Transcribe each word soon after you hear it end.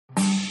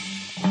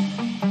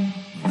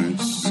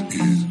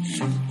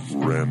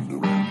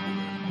Random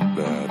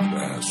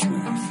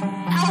Badassery.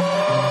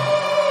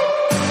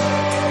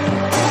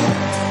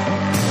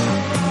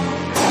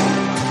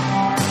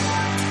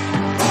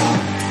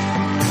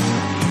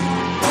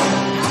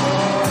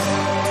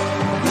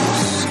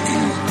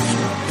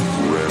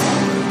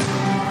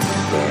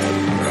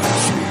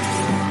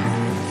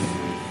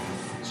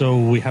 So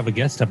we have a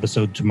guest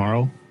episode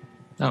tomorrow.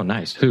 Oh,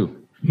 nice. Who?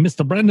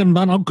 Mr. Brendan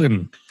Van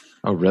Oken.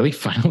 Oh, really?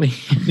 Finally?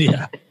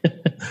 Yeah.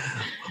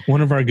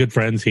 One of our good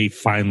friends. We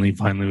finally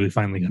got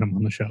him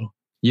on the show.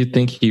 You'd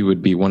think he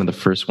would be one of the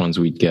first ones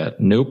we'd get.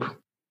 Nope.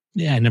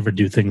 Yeah, I never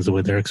do things the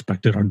way they're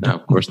expected. No,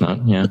 of course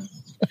not. Yeah.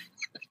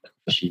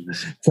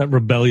 Jeez. It's that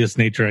rebellious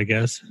nature, I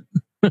guess.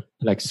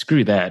 Like,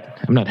 screw that.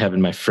 I'm not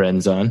having my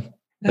friends on.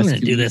 I'm going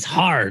to do this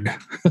hard.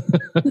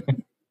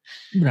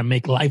 I'm going to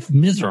make life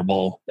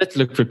miserable. Let's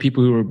look for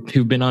people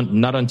who've been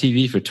not on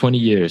TV for 20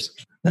 years.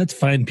 Let's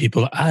find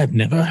people I've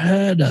never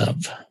heard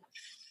of.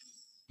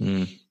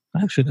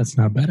 Actually, that's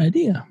not a bad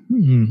idea.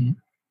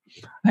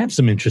 I have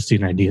some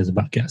interesting ideas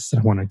about guests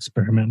I want to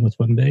experiment with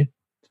one day.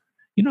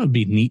 You know, it'd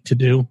be neat to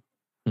do?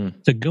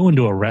 To go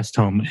into a rest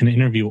home and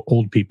interview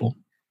old people.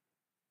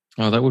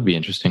 Oh, that would be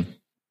interesting.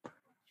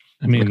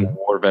 I mean, like a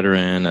war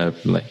veteran,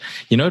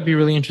 it'd be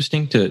really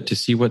interesting to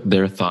see what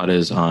their thought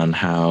is on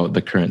how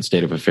the current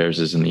state of affairs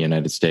is in the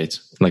United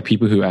States. Like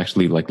people who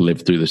actually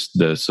lived through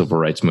the civil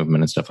rights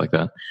movement and stuff like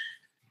that.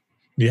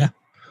 Yeah.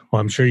 Well,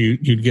 I'm sure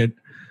you'd get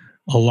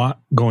a lot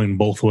going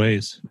both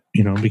ways,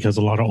 because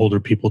a lot of older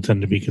people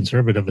tend to be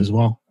conservative as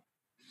well.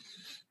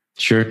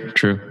 Sure,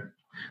 true.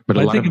 But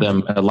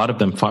a lot of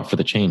them fought for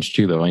the change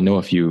too, though. I know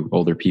a few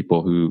older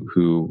people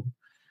who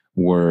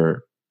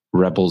were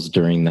rebels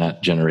during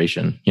that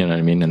generation, you know what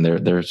I mean? And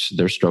their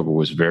struggle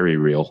was very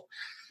real.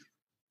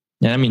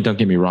 And I mean, don't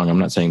get me wrong. I'm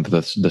not saying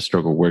that the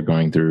struggle we're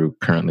going through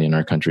currently in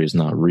our country is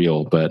not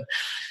real, but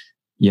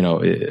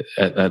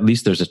at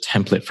least there's a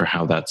template for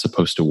how that's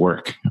supposed to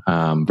work,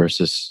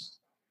 versus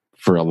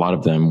for a lot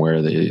of them where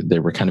they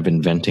were kind of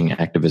inventing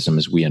activism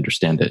as we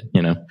understand it,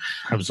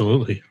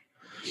 Absolutely.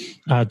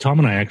 Tom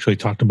and I actually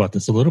talked about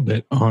this a little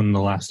bit on the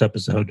last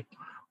episode.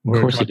 Of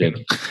course you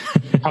did.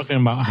 Talking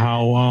about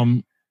how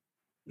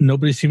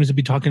nobody seems to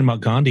be talking about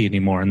Gandhi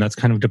anymore, and that's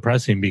kind of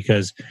depressing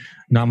because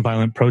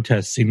nonviolent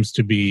protest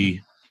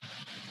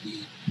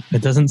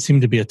doesn't seem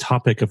to be a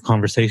topic of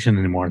conversation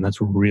anymore, and that's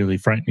really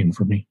frightening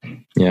for me.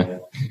 Yeah,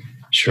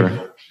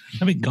 sure.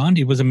 I mean,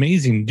 Gandhi was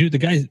amazing. Dude, the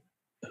guy,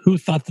 who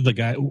thought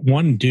that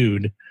one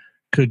dude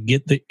could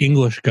get the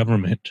English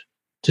government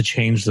to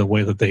change the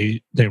way that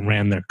they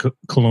ran their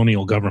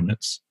colonial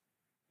governments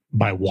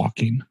by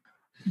walking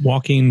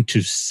to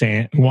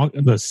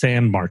the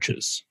sand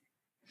marches.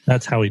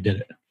 That's how he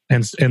did it,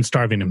 and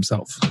starving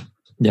himself.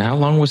 Yeah, how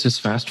long was his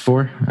fast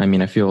for? I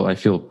mean, I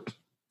feel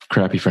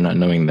crappy for not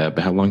knowing that,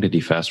 but how long did he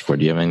fast for?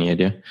 Do you have any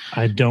idea?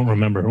 I don't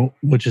remember,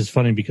 which is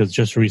funny because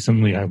just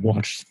recently I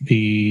watched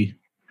the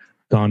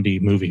Gandhi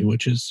movie,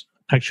 which is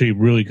actually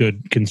really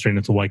good considering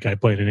it's a white guy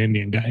playing an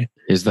Indian guy.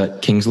 Is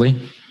that Kingsley?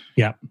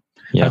 Yeah.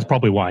 That's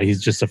probably why.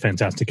 He's just a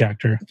fantastic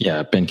actor.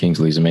 Yeah, Ben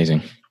Kingsley's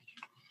amazing.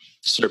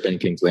 Sir Ben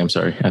Kingsley, I'm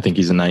sorry. I think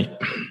he's a knight.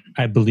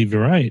 I believe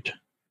you're right.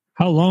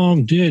 How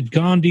long did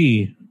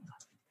Gandhi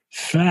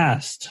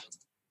fast?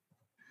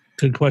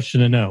 Good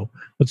question to know.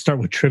 Let's start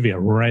with trivia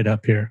right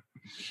up here.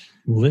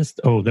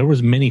 There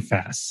was many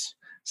fasts.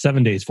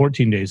 7 days,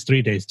 14 days,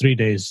 3 days, 3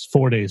 days,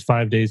 4 days,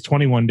 5 days,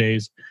 21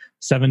 days,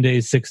 7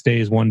 days, 6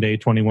 days, 1 day,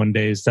 21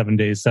 days, 7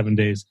 days, 7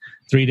 days,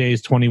 3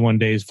 days, 21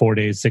 days, 4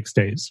 days, 6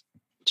 days.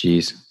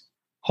 Jeez.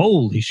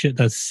 Holy shit,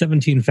 that's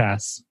 17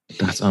 fasts.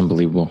 That's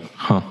unbelievable.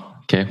 Huh.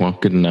 Okay, well,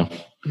 good to know.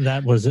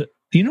 That was it.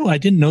 I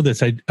didn't know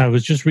this. I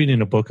was just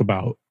reading a book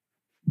about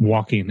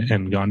walking,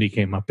 and Gandhi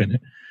came up in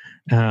it.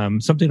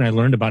 Something I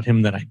learned about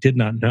him that I did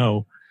not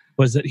know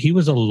was that he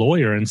was a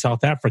lawyer in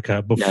South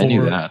Africa before. Yeah, I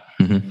knew that.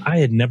 Mm-hmm. I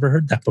had never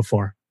heard that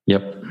before.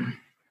 Yep.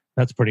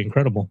 That's pretty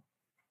incredible.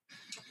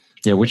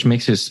 Yeah, which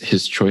makes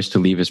his choice to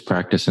leave his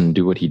practice and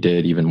do what he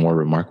did even more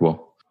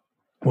remarkable.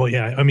 Well,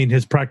 yeah, I mean,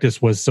 his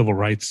practice was civil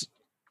rights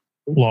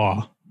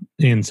law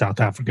in South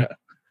Africa.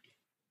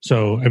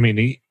 So, I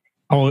mean,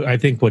 I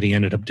think what he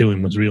ended up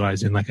doing was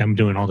realizing, I'm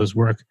doing all this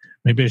work.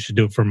 Maybe I should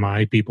do it for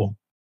my people.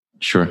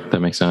 Sure, that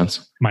makes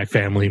sense. My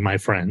family, my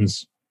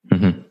friends.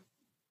 Mm-hmm.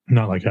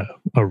 Not like a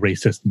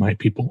racist, my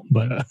people,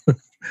 but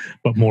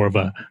more of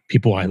a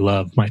people I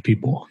love, my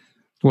people.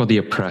 Well, the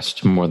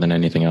oppressed more than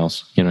anything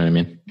else. You know what I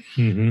mean?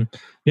 Mm-hmm.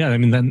 Yeah, I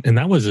mean,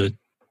 that was a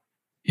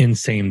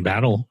insane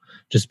battle.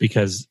 Just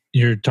because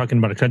you're talking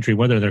about a country,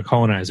 whether they're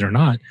colonized or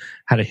not,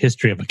 had a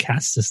history of a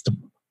caste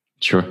system.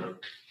 Sure.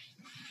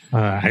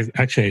 I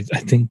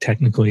think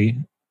technically,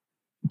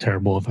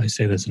 terrible if I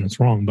say this and it's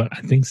wrong, but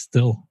I think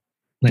still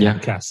they have a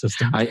caste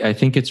system. I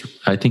think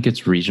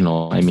it's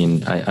regional. I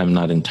mean, I'm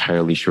not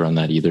entirely sure on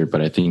that either,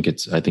 but I think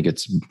it's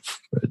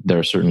there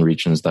are certain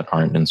regions that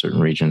aren't and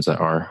certain regions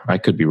that are. I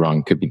could be wrong.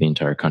 It could be the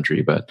entire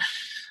country, but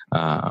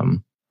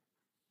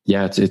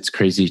it's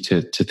crazy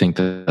to think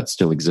that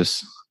still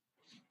exists.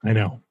 I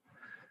know.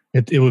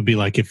 It would be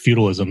like if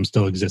feudalism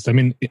still exists. I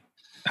mean,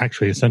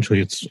 actually, essentially,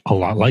 it's a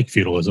lot like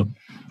feudalism.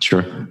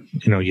 Sure.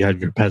 You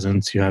have your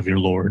peasants, you have your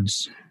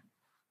lords.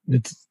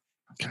 It's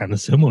kind of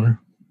similar.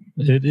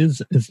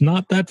 It's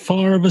not that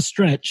far of a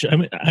stretch. I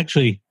mean,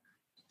 actually,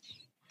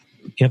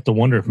 you have to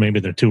wonder if maybe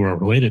the two are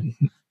related.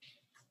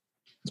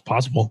 It's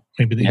possible.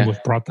 Maybe the English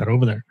brought that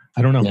over there.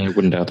 I don't know. Yeah, I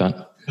wouldn't doubt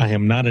that. I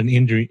am not an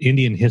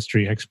Indian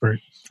history expert.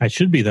 I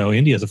should be, though.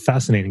 India is a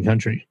fascinating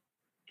country.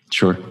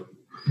 Sure.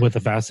 With a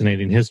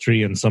fascinating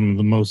history and some of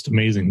the most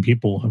amazing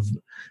people. Have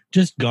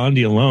just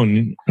Gandhi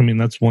alone. I mean,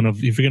 that's one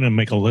of, if you're going to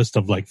make a list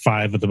of like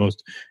 5 of the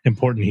most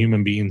important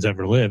human beings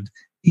ever lived,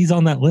 he's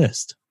on that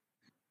list.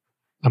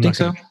 I think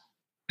so.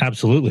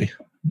 Absolutely.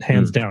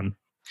 Hands down.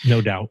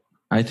 No doubt.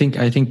 I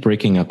think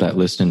breaking up that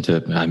list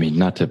into, I mean,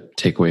 not to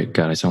take away,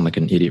 God, I sound like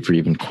an idiot for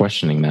even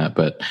questioning that,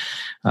 but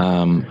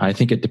I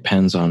think it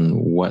depends on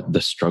what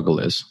the struggle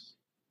is.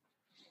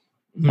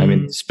 I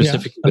mean,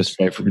 specifically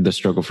the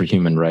struggle for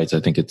human rights, I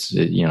think it's,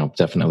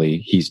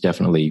 he's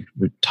definitely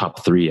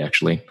top 3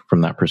 actually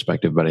from that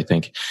perspective. But I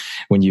think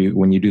when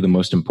you do the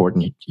most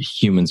important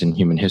humans in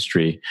human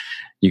history,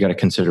 you got to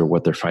consider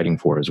what they're fighting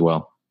for as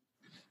well.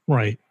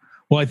 Right.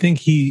 Well, I think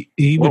he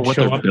would what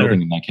show they're up building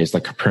there. In that case,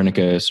 like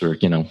Copernicus or,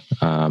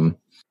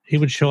 he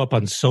would show up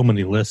on so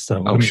many lists,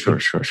 though. Sure.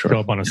 Show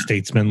up on a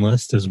statesman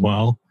list as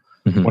well.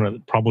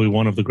 Mm-hmm. Probably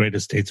one of the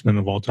greatest statesmen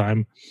of all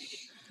time.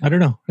 I don't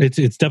know.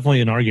 It's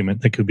definitely an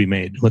argument that could be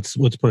made. Let's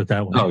put it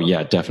that way. Oh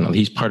yeah, definitely.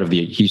 He's part of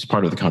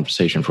the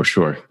conversation for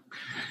sure.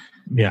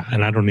 Yeah,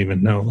 and I don't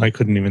even know. I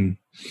couldn't even.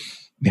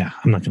 Yeah,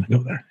 I'm not going to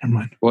go there. Never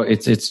mind. Well,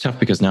 it's tough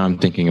because now I'm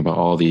thinking about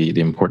all the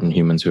important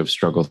humans who have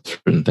struggled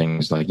through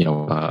things like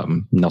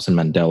Nelson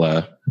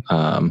Mandela,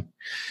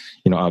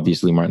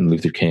 obviously Martin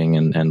Luther King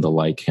and the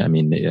like. I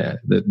mean,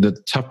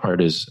 the tough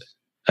part is,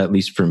 at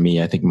least for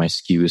me, I think my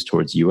skew is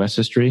towards U.S.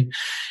 history,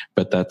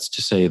 but that's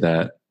to say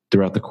that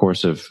throughout the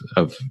course of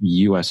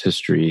U.S.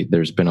 history,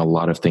 there's been a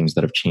lot of things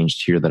that have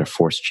changed here that have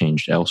forced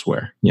change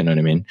elsewhere. You know what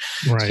I mean?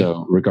 Right.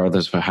 So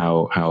regardless of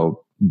how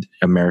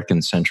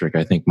American-centric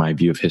I think my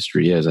view of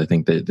history is, I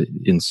think that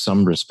in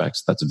some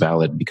respects that's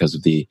valid because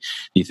of the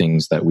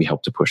things that we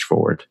help to push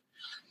forward.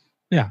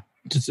 Yeah.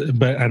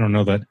 But I don't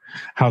know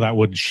how that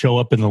would show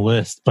up in the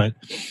list, but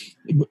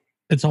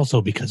it's also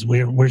because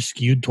we're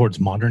skewed towards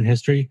modern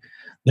history.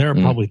 There are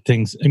probably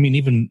things, I mean,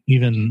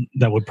 even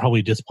that would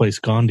probably displace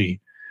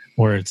Gandhi,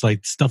 where it's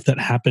like stuff that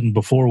happened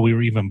before we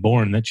were even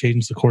born that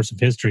changed the course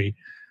of history.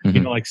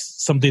 Mm-hmm. Like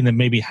something that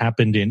maybe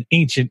happened in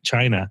ancient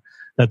China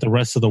that the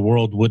rest of the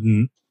world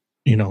wouldn't,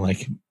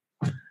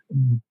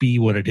 be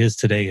what it is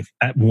today if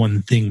that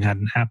one thing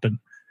hadn't happened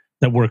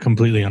that we're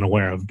completely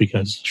unaware of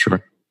because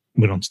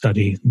we don't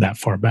study that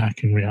far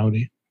back in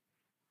reality.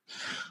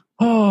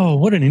 Oh,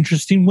 what an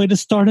interesting way to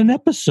start an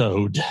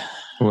episode.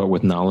 Well,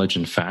 with knowledge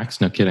and facts,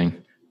 no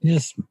kidding.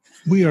 Yes,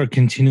 we are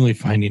continually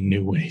finding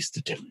new ways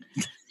to do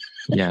it.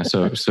 Yeah,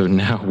 so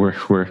now we're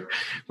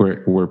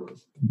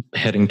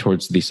heading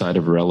towards the side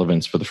of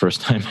relevance for the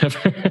first time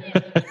ever.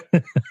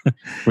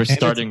 We're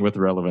starting with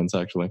relevance,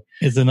 actually.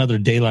 It's another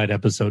daylight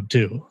episode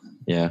too.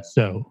 Yeah.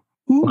 So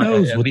who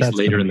knows? At least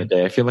later in the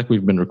day. I feel like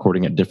we've been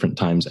recording at different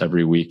times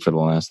every week for the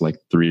last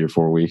 3 or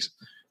 4 weeks.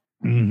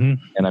 Mm-hmm.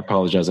 And I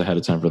apologize ahead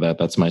of time for that.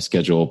 That's my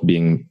schedule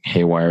being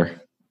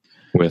haywire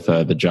with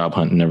the job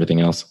hunt and everything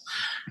else.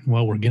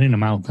 Well, we're getting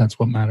them out. That's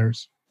what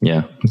matters.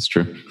 Yeah, that's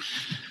true.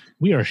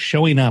 We are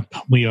showing up.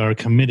 We are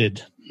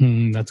committed.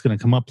 That's going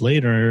to come up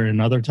later in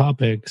other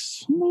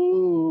topics.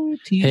 Ooh,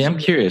 hey, I'm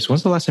curious.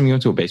 When's the last time you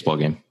went to a baseball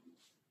game?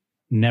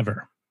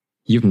 Never.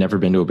 You've never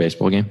been to a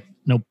baseball game?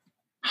 Nope.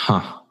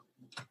 Huh.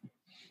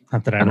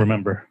 Not that I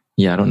remember.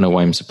 Yeah, I don't know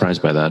why I'm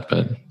surprised by that,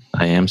 but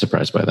I am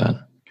surprised by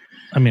that.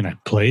 I mean, I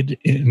played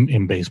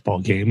in baseball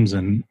games,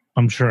 and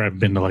I'm sure I've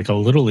been to a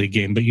Little League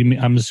game, but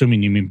I'm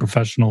assuming you mean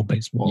professional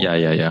baseball.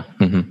 Yeah.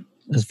 Mm-hmm.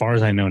 As far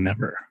as I know,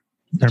 never.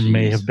 There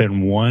may have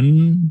been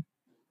one,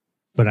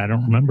 but I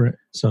don't remember it.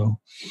 So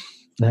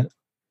that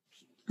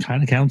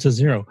kind of counts as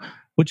 0,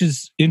 which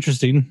is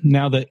interesting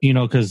now that,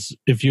 because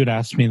if you had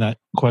asked me that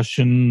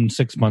question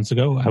 6 months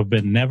ago, I've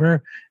been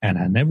never, and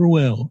I never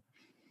will.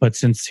 But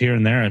since here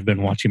and there, I've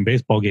been watching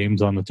baseball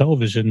games on the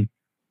television.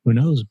 Who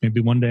knows? Maybe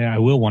one day I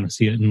will want to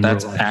see it.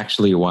 That's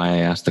actually why I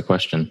asked the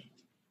question.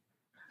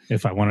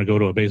 If I want to go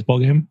to a baseball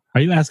game?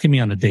 Are you asking me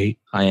on a date?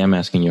 I am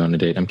asking you on a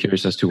date. I'm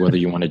curious as to whether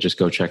you want to just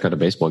go check out a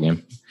baseball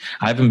game.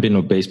 I haven't been to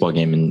a baseball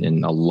game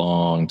in a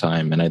long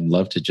time, and I'd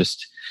love to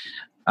just...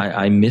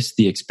 I miss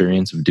the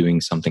experience of doing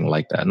something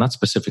like that. Not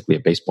specifically a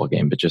baseball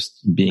game, but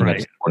just being at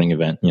a sporting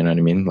event, you know what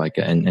I mean?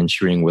 And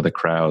cheering with a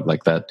crowd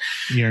like that.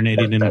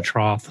 Urinating in a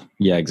trough.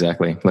 Yeah,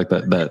 exactly. Like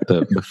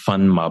the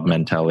fun mob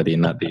mentality,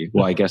 not the,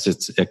 well, I guess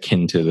it's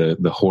akin to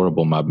the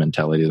horrible mob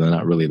mentality. They're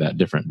not really that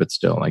different, but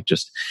still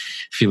just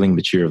feeling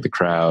the cheer of the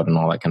crowd and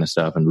all that kind of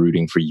stuff and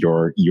rooting for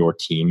your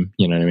team.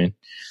 You know what I mean?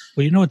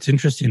 Well, what's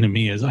interesting to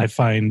me is I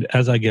find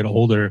as I get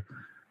older,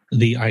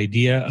 the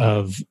idea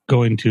of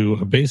going to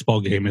a baseball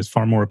game is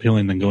far more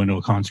appealing than going to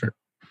a concert.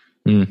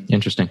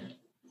 Interesting.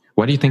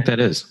 Why do you think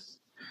that is?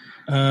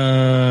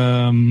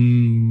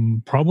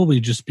 Probably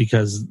just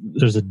because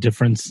there's a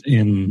difference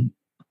in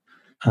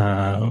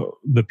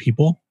the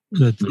people.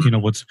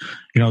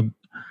 That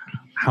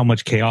how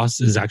much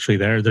chaos is actually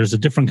there. There's a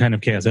different kind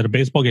of chaos. At a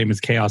baseball game, is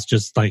chaos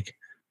just like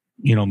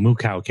moo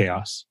cow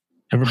chaos.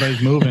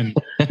 Everybody's moving,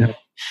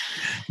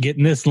 get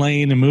in this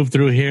lane and move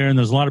through here, and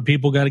there's a lot of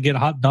people got to get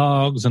hot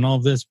dogs and all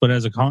of this. But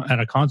at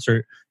a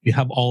concert, you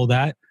have all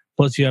that.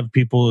 Plus, you have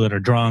people that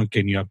are drunk,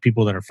 and you have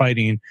people that are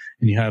fighting,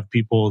 and you have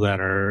people that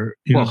are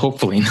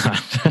hopefully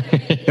not.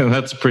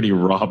 That's a pretty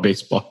raw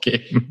baseball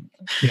game.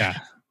 Yeah.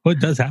 Well, it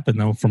does happen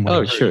though. From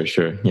what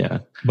sure, yeah.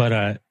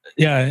 But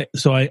yeah.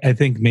 So I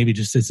think maybe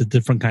just it's a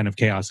different kind of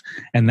chaos,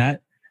 and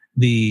that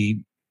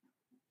the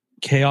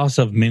chaos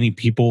of many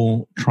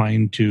people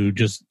trying to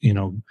just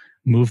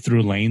move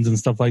through lanes and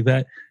stuff like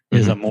that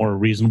is a more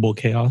reasonable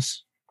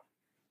chaos.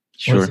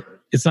 Sure,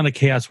 it's not a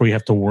chaos where you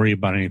have to worry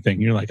about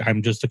anything. You're like,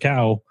 I'm just a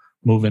cow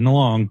moving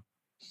along.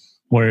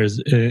 Whereas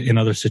in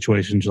other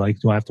situations, you're like,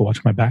 do I have to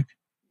watch my back?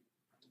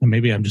 And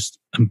maybe I'm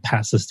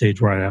past the stage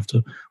where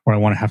I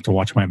want to have to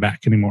watch my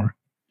back anymore.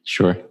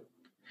 Sure.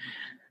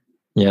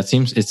 Yeah, it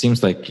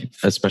seems like,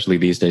 especially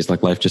these days,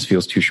 like life just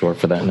feels too short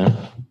for that now.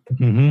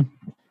 Mm-hmm.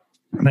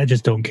 And I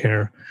just don't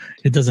care.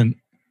 It doesn't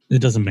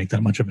make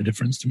that much of a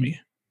difference to me.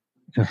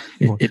 Yeah.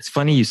 It's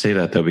funny you say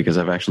that though, because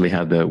I've actually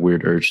had the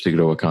weird urge to go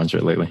to a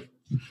concert lately.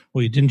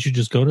 Well, didn't you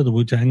just go to the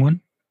Wu-Tang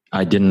one?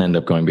 I didn't end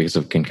up going because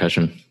of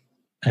concussion.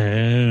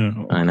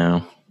 Oh. I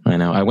know.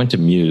 I went to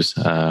Muse,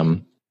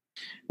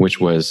 which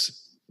was,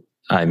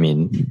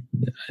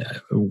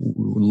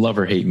 love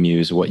or hate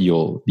Muse. What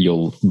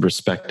you'll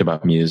respect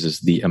about Muse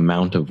is the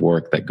amount of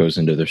work that goes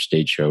into their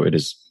stage show. It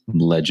is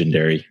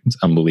legendary. It's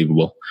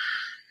unbelievable.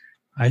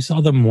 I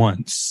saw them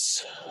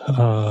once.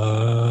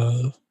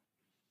 I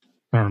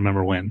don't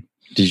remember when.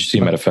 Did you see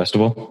them at a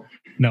festival?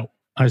 No,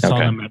 I saw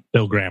them at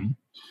Bill Graham.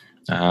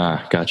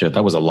 Ah, gotcha.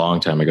 That was a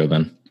long time ago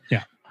then.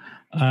 Yeah.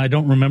 I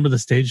don't remember the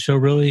stage show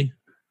really,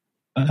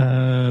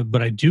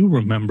 but I do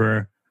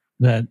remember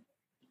that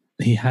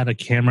he had a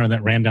camera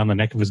that ran down the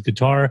neck of his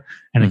guitar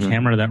and a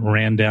camera that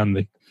ran down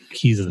the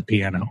keys of the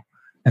piano.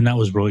 And that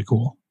was really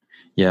cool.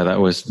 Yeah,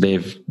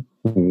 they've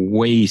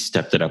way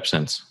stepped it up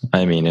since.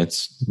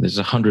 There's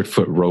a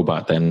 100-foot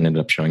robot that ended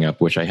up showing up,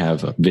 which I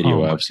have a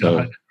video of.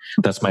 So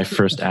that's my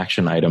first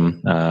action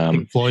item.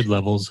 Pink Floyd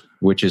levels.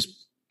 Which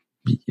is,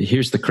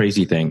 here's the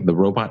crazy thing. The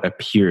robot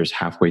appears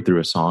halfway through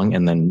a song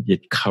and then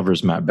it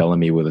covers Matt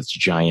Bellamy with its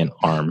giant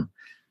arm.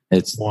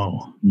 It's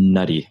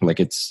nutty. Like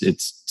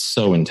it's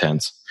so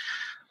intense.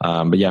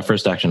 But yeah,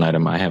 first action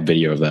item. I have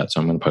video of that, so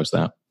I'm going to post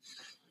that.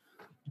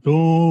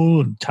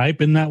 Oh,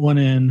 typing that one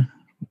in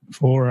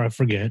before I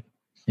forget.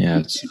 Yeah,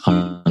 it's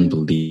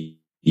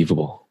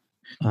unbelievable.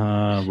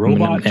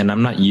 Robot. And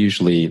I'm not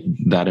usually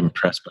that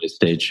impressed by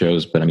stage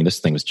shows, but this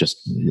thing was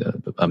just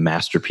a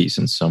masterpiece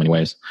in so many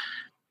ways.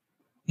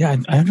 Yeah,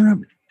 I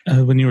remember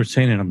when you were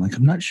saying it, I'm like,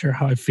 I'm not sure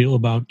how I feel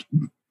about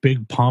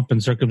big pomp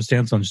and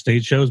circumstance on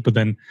stage shows, but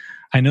then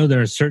I know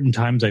there are certain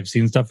times I've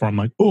seen stuff where I'm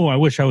like, oh, I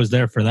wish I was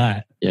there for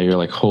that. Yeah, you're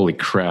like, holy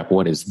crap,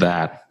 what is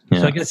that?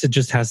 Yeah. So I guess it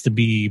just has to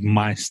be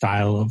my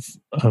style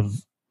of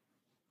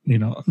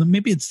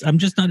maybe I'm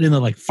just not into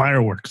like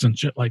fireworks and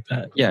shit like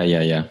that.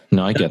 Yeah.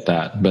 No, I get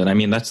that. But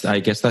I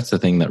guess that's the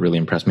thing that really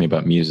impressed me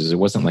about Muse is it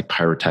wasn't like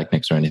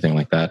pyrotechnics or anything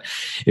like that.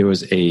 It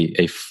was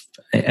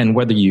and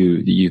whether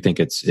you think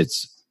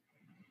it's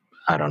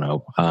I don't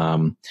know,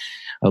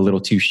 a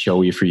little too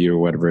showy for you or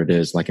whatever it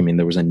is.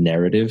 There was a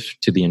narrative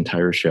to the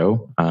entire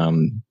show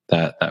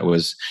that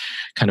was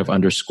kind of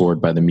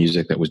underscored by the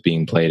music that was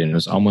being played, and it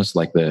was almost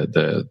like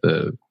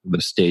the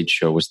stage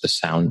show was the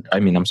sound.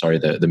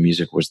 The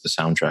music was the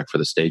soundtrack for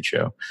the stage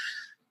show.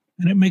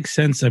 And it makes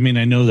sense. I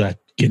know that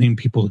getting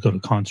people to go to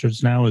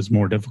concerts now is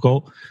more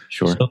difficult.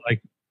 Sure. So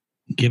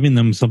giving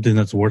them something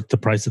that's worth the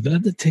price of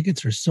that. The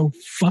tickets are so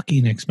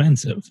fucking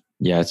expensive.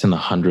 Yeah, it's in the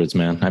hundreds,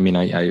 man.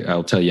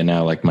 I'll tell you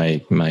now, like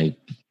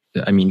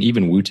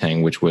even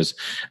Wu-Tang, which was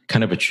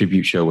kind of a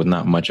tribute show with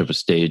not much of a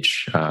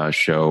stage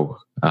show,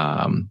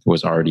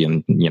 was already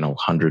in,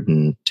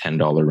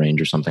 $110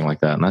 range or something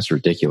like that. And that's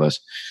ridiculous.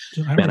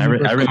 Dude, I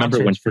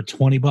remember when for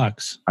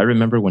 $20. I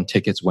remember when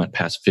tickets went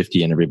past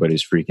 50 and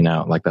everybody's freaking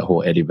out, like that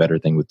whole Eddie Vedder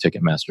thing with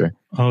Ticketmaster.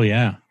 Oh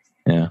yeah.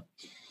 Yeah.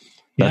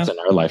 That's in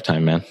our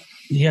lifetime, man.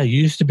 Yeah.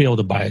 You used to be able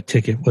to buy a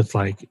ticket with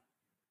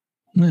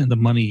the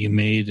money you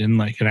made in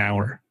like an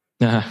hour.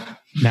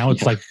 Now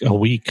it's like a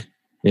week.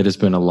 It has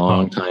been a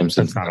long time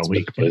since. It's not a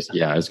week.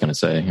 Yeah, I was going to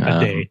say. A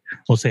day.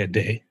 We'll say a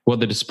day. Well,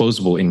 the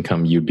disposable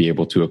income you'd be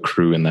able to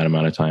accrue in that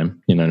amount of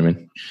time. You know what I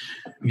mean?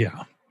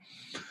 Yeah.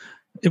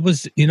 It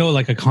was,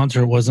 like a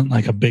concert wasn't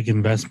like a big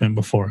investment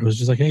before. It was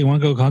just like, hey, you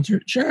want to go to a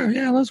concert? Sure.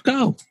 Yeah, let's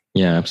go.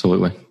 Yeah,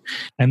 absolutely.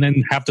 And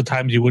then half the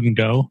times you wouldn't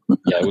go.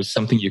 Yeah, it was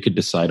something you could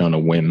decide on a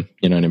whim.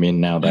 You know what I mean?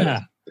 Now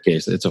that the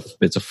case, it's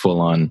a full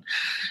on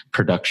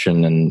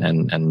production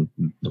and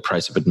the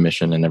price of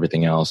admission and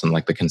everything else, and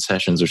like the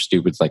concessions are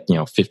stupid. It's like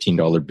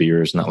 $15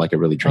 beers, not like I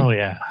really drink. Oh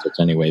yeah.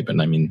 Anyway, but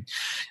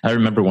I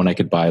remember when I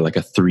could buy like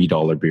a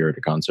 $3 beer at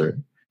a concert,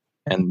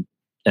 and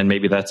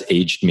maybe that's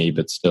aged me,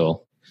 but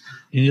still,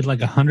 you need like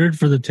 $100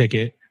 for the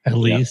ticket, at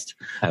least.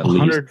 At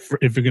 100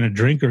 if you're going to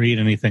drink or eat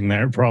anything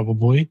there,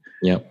 probably.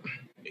 Yep.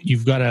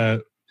 You've got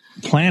to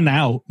plan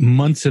out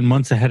months and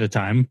months ahead of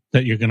time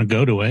that you're going to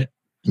go to it.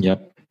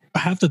 Yep.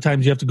 Half the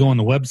times you have to go on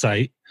the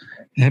website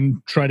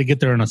and try to get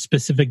there on a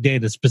specific day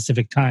at a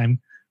specific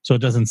time so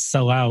it doesn't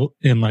sell out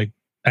in like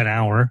an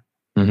hour.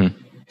 Mm-hmm.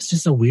 It's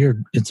just a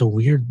weird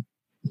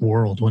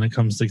world when it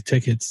comes to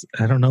tickets.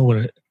 I don't know what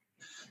it.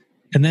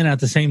 And then at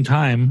the same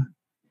time,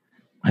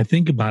 I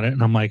think about it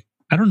and I'm like,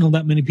 I don't know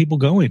that many people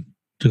going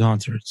to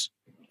concerts.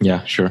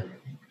 Yeah, sure.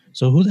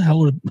 So who the hell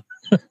would?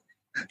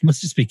 It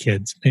must just be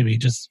kids. Maybe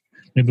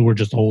we're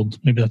just old.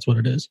 Maybe that's what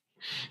it is.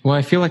 Well,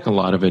 I feel like a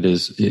lot of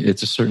it's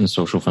a certain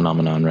social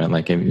phenomenon, right?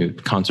 Like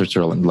concerts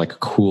are like a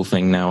cool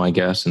thing now, I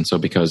guess. And so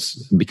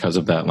because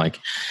of that, like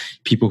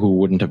people who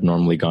wouldn't have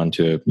normally gone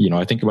to,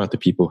 I think about the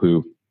people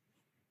who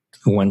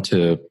went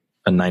to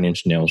a Nine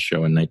Inch Nails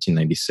show in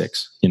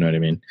 1996. You know what I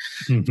mean?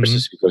 Mm-hmm.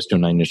 Versus who goes to a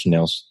Nine Inch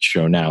Nails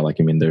show now. Like,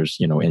 I mean, there's,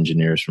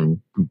 engineers from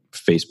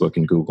Facebook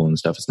and Google and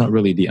stuff. It's not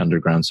really the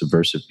underground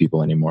subversive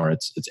people anymore.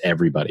 It's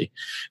everybody,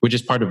 which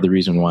is part of the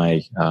reason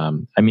why,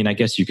 I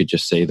guess you could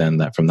just say then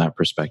that from that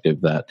perspective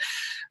that,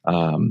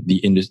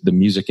 the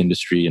music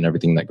industry and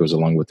everything that goes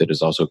along with it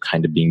is also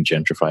kind of being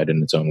gentrified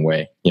in its own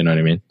way. You know what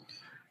I mean?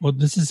 Well,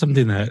 this is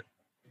something that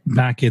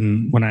back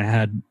in when I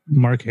had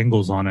Mark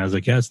Engels on as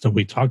a guest that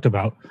we talked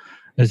about,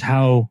 is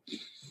how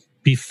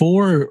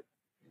before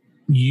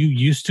you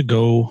used to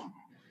go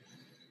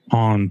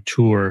on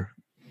tour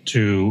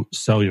to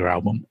sell your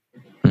album.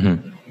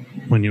 Mm-hmm.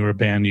 When you were a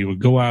band, you would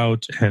go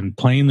out and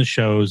playing the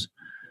shows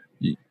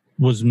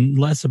was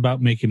less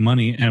about making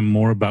money and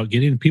more about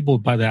getting people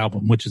to buy the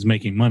album, which is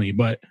making money.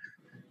 But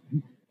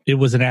it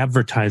was an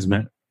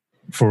advertisement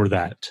for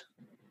that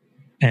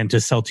and to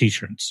sell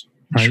t-shirts,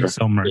 right? Sure.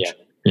 Sell merch.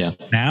 Yeah.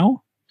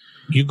 Now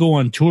you go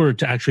on tour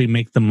to actually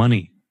make the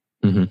money.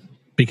 Mm-hmm.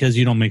 Because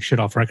you don't make shit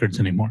off records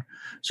anymore.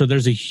 So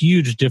there's a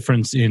huge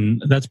difference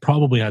that's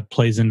probably how it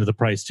plays into the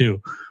price too,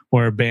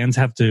 where bands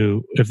have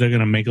to, if they're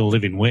going to make a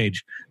living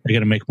wage, they got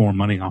to make more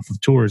money off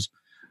of tours.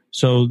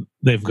 So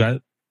they've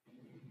got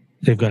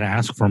to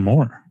ask for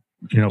more,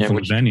 from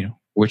the venue.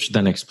 Which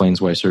then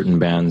explains why certain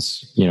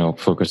bands,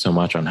 focus so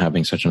much on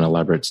having such an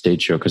elaborate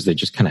stage show, because they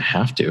just kind of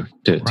have to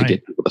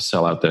get people to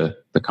sell out the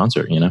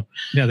concert,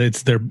 Yeah,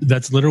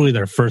 that's literally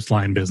their first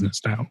line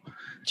business now.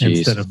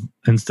 Jeez.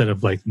 Instead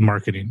of like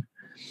marketing.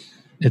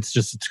 It's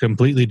a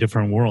completely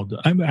different world.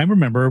 I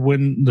remember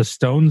when the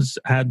Stones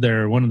had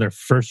one of their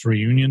first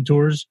reunion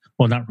tours.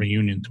 Well, not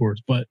reunion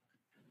tours, but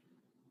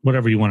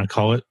whatever you want to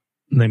call it.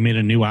 They made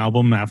a new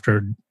album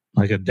after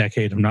like a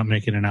decade of not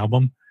making an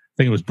album. I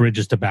think it was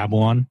Bridges to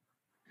Babylon.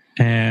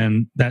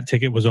 And that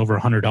ticket was over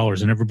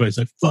 $100. And everybody's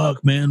like,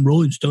 fuck, man,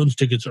 Rolling Stones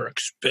tickets are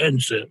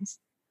expensive.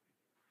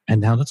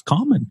 And now that's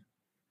common.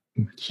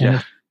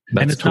 Yeah,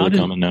 that's totally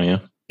common now, yeah.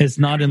 It's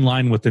not in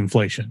line with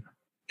inflation.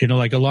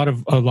 Like a lot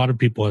of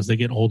people as they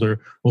get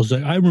older will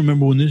say, I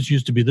remember when this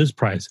used to be this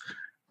price.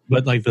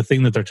 But like the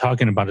thing that they're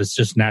talking about is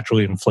just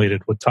naturally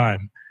inflated with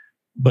time.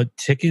 But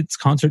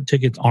concert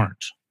tickets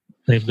aren't.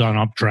 They've gone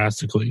up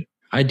drastically.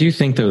 I do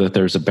think, though, that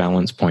there's a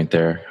balance point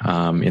there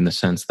in the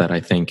sense that I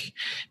think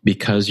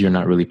because you're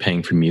not really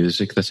paying for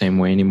music the same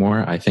way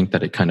anymore, I think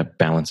that it kind of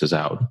balances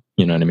out.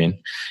 You know what I mean?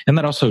 And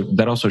that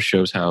also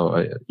shows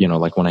how,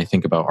 like when I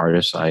think about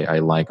artists I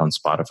like on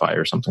Spotify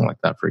or something like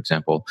that, for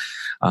example,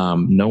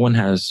 no one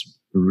has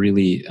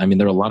really,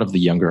 there are a lot of the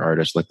younger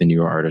artists, like the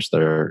newer artists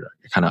that are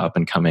kind of up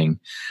and coming.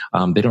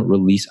 They don't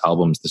release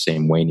albums the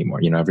same way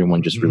anymore.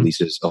 Everyone just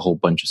releases a whole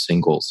bunch of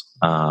singles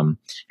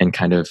and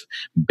kind of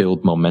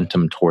build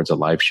momentum towards a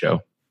live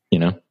show,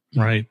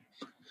 Right.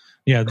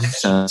 Yeah.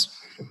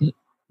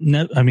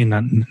 Not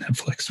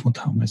Netflix. What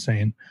the hell am I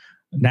saying?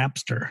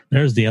 Napster.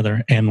 There's the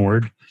other N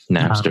word.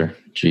 Napster.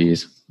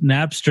 Jeez.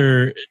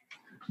 Napster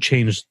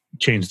changed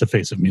the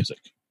face of music.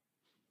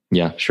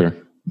 Yeah, sure.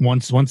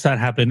 Once that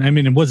happened,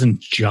 it wasn't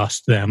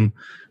just them,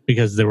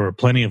 because there were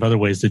plenty of other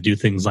ways to do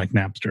things like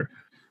Napster.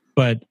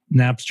 But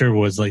Napster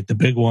was like the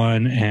big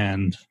one,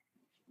 and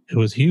it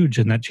was huge,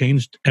 and that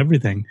changed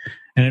everything.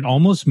 And it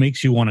almost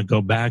makes you want to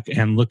go back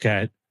and look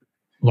at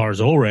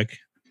Lars Ulrich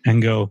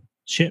and go,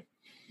 shit,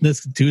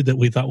 this dude that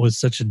we thought was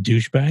such a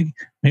douchebag,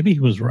 maybe he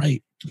was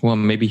right. Well,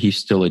 maybe he's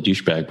still a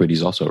douchebag, but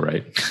he's also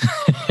right.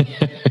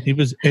 He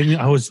was, and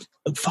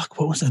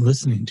what was I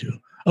listening to?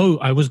 Oh,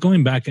 I was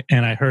going back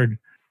and I heard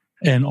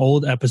an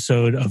old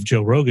episode of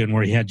Joe Rogan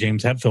where he had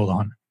James Hetfield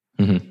on.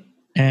 Mm-hmm.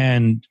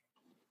 And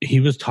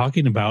he was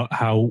talking about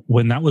how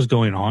when that was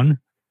going on,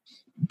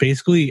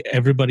 basically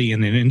everybody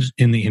in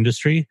the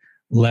industry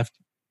left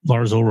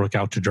Lars Ulrich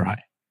out to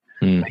dry.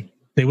 Mm. Like,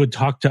 they would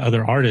talk to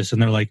other artists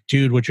and they're like,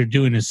 dude, what you're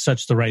doing is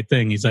such the right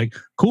thing. He's like,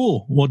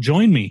 cool, well,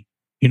 join me.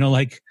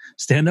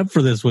 Stand up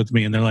for this with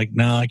me. And they're like,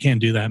 no, I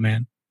can't do that,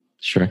 man.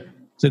 Sure.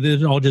 So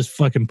they're all just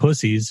fucking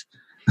pussies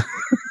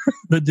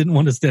that didn't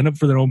want to stand up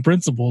for their own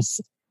principles.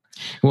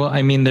 Well,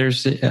 I mean,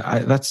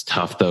 that's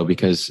tough though,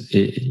 because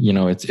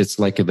it's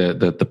like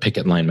the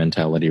picket line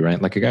mentality,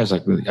 right? Like a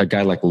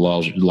guy like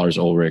Lars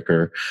Ulrich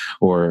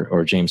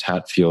or James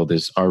Hetfield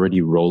is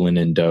already rolling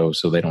in dough,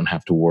 so they don't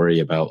have to worry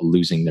about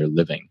losing their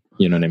living.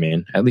 You know what I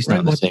mean? At least not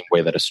in the same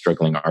way that a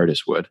struggling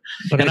artist would.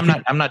 But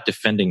I'm not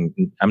defending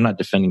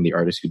the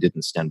artists who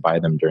didn't stand by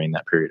them during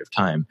that period of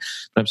time.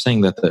 But I'm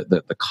saying that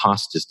the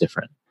cost is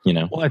different. You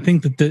know? Well, I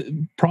think that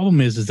the problem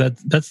is that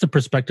that's the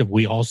perspective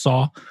we all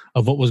saw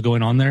of what was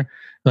going on there.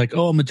 Like,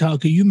 oh,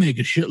 Metallica, you make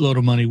a shitload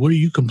of money. What are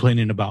you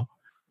complaining about?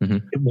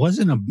 Mm-hmm. It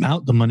wasn't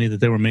about the money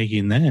that they were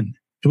making then.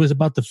 It was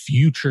about the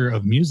future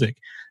of music.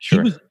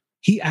 Sure.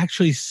 He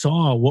actually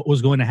saw what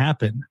was going to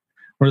happen.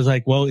 Where it's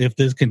like, well, if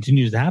this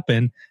continues to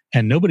happen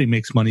and nobody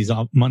makes money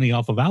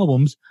off of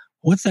albums,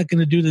 what's that going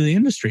to do to the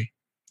industry?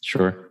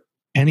 Sure.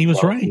 And he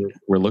was right.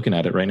 We're looking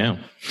at it right now.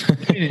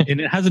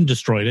 And it hasn't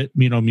destroyed it.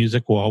 You know,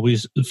 music will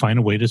always find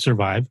a way to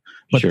survive.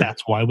 But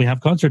That's why we have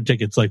concert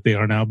tickets like they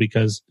are now,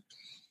 because,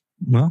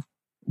 well,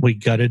 we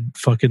gutted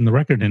fucking the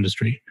record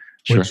industry.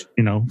 Which,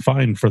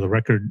 fine for the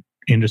record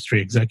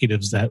industry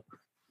executives that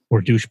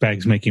were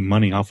douchebags making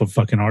money off of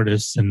fucking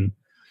artists and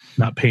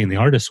not paying the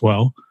artists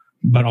well.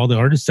 But all the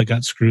artists that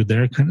got screwed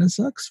there, kind of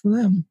sucks for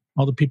them.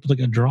 All the people that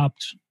got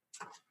dropped.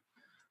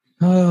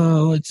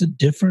 Oh, it's a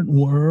different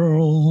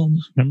world.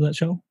 Remember that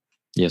show?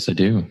 Yes, I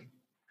do.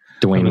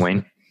 Dwayne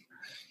Wayne.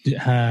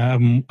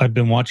 I've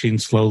been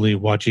slowly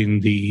watching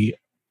the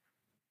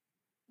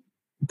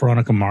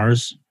Veronica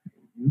Mars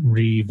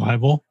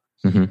revival.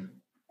 Mm-hmm.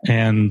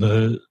 And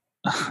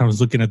I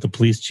was looking at the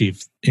police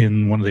chief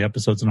in one of the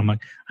episodes, and I'm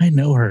like, I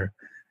know her.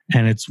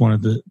 And it's one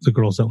of the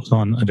girls that was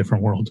on A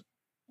Different World.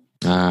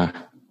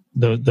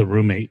 The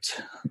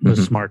roommate, the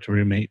smart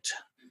roommate.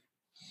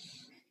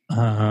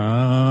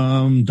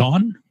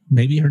 Dawn?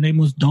 Maybe her name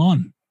was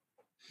Dawn.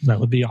 That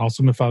would be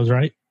awesome if I was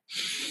right.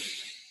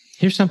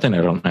 Here's something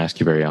I don't ask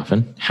you very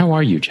often. How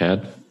are you,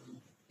 Chad?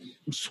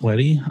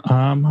 Sweaty.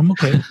 I'm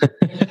okay.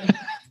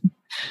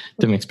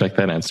 Didn't expect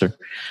that answer.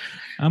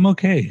 I'm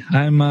okay.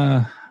 I'm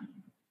a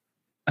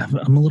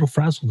little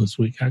frazzled this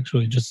week,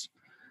 actually. Just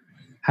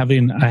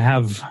I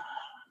have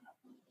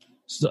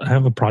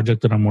a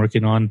project that I'm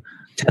working on,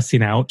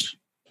 testing out,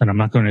 that I'm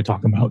not going to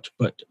talk about,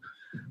 but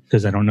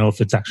because I don't know if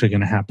it's actually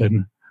going to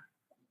happen.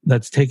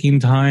 That's taking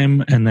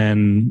time, and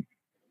then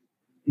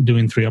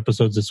doing 3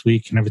 episodes this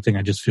week and everything.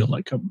 I just feel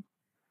like I'm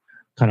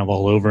kind of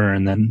all over,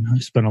 and then I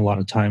spent a lot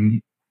of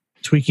time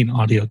tweaking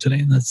audio today,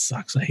 and that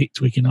sucks. I hate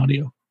tweaking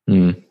audio.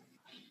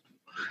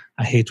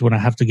 I hate when I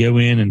have to go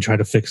in and try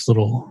to fix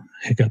little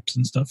hiccups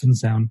and stuff in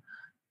sound.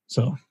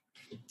 So,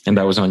 and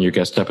that was on your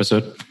guest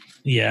episode?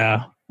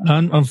 Yeah.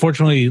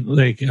 Unfortunately,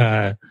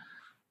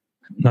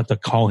 not to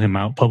call him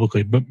out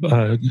publicly, but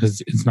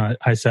because it's not,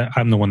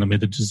 I'm the one that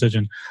made the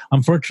decision.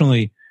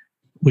 Unfortunately,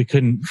 we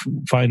couldn't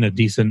find a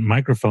decent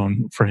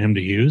microphone for him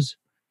to use.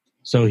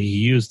 So he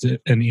used an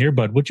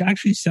earbud, which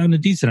actually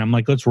sounded decent. I'm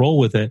like, let's roll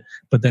with it.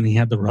 But then he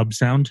had the rub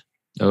sound.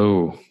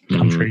 Oh.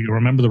 I'm sure you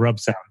remember the rub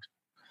sound.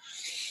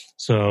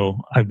 So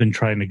I've been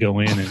trying to go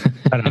in and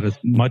cut out as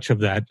much of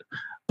that.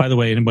 By the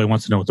way, anybody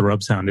wants to know what the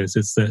rub sound is,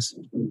 it's this.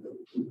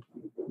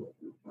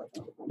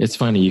 It's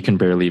funny, you can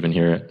barely even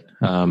hear it.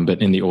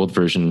 But in the old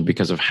version,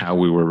 because of how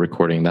we were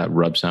recording, that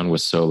rub sound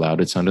was so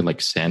loud, it sounded like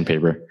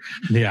sandpaper.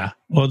 Yeah.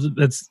 Well,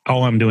 that's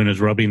all I'm doing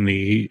is rubbing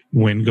the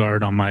wind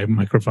guard on my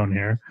microphone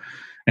here.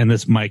 And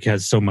this mic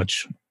has so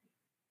much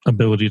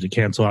ability to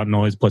cancel out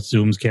noise, plus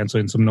Zoom's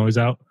canceling some noise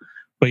out.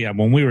 But yeah,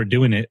 when we were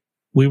doing it,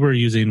 we were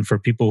using, for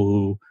people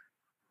who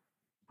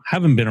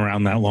haven't been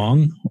around that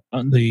long,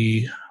 I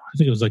think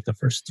it was like the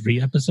first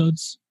 3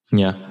 episodes.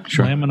 Yeah,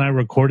 sure. Lam and I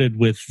recorded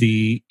with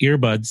the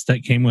earbuds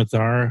that came with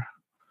our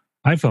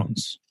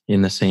iPhones.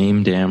 In the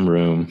same damn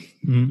room.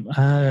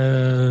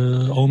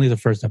 Only the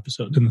first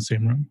episode in the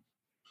same room.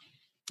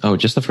 Oh,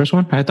 just the first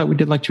one? I thought we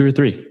did like 2 or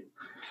 3.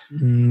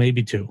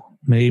 Maybe 2.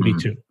 Maybe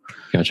 2.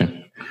 Gotcha.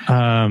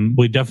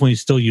 We definitely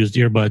still used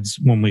earbuds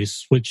when we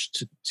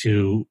switched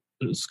to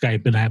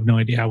Skype, and I have no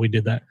idea how we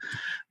did that.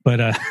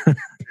 But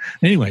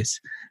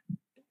anyways,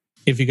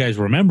 if you guys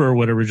remember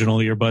what original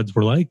earbuds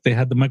were like, they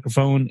had the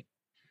microphone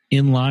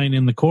in line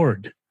in the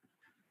cord.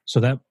 So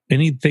that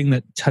anything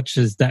that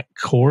touches that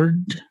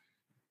cord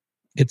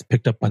gets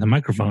picked up by the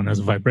microphone as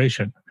a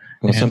vibration.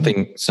 Well,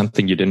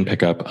 something you didn't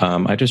pick up.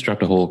 I just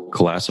dropped a whole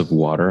glass of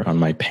water on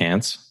my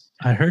pants.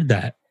 I heard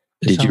that.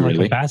 Did you really?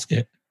 Like a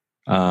basket.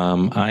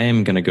 I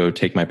am going to go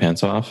take my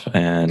pants off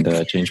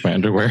and change my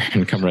underwear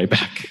and come right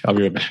back. I'll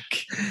be right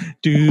back.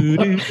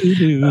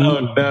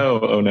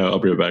 Oh no. I'll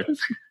be right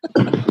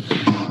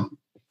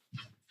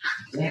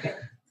back.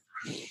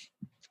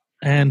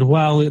 And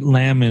while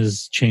Lamb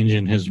is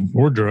changing his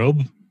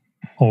wardrobe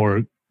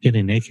or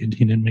getting naked,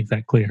 he didn't make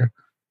that clear,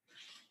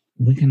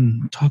 we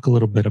can talk a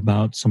little bit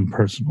about some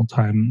personal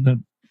time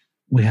that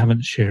we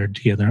haven't shared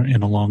together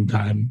in a long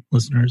time,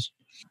 listeners.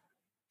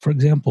 For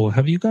example,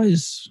 have you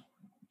guys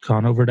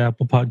gone over to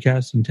Apple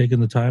Podcasts and taken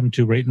the time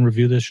to rate and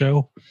review this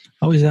show?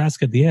 I always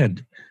ask at the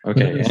end.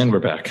 Okay, and we're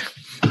back.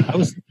 I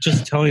was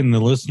just telling the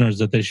listeners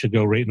that they should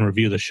go rate and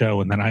review the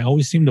show, and then I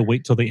always seem to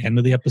wait till the end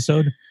of the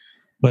episode,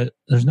 but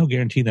there's no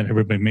guarantee that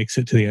everybody makes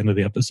it to the end of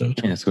the episode.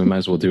 Yeah, so we might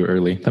as well do it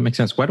early. That makes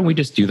sense. Why don't we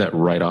just do that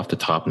right off the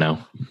top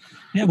now?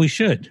 Yeah, we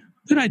should.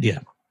 Good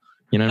idea.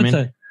 You know what I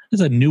mean?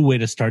 That's a new way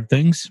to start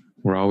things.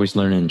 We're always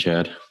learning,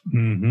 Chad.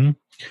 Mm-hmm.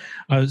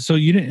 So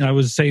you didn't. I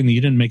was saying that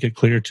you didn't make it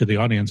clear to the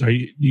audience.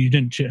 You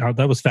didn't?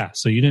 That was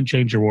fast. So you didn't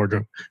change your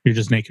wardrobe. You're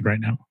just naked right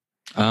now.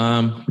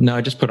 No, I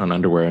just put on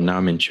underwear and now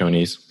I'm in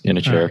chonies in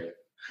a chair.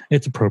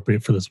 It's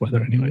appropriate for this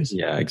weather, anyways.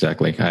 Yeah,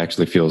 exactly. I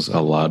actually feels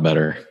a lot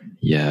better.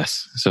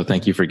 Yes. So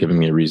thank you for giving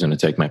me a reason to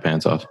take my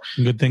pants off.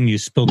 Good thing you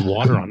spilled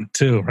water on it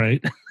too,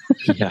 right?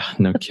 Yeah,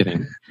 no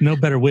kidding. No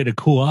better way to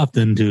cool off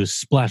than to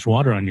splash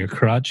water on your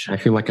crotch. I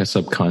feel like I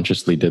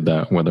subconsciously did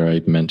that, whether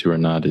I meant to or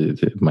not.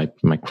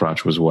 My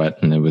crotch was wet,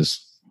 and it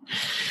was...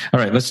 All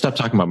right, let's stop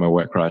talking about my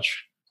wet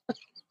crotch.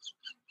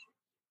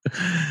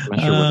 I'm not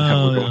sure where the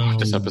hell we're going with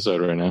this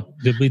episode right now.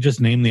 Did we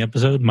just name the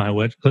episode "My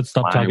Wet"? Let's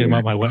stop talking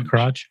about my wet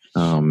crotch.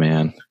 Oh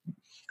man.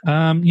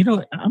 I'm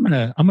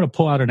gonna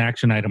pull out an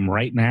action item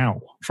right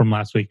now from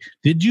last week.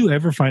 Did you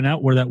ever find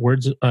out where that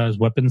words as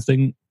weapons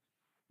thing?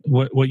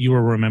 What you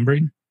were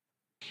remembering?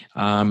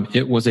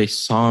 It was a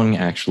song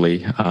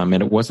actually, and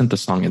it wasn't the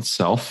song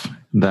itself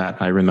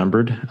that I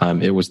remembered.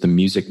 It was the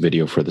music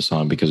video for the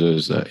song because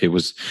it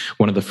was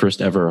one of the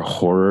first ever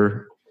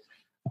horror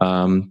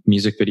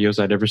music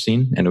videos I'd ever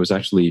seen, and it was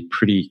actually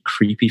pretty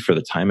creepy for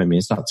the time. I mean,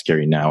 it's not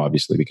scary now,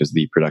 obviously, because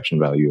the production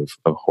value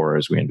of horror,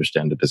 as we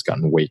understand it, has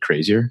gotten way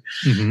crazier.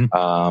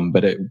 Mm-hmm.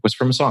 But it was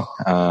from a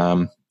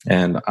song.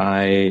 And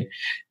I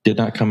did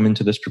not come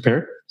into this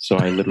prepared, so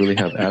I literally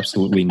have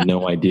absolutely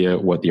no idea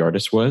what the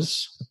artist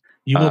was.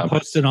 You will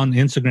post it on the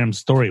Instagram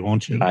story,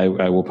 won't you?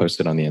 I will post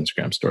it on the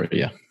Instagram story,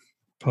 yeah.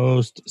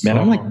 Post Man,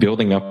 song. I'm like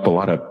building up a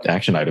lot of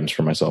action items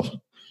for myself.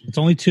 It's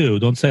only 2.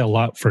 Don't say a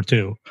lot for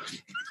 2.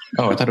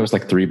 Oh, I thought it was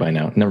like 3 by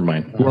now. Never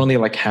mind. We're only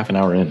like half an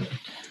hour in.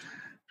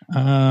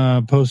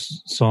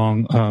 Post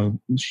song.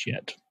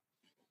 Shit.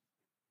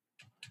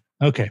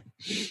 Okay.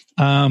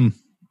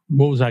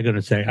 What was I going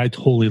to say? I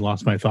totally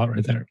lost my thought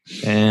right there.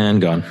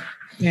 And gone.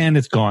 And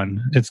it's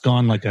gone. It's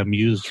gone like a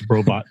mused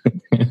robot.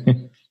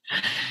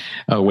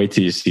 Oh, wait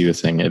till you see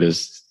this thing. It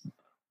is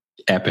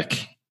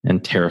epic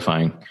and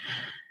terrifying.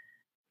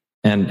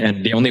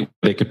 And the only way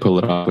they could pull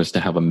it off was to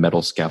have a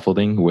metal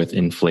scaffolding with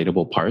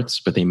inflatable parts,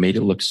 but they made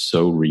it look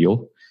so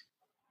real.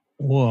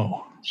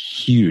 Whoa.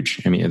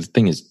 Huge. I mean, the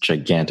thing is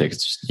gigantic.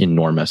 It's just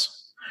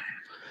enormous.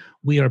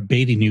 We are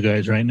baiting you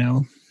guys right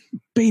now.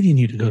 Baiting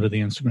you to go to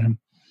the Instagram,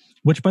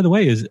 which, by the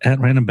way, is at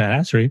Random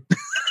Badassery.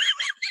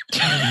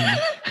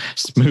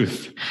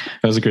 Smooth.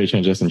 That was a great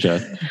transition,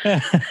 Chad.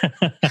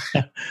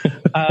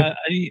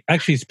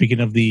 Actually, speaking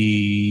of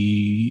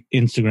the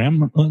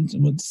Instagram,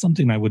 it's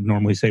something I would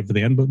normally say for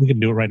the end, but we can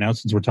do it right now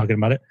since we're talking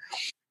about it.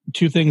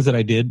 2 things that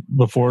I did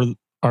before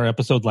our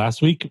episode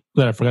last week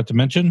that I forgot to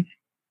mention.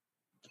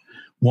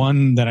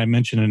 One that I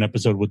mentioned in an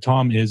episode with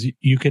Tom is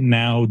you can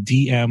now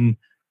DM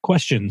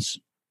questions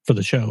for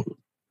the show.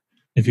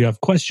 If you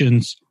have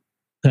questions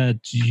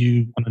that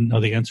you want to know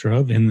the answer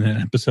of in the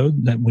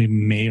episode that we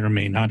may or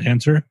may not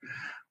answer,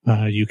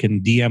 you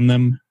can DM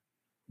them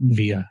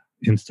via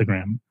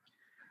Instagram.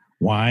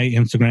 Why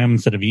Instagram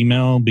instead of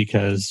email?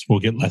 Because we'll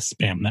get less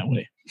spam that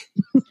way.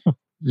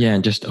 Yeah,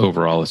 and just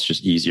overall, it's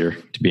just easier,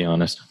 to be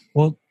honest.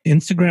 Well,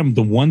 Instagram,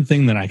 the one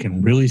thing that I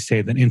can really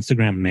say that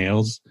Instagram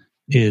nails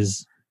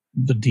is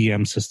the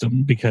DM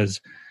system, because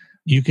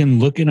you can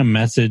look in a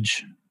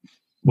message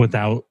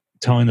without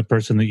telling the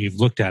person that you've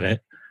looked at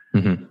it.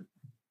 Mm-hmm.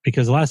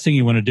 Because the last thing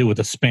you want to do with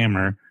a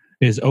spammer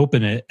is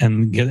open it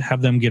and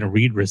have them get a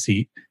read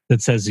receipt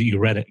that says that you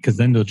read it, because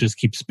then they'll just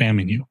keep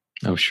spamming you.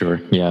 Oh, sure.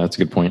 Yeah, that's a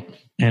good point.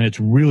 And it's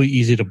really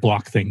easy to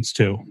block things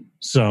too.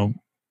 So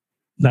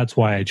that's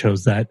why I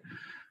chose that.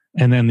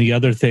 And then the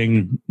other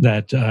thing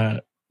that,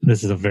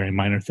 this is a very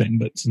minor thing,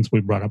 but since we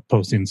brought up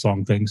posting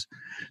song things,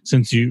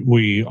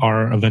 we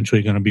are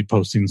eventually going to be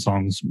posting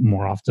songs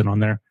more often on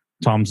there.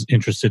 Tom's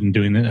interested in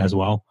doing it as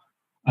well.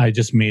 I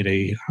just made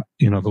the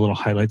little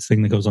highlights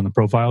thing that goes on the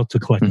profile to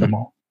collect them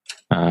all.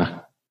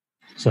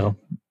 So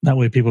that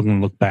way people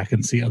can look back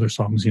and see other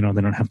songs. They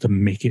don't have to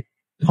make it.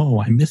 Oh,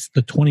 I missed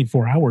the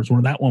 24 hours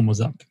where that one was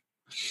up.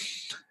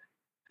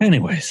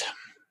 Anyways,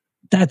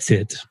 that's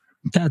it.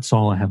 That's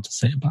all I have to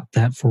say about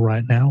that for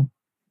right now.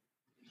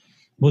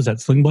 What was that,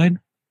 Sling Blade?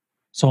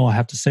 That's all I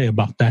have to say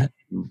about that.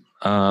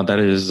 That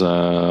is...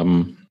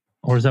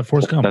 or is that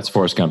Forrest Gump? That's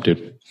Forrest Gump,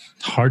 dude.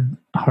 Hard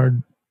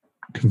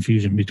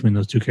confusion between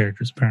those 2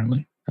 characters,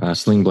 apparently.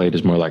 Sling Blade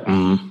is more like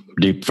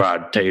deep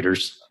fried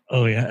taters.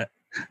 Oh, yeah.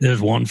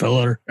 There's one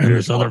feller and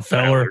this other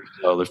feller.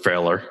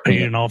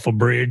 Hanging off a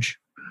bridge.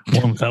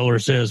 One feller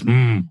says,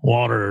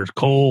 water is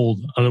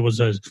cold. Other one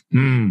says,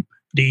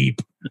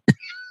 deep.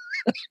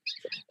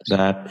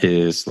 That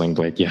is Sling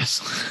Blade, yes.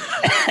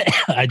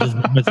 I just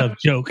made myself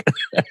joke.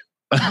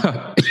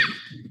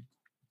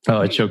 Oh,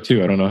 I choked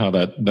too. I don't know how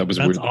that was.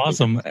 That's weird.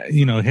 Awesome.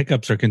 You know,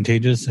 hiccups are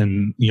contagious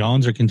and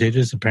yawns are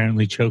contagious.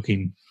 Apparently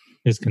choking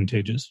is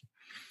contagious.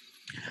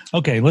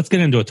 Okay, let's get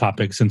into a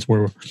topic since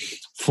we're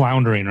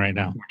floundering right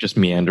now. We're just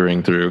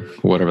meandering through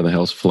whatever the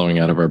hell's flowing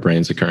out of our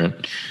brains at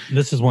current.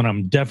 This is one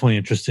I'm definitely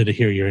interested to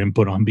hear your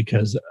input on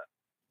because,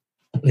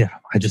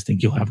 I just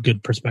think you'll have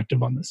good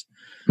perspective on this.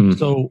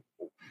 So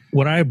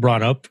what I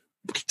brought up,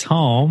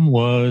 Tom,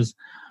 was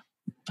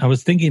I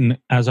was thinking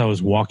as I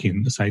was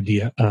walking this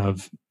idea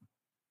of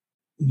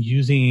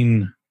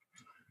using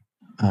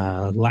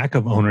lack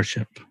of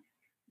ownership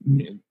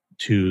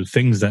to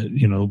things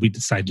that, we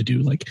decide to do.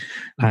 Like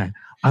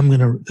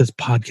this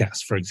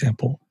podcast, for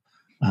example,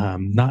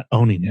 not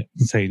owning it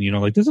and saying,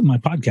 this is my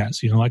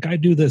podcast, like I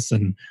do this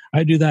and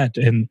I do that,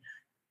 and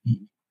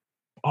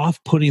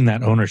off putting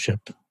that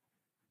ownership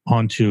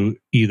onto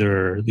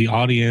either the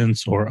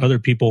audience or other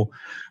people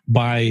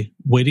by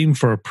waiting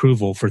for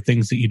approval for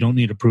things that you don't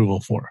need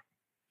approval for.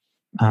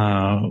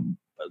 To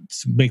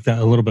make that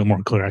a little bit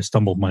more clear, I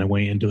stumbled my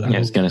way into that. Yeah, I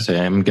was going to say,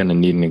 I'm going to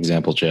need an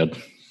example, Chad.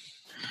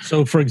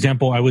 So, for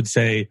example, I would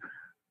say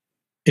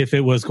if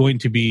it was going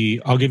to be,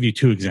 I'll give you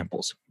two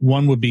examples.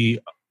 One would be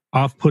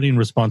off-putting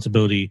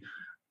responsibility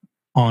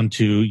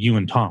onto you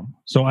and Tom.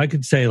 So I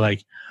could say,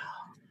 like,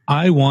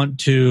 I want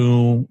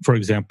to, for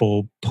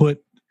example,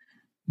 put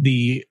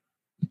the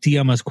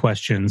DM us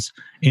questions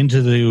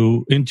into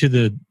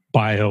the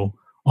bio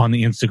on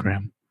the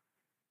Instagram.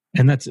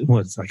 And that's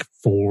it's like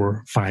 4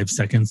 or 5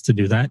 seconds to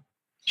do that.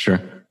 Sure.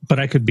 But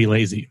I could be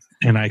lazy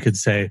and I could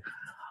say,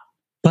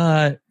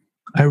 but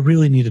I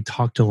really need to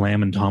talk to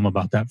Lamb and Tom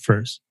about that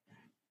first.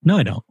 No,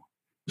 I don't.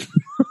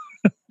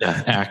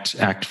 Yeah,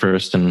 act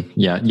first, and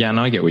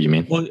no, I get what you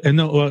mean. Well, and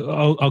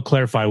no, I'll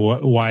clarify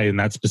why in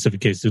that specific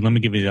case. Let me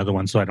give you the other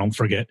one so I don't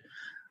forget.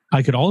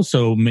 I could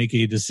also make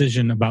a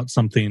decision about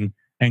something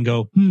and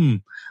go,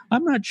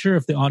 I'm not sure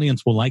if the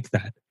audience will like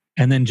that,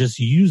 and then just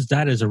use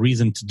that as a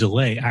reason to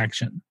delay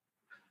action.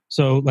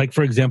 So, like,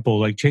 for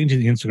example, like changing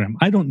the Instagram,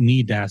 I don't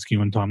need to ask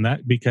you and Tom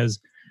that because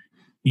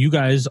you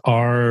guys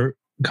are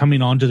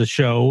coming onto the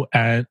show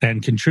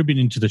and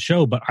contributing to the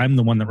show, but I'm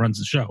the one that runs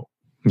the show.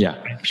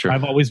 Yeah, sure.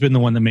 I've always been the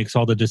one that makes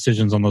all the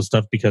decisions on those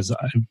stuff because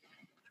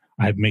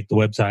I make the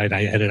website,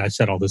 I edit, I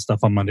set all this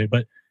stuff on Monday,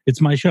 but it's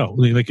my show.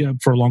 Like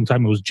for a long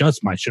time, it was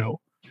just my show,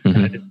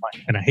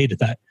 and I hated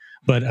that.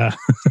 But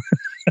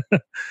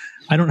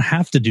I don't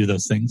have to do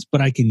those things, but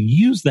I can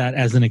use that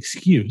as an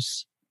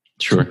excuse.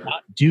 Sure. To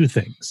not do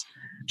things.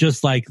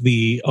 Just like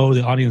the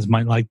audience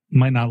might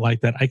not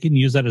like that. I can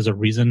use that as a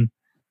reason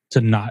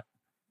to not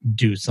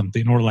do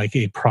something, or like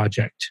a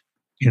project.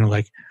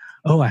 Like,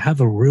 I have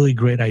a really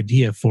great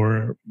idea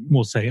for,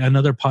 we'll say,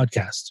 another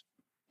podcast,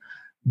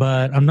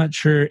 but I'm not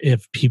sure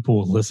if people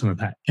will listen to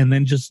that. And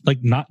then just like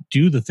not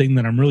do the thing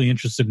that I'm really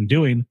interested in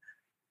doing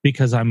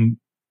because I'm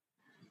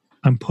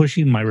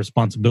pushing my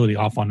responsibility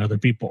off on other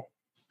people.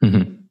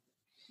 Mm-hmm.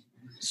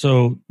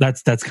 So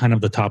that's kind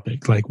of the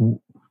topic, like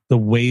the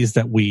ways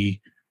that we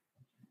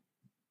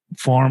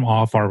farm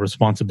off our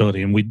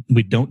responsibility and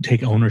we don't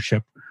take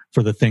ownership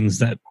for the things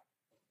that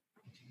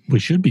we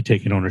should be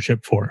taking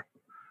ownership for.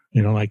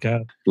 Like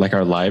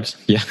our lives.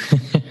 Yeah.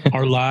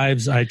 Our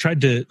lives. I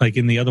tried to, like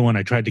in the other one,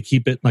 I tried to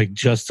keep it like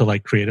just to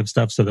like creative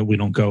stuff so that we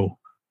don't go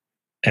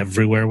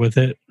everywhere with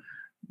it.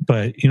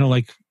 But,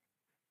 like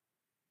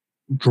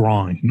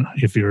drawing,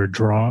 if you're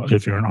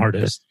an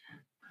artist,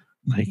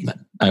 like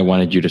I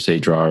wanted you to say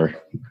drawer.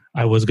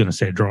 I was going to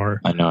say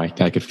drawer. I know.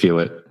 I could feel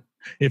it.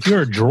 If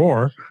you're a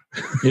drawer,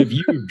 if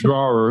you're a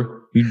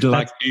drawer, you'd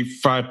like to eat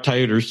fried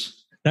taters.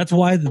 That's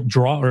why the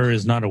drawer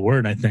is not a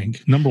word, I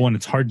think. Number one,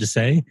 it's hard to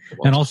say.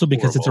 Well, and also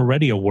because it's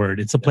already a word.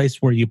 It's a place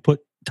where you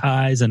put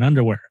ties and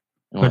underwear.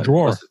 A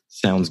drawer.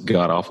 Sounds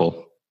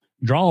god-awful.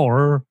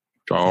 Drawer.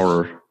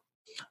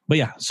 But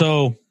yeah,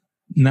 so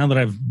now that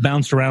I've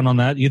bounced around on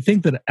that, you'd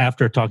think that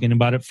after talking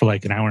about it for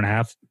like an hour and a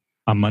half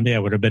on Monday, I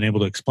would have been able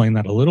to explain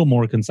that a little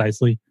more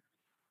concisely.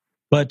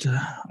 But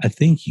I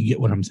think you get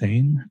what I'm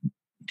saying.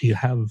 Do you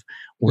have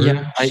words?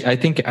 Yeah, I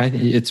think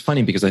it's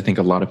funny because I think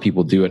a lot of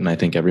people do it, and I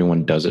think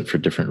everyone does it for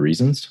different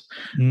reasons.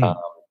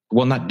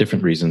 Well, not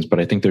different reasons, but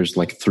I think there's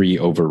like 3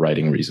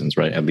 overriding reasons,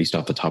 right? At least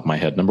off the top of my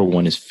head. Number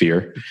 1 is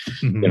fear.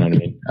 Mm-hmm. You know what I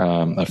mean?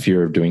 A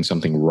fear of doing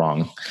something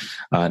wrong.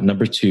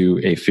 Number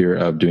 2, a fear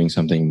of doing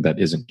something that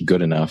isn't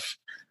good enough.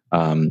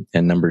 And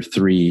number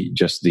 3,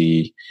 just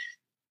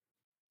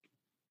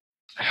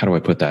how do I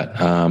put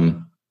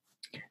that?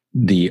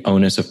 The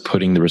onus of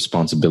putting the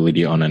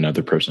responsibility on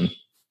another person.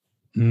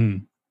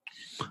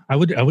 I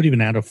would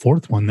even add a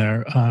 4th one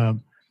there,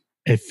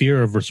 a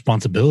fear of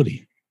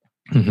responsibility.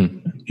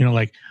 Mm-hmm.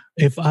 Like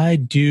if I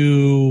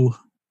do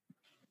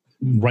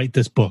write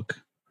this book,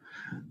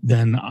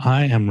 then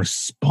I am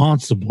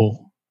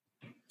responsible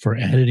for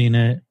editing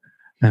it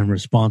and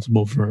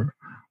responsible for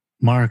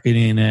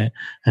marketing it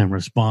and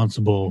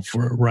responsible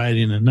for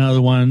writing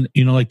another one,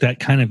 like that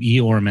kind of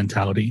Eeyore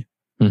mentality.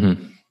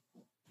 Mm-hmm.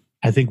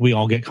 I think we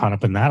all get caught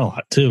up in that a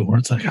lot too, where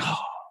it's like,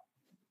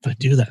 if I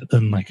do that,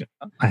 then like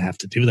I have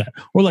to do that.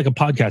 Or like a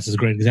podcast is a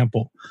great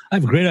example. I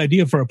have a great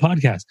idea for a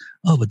podcast.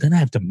 Oh, but then I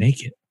have to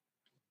make it.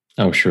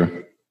 Oh,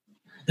 sure.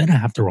 Then I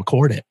have to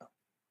record it.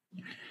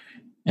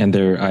 And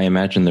I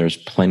imagine there's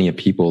plenty of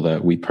people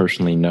that we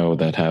personally know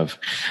that have,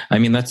 I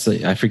mean,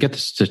 I forget the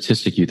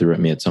statistic you threw at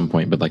me at some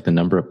point, but like the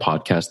number of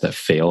podcasts that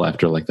fail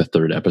after like the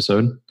third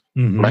episode,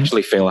 or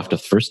actually fail after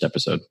the first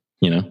episode,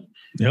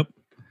 Yep.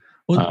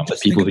 Well,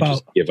 just people who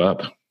just give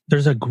up.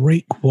 There's a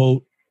great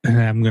quote,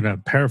 and I'm going to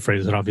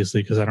paraphrase it,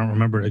 obviously, because I don't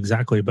remember it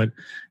exactly, but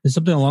it's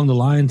something along the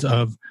lines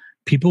of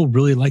people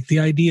really like the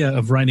idea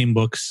of writing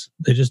books.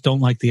 They just don't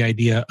like the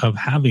idea of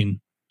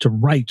having to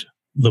write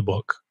the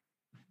book.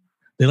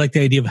 They like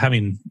the idea of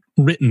having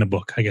written a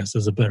book, I guess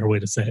is a better way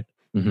to say it.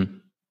 Mm-hmm.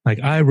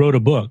 Like I wrote a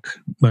book,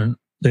 but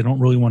they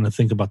don't really want to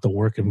think about the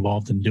work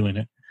involved in doing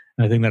it.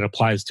 And I think that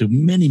applies to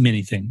many,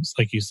 many things,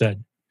 like you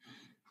said.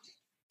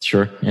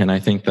 Sure. And I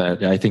think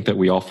that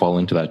we all fall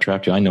into that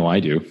trap too. I know I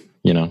do,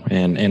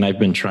 and I've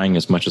been trying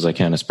as much as I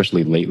can,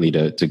 especially lately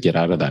to get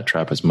out of that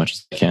trap as much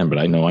as I can, but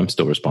I know I'm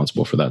still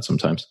responsible for that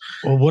sometimes.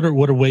 Well, what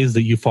are ways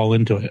that you fall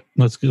into it?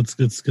 Let's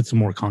get some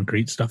more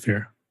concrete stuff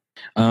here.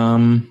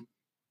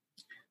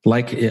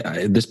 Like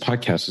this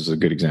podcast is a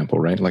good example,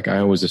 right? Like I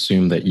always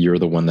assume that you're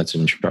the one that's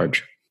in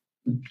charge,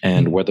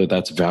 and whether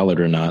that's valid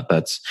or not,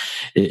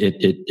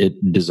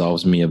 it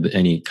dissolves me of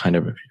any kind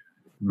of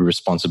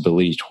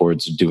responsibility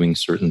towards doing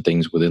certain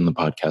things within the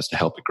podcast to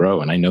help it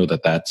grow. And I know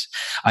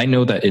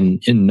that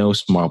in no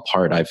small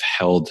part, I've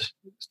held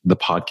the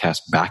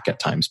podcast back at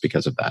times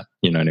because of that.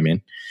 You know what I mean?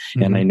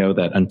 Mm-hmm. And I know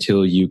that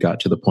until you got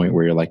to the point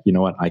where you're like, you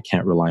know what, I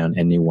can't rely on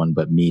anyone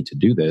but me to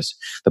do this.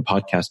 The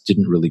podcast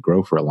didn't really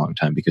grow for a long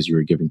time because you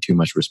were giving too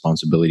much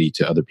responsibility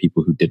to other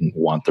people who didn't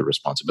want the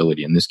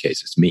responsibility. In this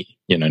case, it's me.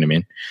 You know what I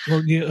mean?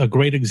 Well, yeah, a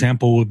great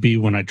example would be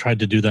when I tried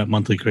to do that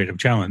monthly creative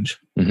challenge.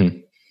 Mm-hmm.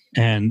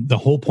 And the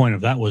whole point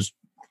of that was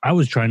I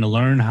was trying to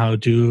learn how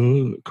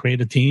to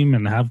create a team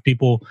and have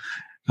people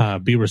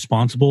be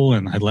responsible,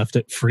 and I left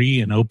it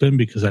free and open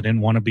because I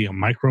didn't want to be a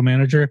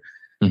micromanager.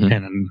 Mm-hmm.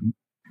 And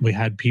we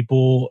had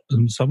people,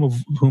 some of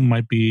whom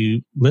might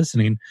be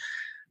listening,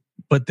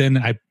 but then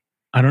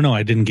I don't know,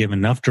 I didn't give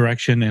enough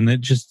direction, and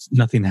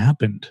nothing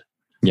happened.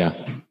 Yeah.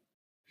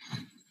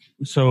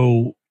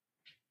 So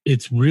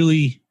it's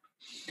really,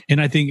 and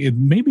I think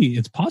maybe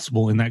it's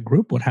possible in that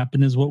group. What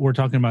happened is what we're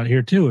talking about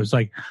here too. It's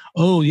like,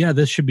 oh yeah,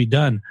 this should be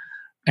done.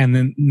 And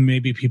then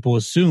maybe people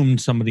assumed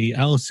somebody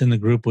else in the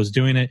group was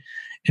doing it.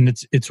 And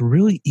it's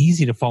really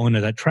easy to fall into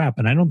that trap.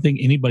 And I don't think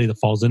anybody that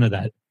falls into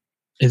that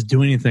is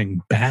doing anything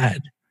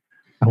bad.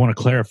 I want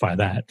to clarify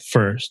that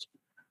first.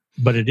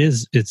 But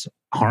it's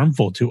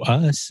harmful to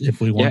us if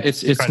we want. Yeah,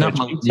 it's not.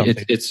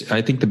 It's.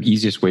 I think the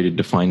easiest way to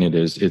define it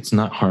is it's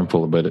not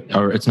harmful,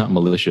 or it's not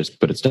malicious,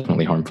 but it's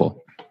definitely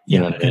harmful. You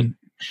know what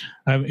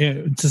I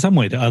mean? To some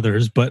way to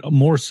others, but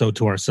more so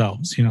to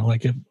ourselves.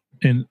 Like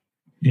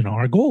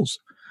our goals.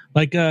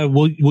 Like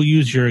we'll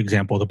use your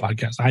example of the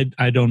podcast.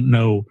 I don't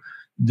know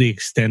the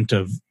extent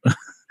of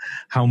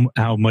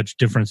how much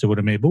difference it would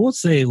have made, but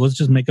let's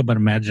just make up an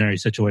imaginary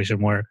situation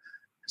where,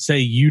 say,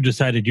 you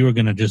decided you were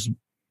going to just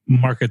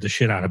market the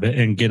shit out of it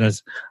and get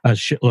us a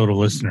shitload of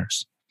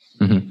listeners.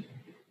 Mm-hmm.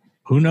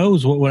 Who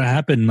knows what would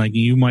happen? Like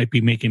you might be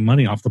making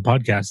money off the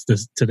podcast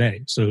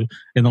today. So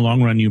in the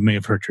long run, you may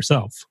have hurt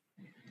yourself.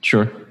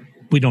 Sure.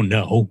 We don't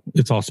know.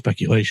 It's all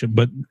speculation,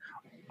 but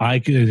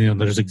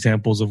there's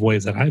examples of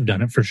ways that I've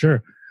done it for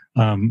sure.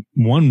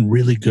 One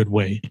really good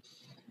way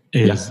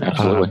is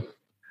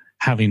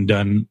having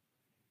done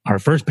our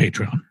first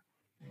Patreon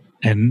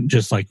and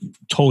just like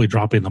totally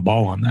dropping the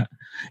ball on that.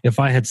 If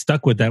I had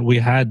stuck with that, we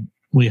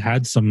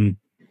had some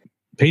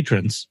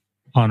patrons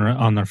on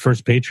our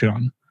first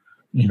Patreon,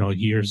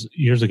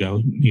 years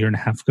ago, year and a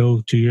half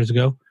ago, 2 years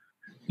ago,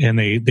 and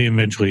they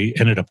eventually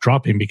ended up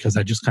dropping because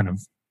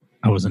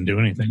I wasn't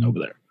doing anything over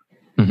there.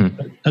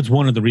 Mm-hmm. That's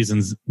one of the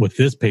reasons with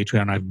this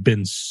Patreon, I've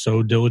been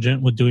so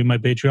diligent with doing my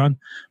Patreon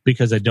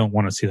because I don't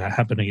want to see that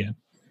happen again.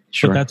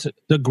 Sure. But that's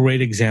a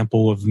great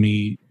example of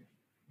me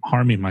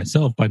harming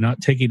myself by not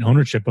taking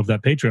ownership of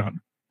that Patreon.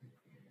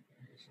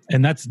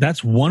 And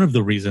that's one of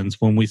the reasons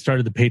when we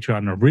started the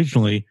Patreon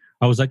originally,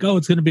 I was like, oh,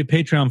 it's going to be a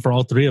Patreon for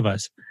all three of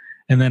us.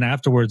 And then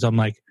afterwards, I'm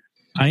like,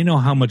 I know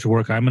how much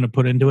work I'm going to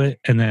put into it.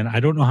 And then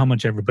I don't know how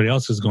much everybody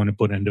else is going to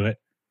put into it.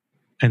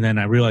 And then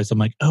I realized, I'm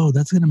like, oh,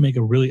 that's going to make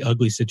a really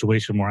ugly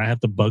situation where I have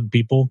to bug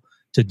people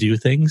to do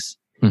things.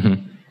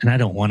 Mm-hmm. And I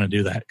don't want to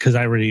do that because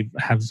I already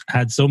have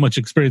had so much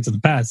experience in the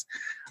past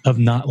of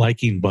not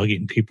liking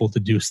bugging people to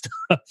do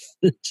stuff.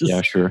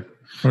 Yeah, sure.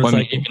 Well,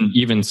 I mean,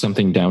 even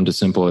something down to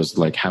simple as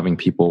like having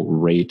people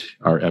rate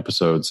our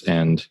episodes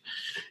and,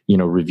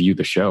 review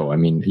the show. I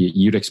mean,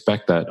 you'd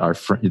expect that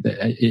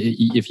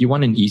if you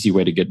want an easy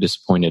way to get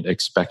disappointed,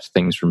 expect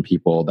things from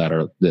people that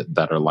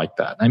are like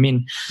that. I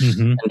mean,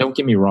 mm-hmm. And don't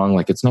get me wrong.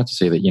 Like, it's not to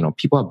say that,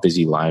 people have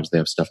busy lives, they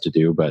have stuff to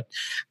do, but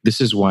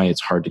this is why it's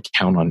hard to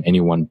count on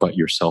anyone but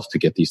yourself to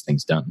get these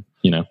things done,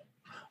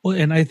 Well,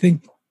 and I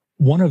think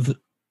one of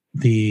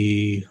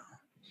the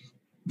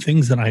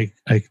things that I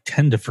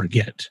tend to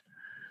forget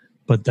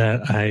but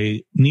that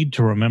I need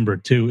to remember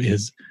too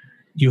is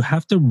you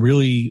have to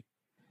really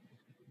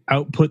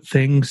output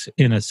things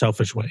in a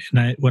selfish way.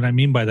 And what I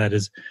mean by that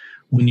is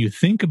when you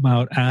think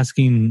about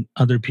asking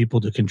other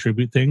people to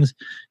contribute things,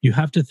 you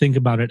have to think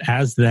about it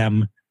as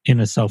them in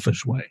a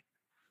selfish way.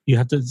 You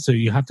have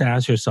to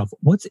ask yourself,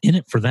 what's in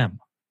it for them?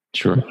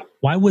 Sure.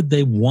 Why would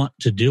they want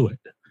to do it?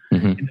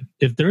 Mm-hmm.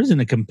 If there isn't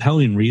a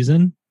compelling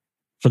reason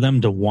for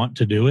them to want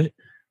to do it,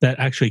 that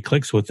actually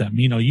clicks with them.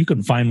 You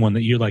can find one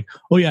that you're like,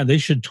 oh yeah, they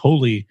should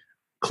totally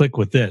click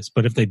with this.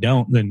 But if they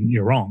don't, then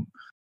you're wrong.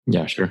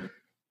 Yeah, sure.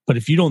 But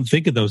if you don't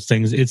think of those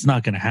things, it's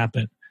not going to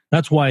happen.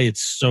 That's why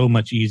it's so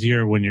much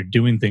easier when you're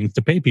doing things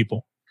to pay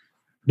people,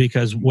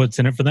 because what's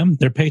in it for them?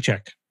 Their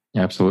paycheck.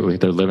 Absolutely.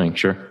 They're living.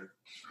 Sure.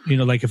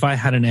 Like if I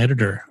had an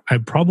editor,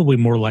 I'm probably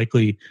more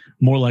likely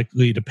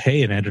to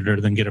pay an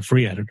editor than get a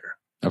free editor.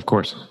 Of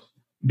course.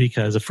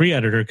 Because a free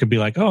editor could be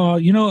like, oh,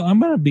 I'm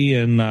going to be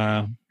in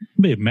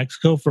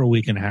Mexico for a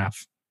week and a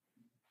half.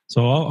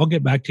 So I'll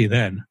get back to you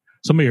then.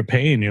 Somebody you're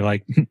paying, you're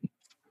like,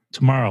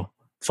 tomorrow,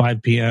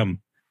 5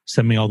 p.m.,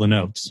 send me all the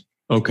notes.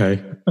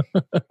 Okay.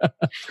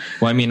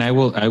 Well, I mean, I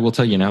will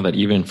tell you now that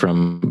even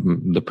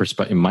from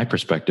my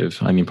perspective,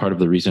 I mean, part of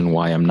the reason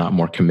why I'm not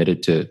more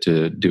committed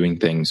to doing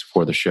things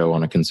for the show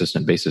on a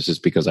consistent basis is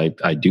because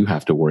I do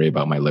have to worry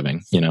about my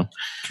living,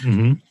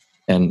 Mm-hmm.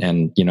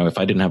 And if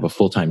I didn't have a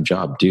full-time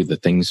job, do the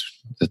things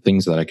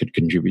that I could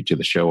contribute to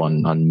the show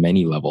on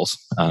many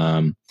levels.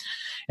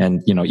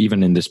 And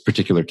even in this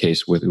particular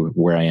case with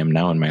where I am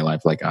now in my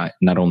life, like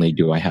not only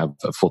do I have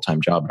a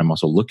full-time job, but I'm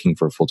also looking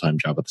for a full-time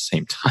job at the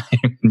same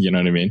time. You know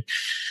what I mean?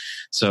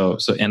 So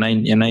and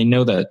I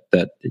know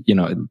that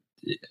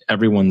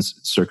everyone's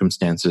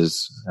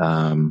circumstances,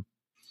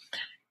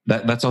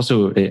 that's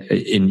also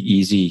an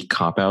easy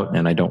cop-out,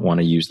 and I don't want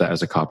to use that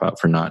as a cop-out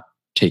for not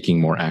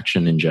taking more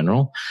action in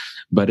general.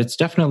 But it's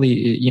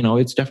definitely a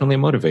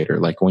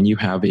motivator. Like when you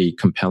have a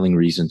compelling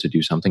reason to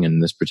do something, and in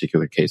this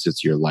particular case,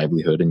 it's your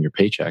livelihood and your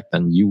paycheck,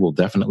 then you will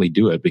definitely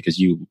do it because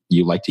you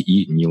like to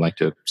eat and you like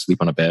to sleep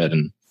on a bed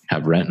and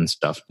have rent and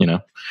stuff,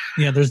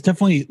 Yeah,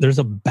 there's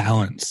a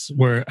balance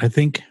where I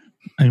think,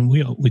 and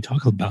we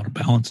talk about a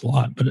balance a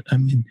lot, but I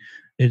mean,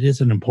 it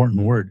is an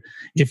important word.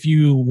 If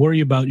you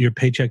worry about your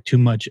paycheck too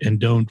much and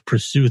don't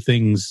pursue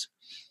things,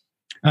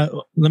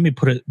 let me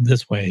put it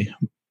this way.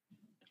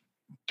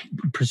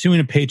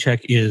 Pursuing a paycheck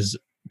is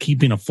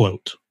keeping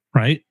afloat,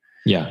 right?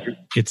 Yeah.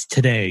 It's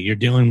today. You're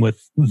dealing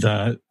with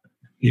the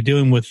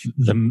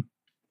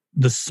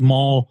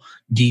small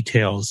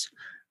details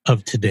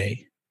of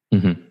today.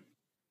 Mm-hmm.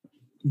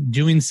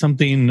 Doing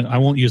something, I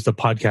won't use the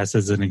podcast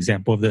as an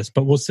example of this,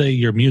 but we'll say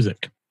your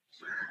music.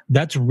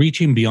 That's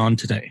reaching beyond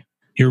today.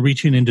 You're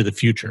reaching into the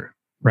future,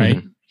 right?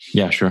 Mm-hmm.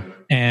 Yeah, sure.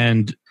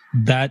 And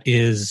that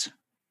is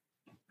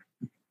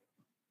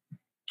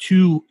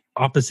two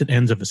opposite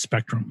ends of a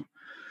spectrum.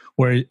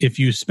 Where if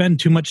you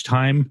spend too much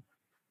time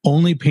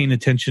only paying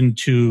attention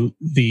to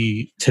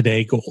the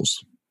today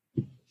goals,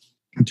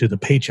 to the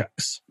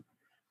paychecks,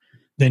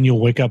 then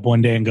you'll wake up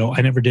one day and go,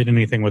 I never did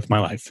anything with my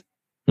life.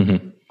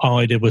 Mm-hmm. All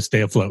I did was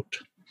stay afloat.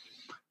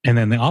 And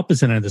then the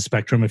opposite end of the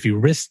spectrum, if you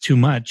risk too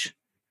much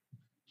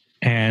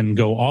and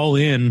go all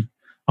in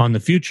on the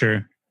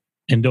future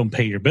and don't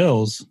pay your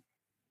bills,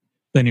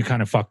 then you're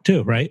kind of fucked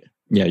too, right?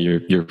 Yeah,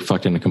 you're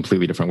fucked in a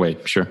completely different way.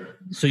 Sure.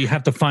 So you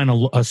have to find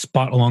a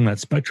spot along that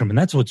spectrum. And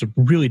that's what's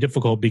really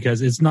difficult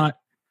because it's not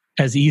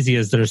as easy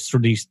as there's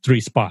these three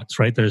spots,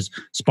 right? There's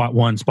spot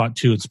 1, spot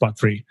 2, and spot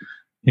 3.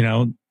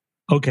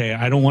 Okay,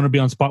 I don't want to be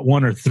on spot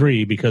 1 or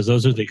 3 because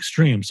those are the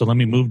extremes. So let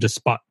me move to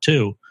spot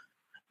 2.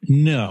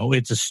 No,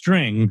 it's a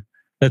string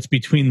that's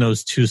between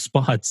those two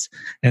spots.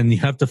 And you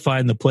have to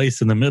find the place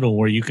in the middle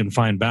where you can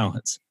find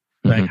balance.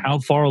 Like how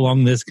far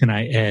along this can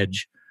I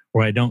edge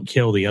where I don't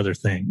kill the other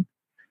thing?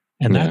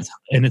 And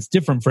and it's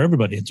different for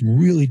everybody. It's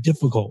really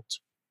difficult.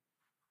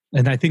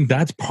 And I think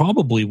that's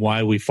probably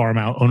why we farm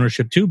out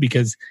ownership too,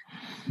 because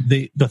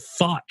the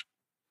thought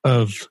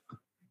of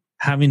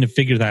having to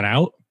figure that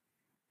out,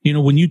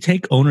 when you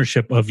take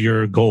ownership of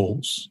your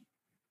goals,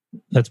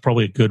 that's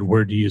probably a good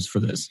word to use for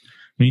this.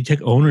 When you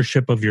take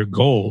ownership of your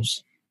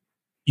goals,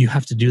 you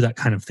have to do that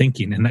kind of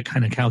thinking and that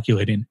kind of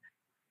calculating.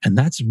 And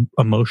that's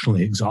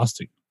emotionally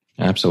exhausting.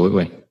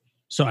 Absolutely.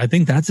 So I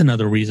think that's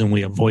another reason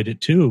we avoid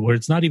it too, where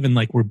it's not even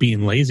like we're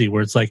being lazy,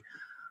 where it's like,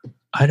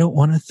 I don't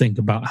want to think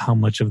about how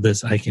much of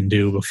this I can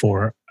do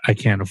before I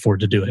can't afford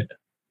to do it.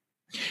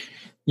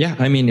 Yeah.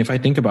 I mean, if I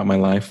think about my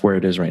life where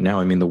it is right now,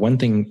 I mean, the one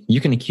thing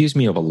you can accuse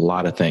me of a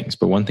lot of things,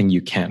 but one thing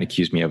you can't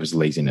accuse me of is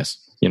laziness.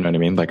 You know what I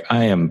mean? Like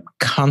I am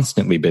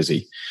constantly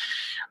busy.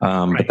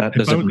 Right. But that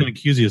if I was going to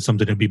accuse you of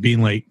something, it'd be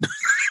being late.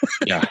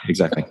 Yeah,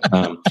 exactly.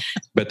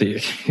 But the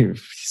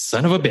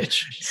son of a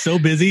bitch. So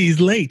busy, he's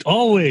late,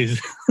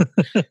 always.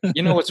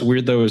 What's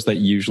weird though is that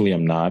usually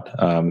I'm not.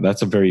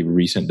 That's a very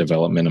recent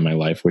development in my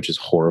life, which is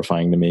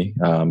horrifying to me,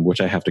 which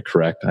I have to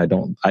correct. I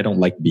don't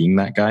like being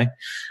that guy.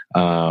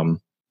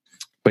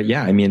 But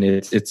yeah, I mean,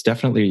 it's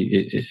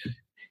definitely,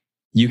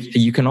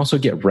 you can also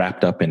get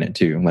wrapped up in it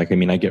too. Like, I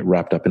mean, I get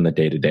wrapped up in the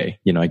day to day.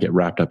 I get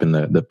wrapped up in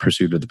the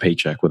pursuit of the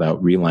paycheck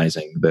without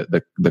realizing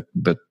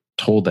the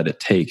toll that it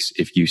takes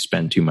if you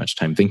spend too much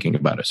time thinking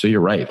about it. So you're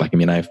right. Like, I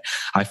mean,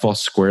 I fall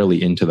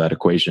squarely into that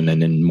equation,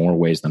 and in more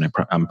ways than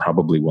I'm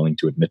probably willing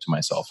to admit to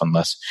myself,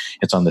 unless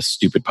it's on this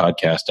stupid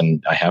podcast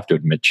and I have to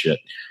admit shit.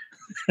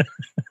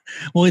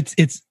 Well,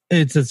 it's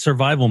a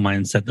survival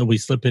mindset that we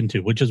slip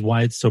into, which is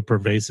why it's so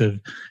pervasive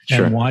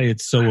and why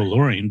it's so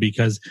alluring,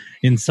 because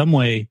in some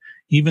way,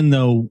 even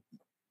though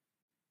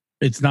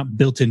it's not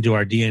built into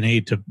our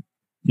DNA to,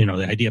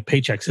 the idea of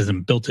paychecks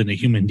isn't built into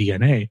human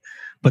DNA,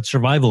 but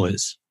survival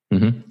is.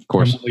 Mm-hmm. Of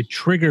course. And when we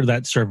trigger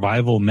that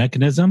survival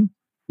mechanism,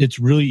 it's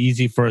really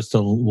easy for us to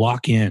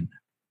lock in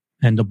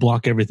and to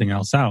block everything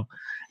else out.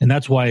 And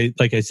that's why,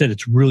 like I said,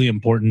 it's really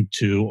important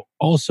to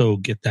also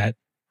get that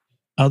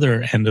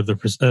other end of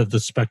the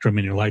spectrum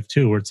in your life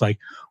too, where it's like,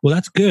 well,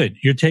 that's good.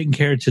 You're taking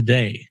care of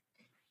today.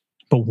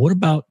 But what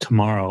about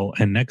tomorrow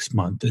and next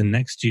month and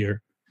next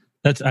year?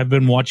 I've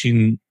been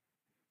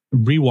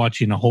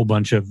rewatching a whole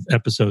bunch of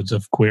episodes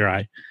of Queer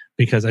Eye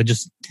because I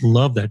just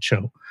love that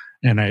show.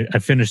 And I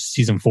finished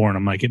season 4 and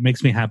I'm like, it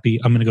makes me happy.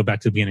 I'm going to go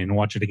back to the beginning and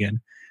watch it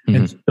again. Mm-hmm.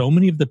 And so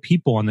many of the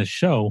people on this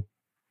show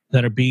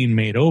that are being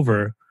made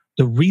over,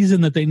 the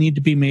reason that they need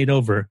to be made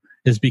over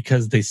is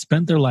because they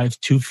spent their life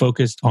too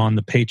focused on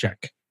the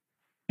paycheck,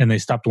 and they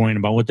stopped worrying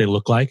about what they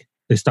look like.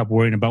 They stopped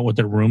worrying about what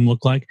their room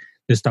looked like.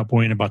 They stopped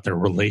worrying about their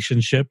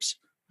relationships,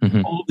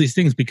 all of these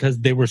things,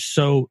 because they were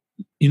so,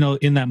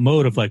 in that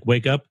mode of like,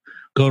 wake up,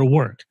 go to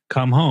work,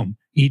 come home,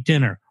 eat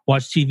dinner,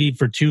 watch TV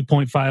for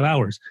 2.5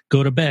 hours,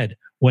 go to bed,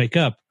 wake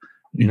up,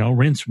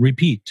 rinse,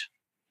 repeat.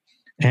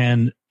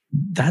 And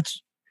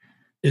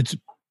it's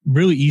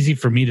really easy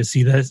for me to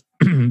see this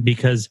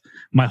because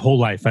my whole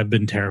life I've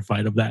been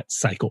terrified of that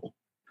cycle.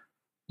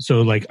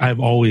 So like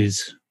I've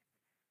always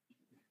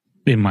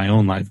in my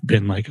own life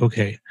been like,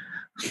 okay,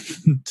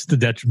 it's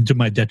to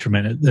my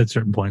detriment at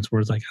certain points where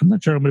it's like, I'm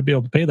not sure I'm going to be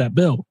able to pay that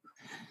bill.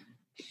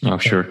 Oh,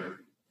 sure.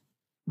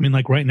 I mean,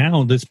 like right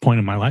now, at this point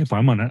in my life,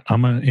 I'm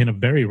in a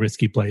very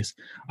risky place.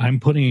 I'm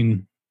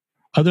putting,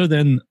 other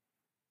than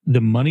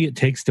the money it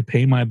takes to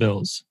pay my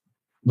bills,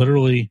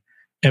 literally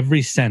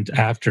every cent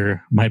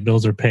after my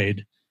bills are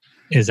paid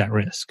is at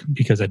risk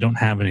because I don't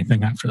have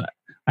anything after that.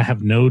 I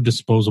have no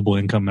disposable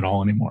income at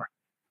all anymore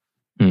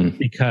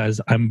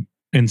because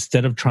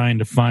instead of trying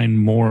to find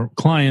more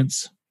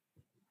clients,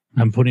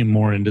 I'm putting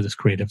more into this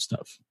creative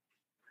stuff.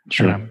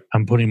 Sure. And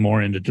I'm putting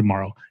more into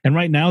tomorrow. And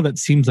right now that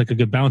seems like a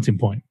good balancing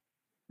point.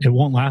 It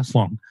won't last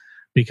long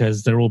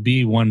because there will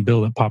be one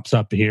bill that pops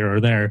up here or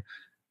there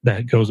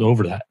that goes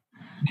over that.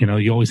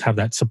 You always have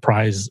that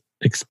surprise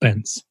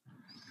expense.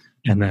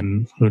 And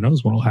then who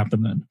knows what will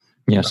happen then.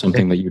 Yeah,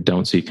 something that you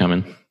don't see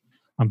coming.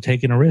 I'm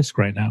taking a risk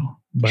right now.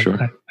 But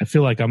sure. I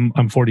feel like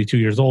I'm 42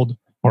 years old,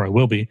 or I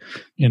will be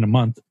in a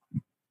month.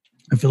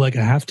 I feel like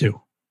I have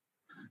to.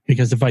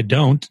 Because if I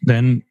don't,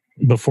 then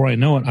before I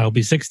know it, I'll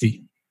be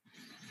 60.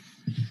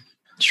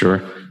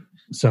 Sure.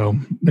 So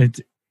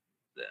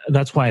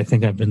that's why I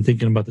think I've been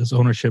thinking about this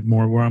ownership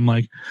more, where I'm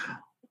like,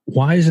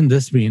 why isn't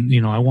this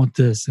being, I want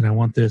this and I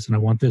want this and I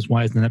want this.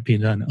 Why isn't that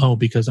being done? Oh,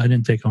 because I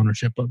didn't take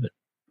ownership of it.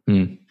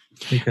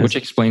 Which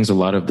explains a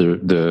lot of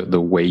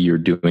the way you're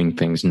doing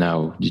things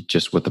now,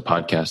 just with the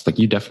podcast. Like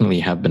you definitely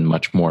have been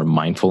much more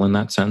mindful in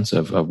that sense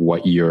of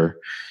what you're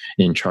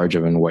in charge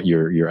of and what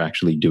you're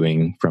actually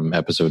doing from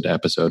episode to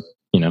episode.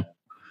 Yeah,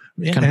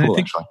 kind of cool, I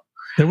think actually.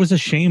 There was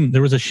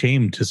a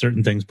shame to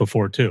certain things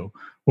before too,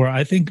 where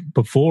I think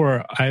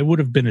before I would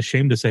have been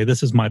ashamed to say,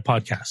 this is my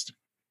podcast.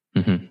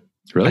 Mm-hmm.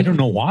 Really? I don't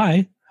know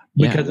why.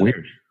 Because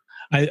weird.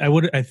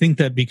 I think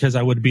that because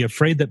I would be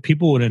afraid that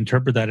people would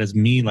interpret that as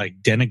me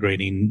like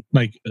denigrating,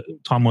 like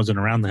Tom wasn't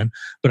around then,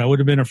 but I would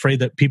have been afraid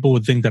that people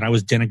would think that I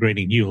was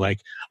denigrating you.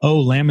 Like, oh,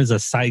 Lamb is a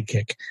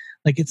sidekick.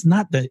 Like, it's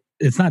not that.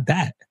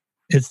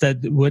 It's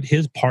that what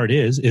his part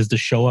is to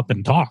show up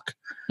and talk.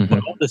 Mm-hmm.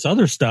 But all this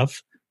other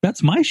stuff,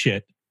 that's my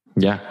shit.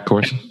 Yeah, of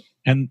course.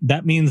 And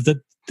that means that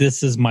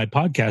this is my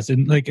podcast.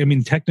 And like, I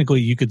mean,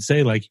 technically you could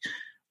say like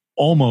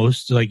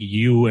almost like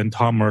you and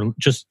Tom are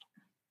just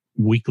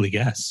weekly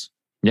guests.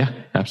 Yeah,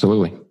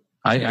 absolutely.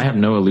 I have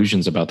no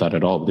illusions about that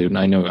at all, dude.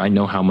 I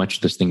know how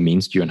much this thing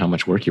means to you and how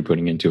much work you're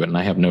putting into it. And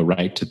I have no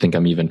right to think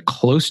I'm even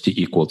close to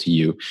equal to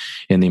you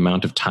in the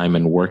amount of time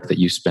and work that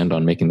you spend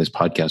on making this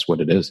podcast what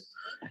it is.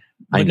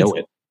 I know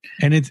it.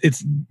 And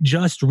it's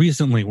just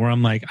recently where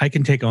I'm like, I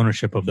can take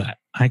ownership of that.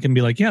 I can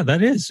be like, yeah,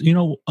 that is,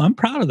 I'm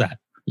proud of that.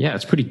 Yeah,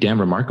 it's pretty damn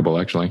remarkable,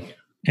 actually.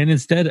 And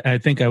instead, I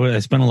think I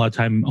spent a lot of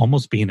time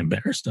almost being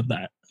embarrassed of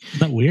that. Isn't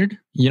that weird?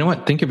 You know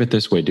what? Think of it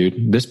this way,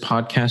 dude. This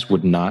podcast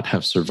would not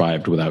have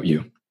survived without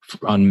you.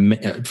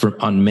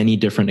 On many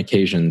different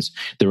occasions,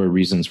 there were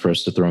reasons for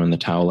us to throw in the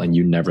towel, and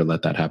you never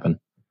let that happen.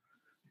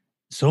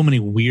 So many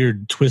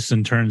weird twists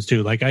and turns,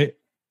 too. Like,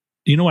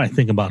 what I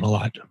think about a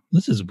lot?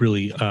 This is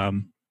really,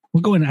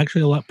 we're going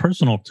actually a lot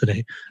personal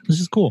today. This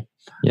is cool.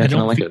 Yeah, I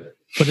don't like it.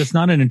 But it's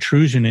not an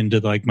intrusion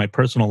into like my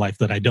personal life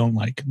that I don't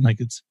like. Like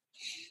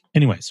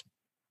anyways,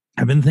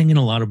 I've been thinking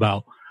a lot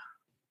about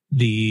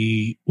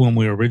when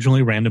we were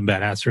originally Random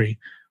Badassery,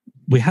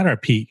 we had our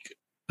peak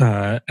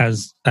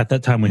as at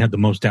that time we had the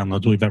most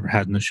downloads we've ever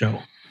had in the show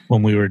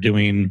when we were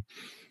doing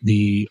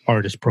the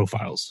artist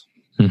profiles.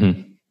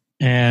 Mm-hmm.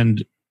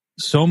 And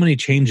so many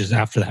changes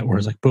after that where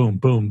it's like boom,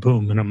 boom,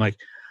 boom. And I'm like,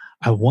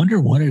 I wonder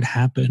what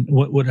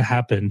would have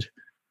happened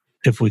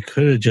if we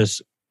could have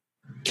just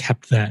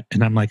kept that.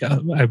 And I'm like,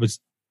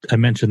 I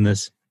mentioned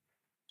this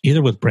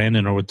either with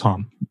Brandon or with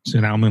Tom. So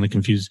now I'm going to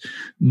confuse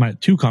my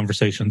two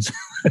conversations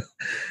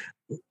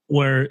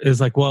where it's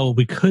like, well,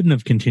 we couldn't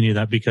have continued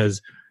that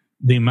because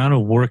the amount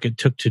of work it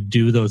took to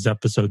do those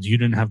episodes, you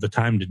didn't have the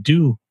time to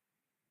do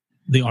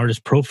the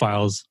artist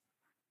profiles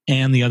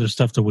and the other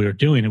stuff that we were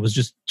doing. It was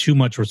just too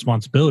much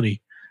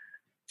responsibility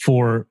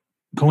for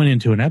going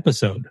into an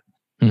episode.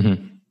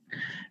 Mm-hmm.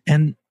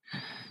 And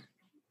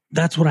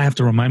that's what I have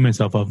to remind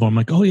myself of. I'm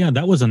like, oh yeah,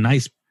 that was a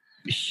nice,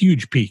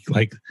 huge peak.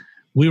 Like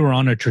we were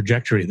on a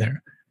trajectory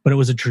there, but it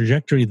was a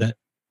trajectory that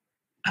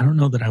I don't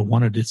know that I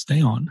wanted to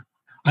stay on.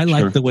 I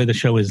like the way the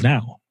show is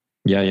now.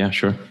 Yeah,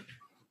 sure.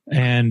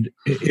 And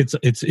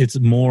it's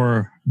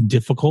more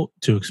difficult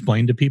to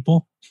explain to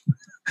people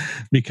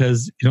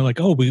because, like,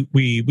 oh,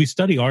 we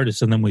study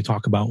artists and then we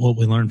talk about what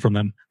we learned from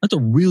them. That's a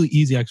really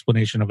easy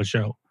explanation of a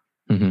show.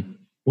 Mm-hmm.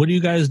 What do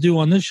you guys do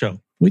on this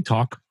show? We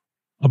talk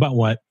about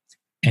what?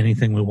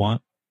 Anything we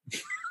want.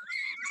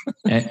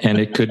 and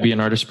it could be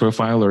an artist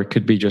profile or it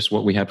could be just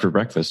what we had for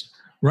breakfast.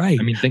 Right.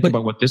 I mean, think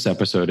about what this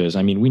episode is.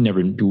 I mean,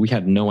 we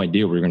had no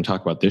idea we were going to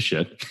talk about this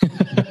shit.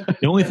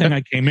 The only thing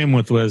I came in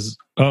with was,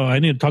 oh, I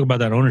need to talk about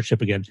that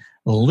ownership again.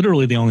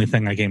 Literally the only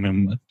thing I came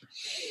in with.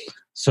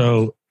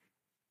 So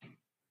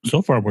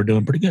far we're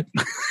doing pretty good.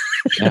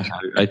 Yeah,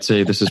 I'd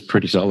say this is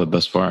pretty solid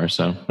thus far.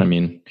 So, I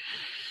mean,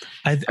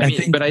 I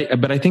think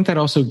I think that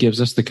also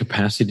gives us the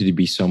capacity to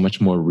be so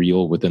much more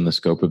real within the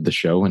scope of the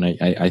show. And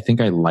I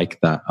think I like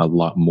that a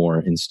lot more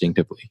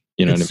instinctively.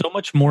 It's so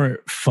much more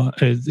fun.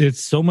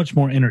 It's so much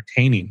more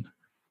entertaining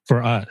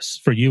for us,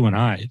 for you and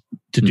I,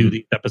 to do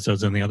these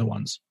episodes than the other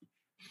ones.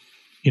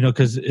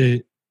 Because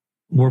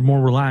we're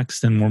more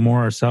relaxed and we're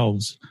more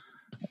ourselves.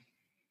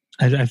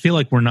 I feel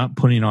like we're not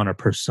putting on a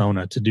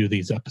persona to do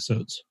these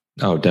episodes.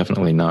 Oh,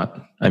 definitely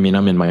not. I mean,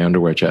 I'm in my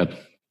underwear, Chad.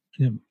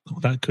 Yeah, well,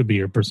 that could be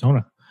your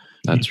persona.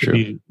 That's true.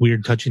 Be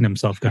weird touching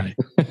himself guy.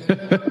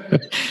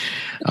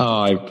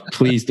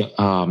 Please don't.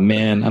 Oh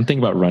man, I'm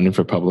thinking about running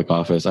for public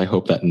office. I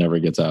hope that never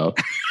gets out.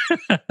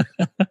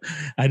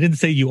 I didn't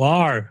say you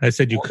are. I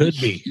said you could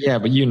be. Yeah,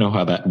 but you know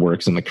how that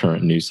works in the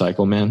current news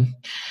cycle, man.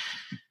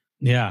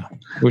 Yeah.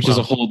 Which is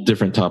a whole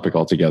different topic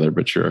altogether,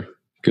 but sure.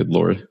 Good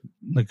Lord.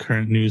 The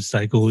current news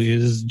cycle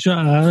is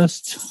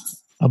just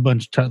a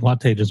bunch of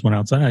latte just went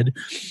outside.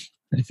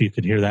 If you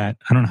could hear that.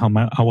 I don't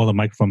know how well the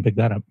microphone picked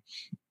that up.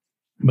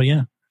 But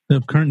yeah. The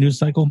current news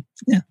cycle,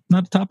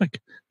 not a topic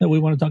that we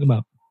want to talk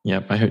about.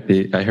 Yep, I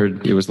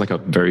heard it was like a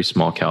very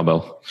small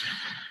cowbell.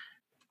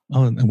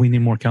 Oh, and we need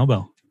more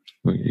cowbell.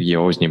 You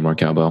always need more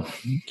cowbell.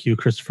 Cue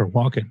Christopher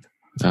Walken.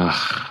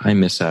 I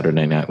miss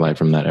Saturday Night Live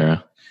from that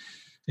era.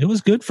 It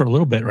was good for a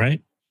little bit,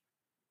 right?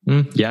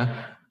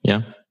 Yeah.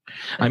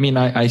 I mean,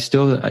 I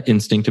still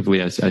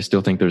instinctively, I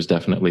still think there's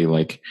definitely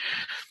like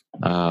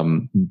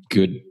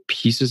good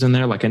pieces in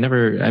there. Like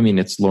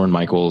it's Lorne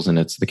Michaels and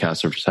it's the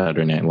cast of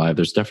Saturday Night Live.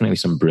 There's definitely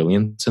some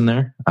brilliance in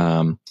there.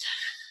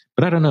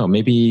 But I don't know,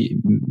 maybe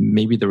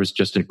there was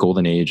just a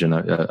golden age and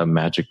a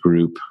magic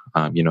group,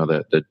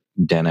 the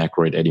Dan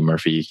Aykroyd, Eddie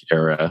Murphy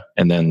era.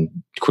 And then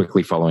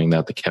quickly following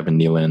that, the Kevin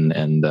Nealon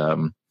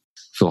and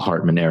Phil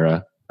Hartman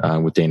era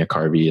with Dana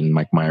Carvey and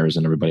Mike Myers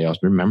and everybody else.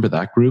 Remember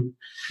that group?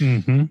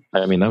 Mm-hmm.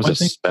 I mean, that was a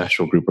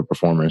special group of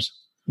performers.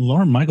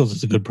 Lorne Michaels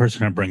is a good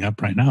person to bring up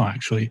right now,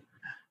 actually,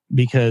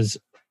 because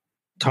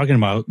talking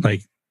about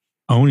like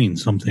owning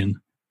something,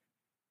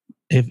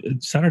 if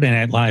Saturday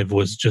Night Live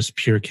was just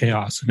pure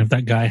chaos, and if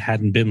that guy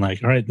hadn't been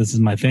like, all right, this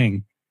is my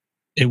thing,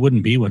 it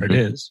wouldn't be what it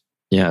is.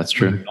 Yeah, that's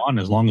true. It wouldn't on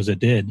as long as it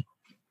did.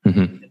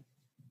 Mm-hmm.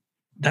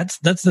 That's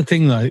the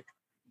thing that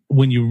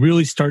when you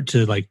really start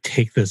to like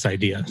take this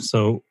idea.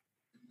 So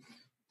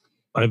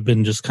I've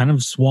been just kind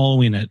of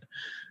swallowing it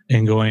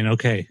and going,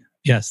 okay,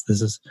 yes,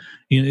 this is,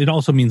 it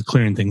also means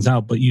clearing things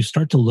out, but you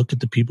start to look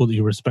at the people that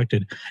you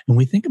respected. And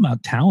we think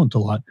about talent a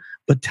lot,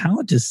 but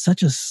talent is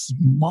such a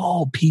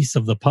small piece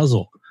of the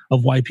puzzle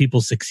of why people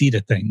succeed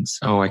at things.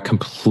 Oh, I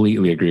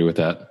completely agree with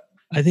that.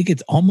 I think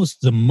it's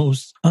almost the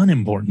most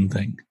unimportant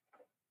thing.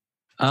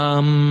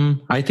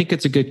 I think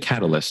it's a good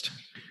catalyst.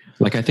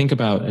 Like I think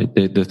about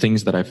the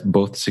things that I've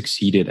both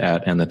succeeded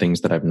at and the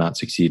things that I've not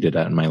succeeded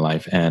at in my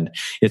life. And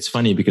it's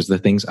funny because the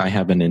things I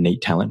have an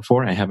innate talent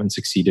for, I haven't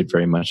succeeded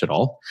very much at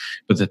all.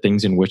 But the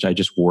things in which I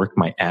just worked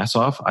my ass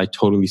off, I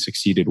totally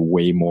succeeded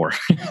way more.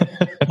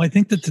 Well, I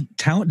think that the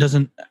talent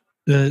doesn't,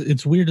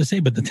 it's weird to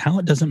say, but the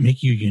talent doesn't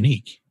make you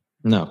unique.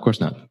 No, of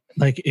course not.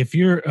 Like if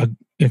you're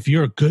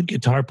a good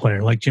guitar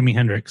player like Jimi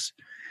Hendrix,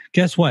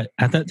 guess what?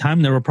 At that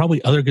time, there were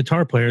probably other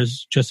guitar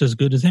players just as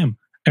good as him.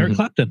 Eric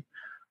Clapton.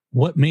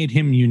 What made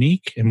him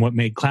unique and what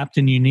made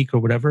Clapton unique or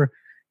whatever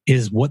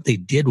is what they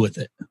did with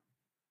it.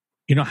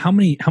 how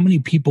many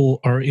people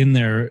are in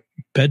their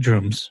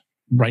bedrooms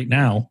right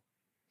now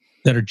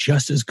that are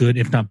just as good,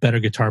 if not better,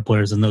 guitar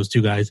players than those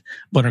two guys,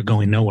 but are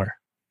going nowhere?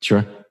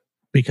 Sure.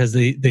 Because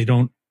they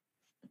don't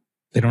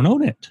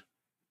own it.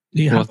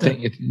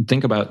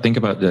 Think about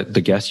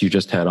the guest you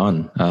just had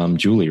on,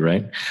 Julie,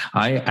 right?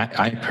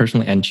 I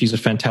personally, and she's a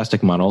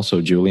fantastic model.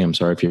 So Julie, I'm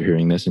sorry if you're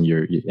hearing this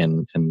and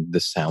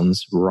this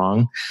sounds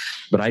wrong,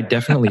 but I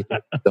definitely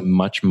think a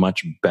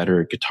much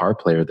better guitar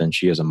player than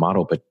she is a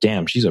model. But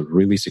damn, she's a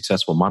really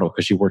successful model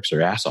because she works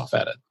her ass off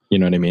at it. You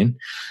know what I mean?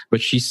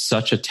 But she's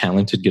such a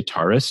talented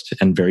guitarist,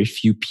 and very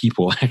few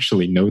people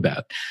actually know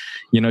that.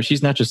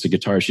 She's not just a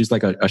guitarist; she's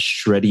like a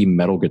shreddy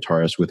metal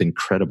guitarist with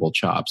incredible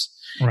chops.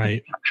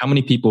 Right. How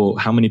many people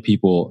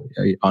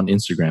on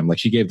Instagram, like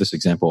she gave this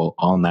example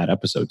on that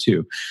episode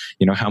too,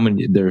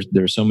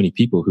 there's so many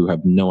people who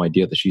have no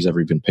idea that she's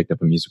ever even picked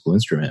up a musical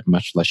instrument,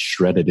 much less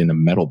shredded in a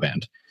metal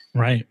band.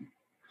 Right.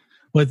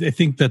 Well, I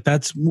think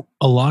that's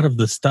a lot of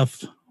the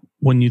stuff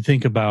when you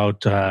think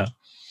about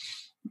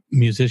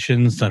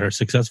musicians that are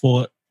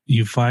successful,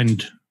 you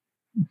find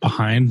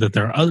behind that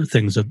there are other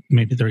things that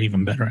maybe they're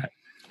even better at.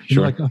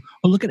 Sure.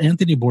 Look at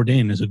Anthony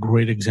Bourdain is a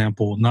great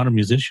example, not a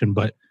musician,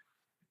 but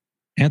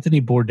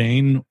Anthony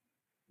Bourdain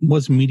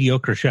was a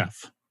mediocre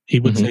chef. He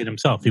would say it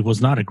himself. He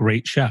was not a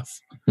great chef.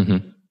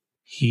 Mm-hmm.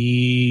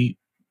 He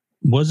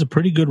was a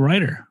pretty good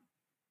writer.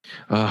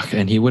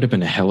 And he would have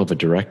been a hell of a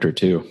director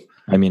too.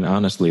 I mean,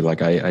 honestly,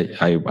 like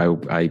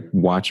I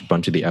watched a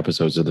bunch of the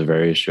episodes of the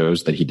various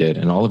shows that he did,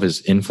 and all of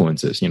his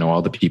influences.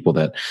 All the people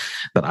that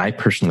I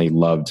personally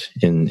loved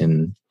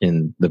in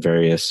the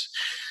various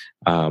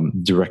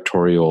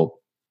directorial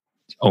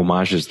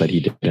homages that he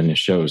did in his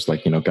shows,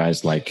 like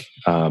guys like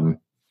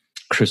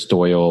Chris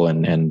Doyle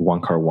and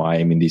Wong Kar-wai.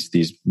 I mean,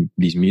 these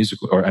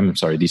musical, or I'm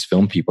sorry, these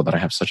film people that I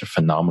have such a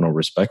phenomenal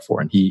respect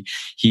for, and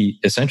he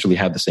essentially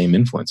had the same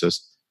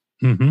influences.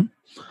 Mm-hmm.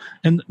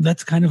 And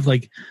that's kind of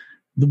like,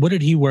 what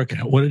did he work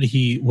at? What did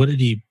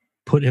he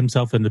put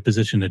himself in the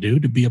position to do?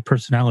 To be a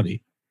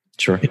personality.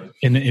 Sure.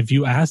 And if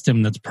you asked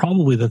him, that's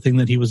probably the thing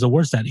that he was the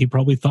worst at. He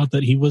probably thought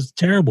that he was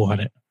terrible at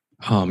it.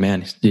 Oh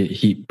man,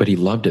 but he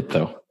loved it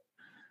though.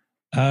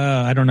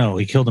 I don't know.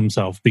 He killed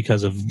himself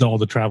because of all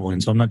the traveling,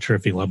 so I'm not sure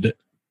if he loved it.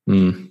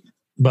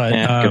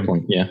 But good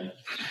point. Yeah,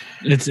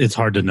 it's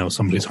hard to know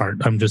somebody's heart.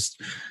 I'm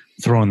just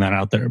throwing that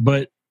out there.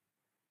 But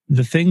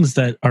the things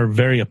that are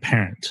very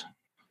apparent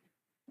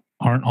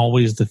aren't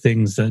always the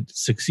things that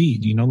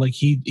succeed. Like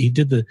he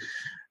did the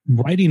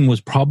writing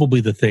was probably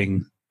the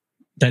thing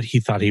that he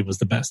thought he was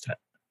the best at.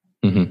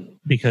 Mm-hmm.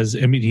 Because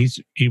I mean,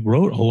 he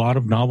wrote a lot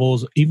of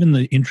novels, even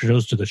the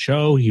intros to the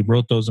show. He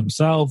wrote those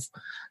himself.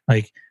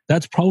 Like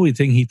that's probably the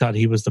thing he thought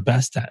he was the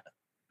best at.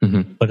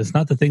 Mm-hmm. But it's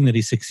not the thing that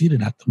he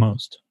succeeded at the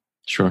most.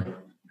 Sure.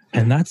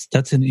 And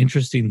that's an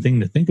interesting thing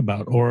to think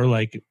about. Or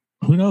like,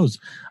 who knows?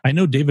 I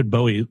know David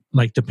Bowie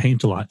liked to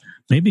paint a lot.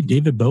 Maybe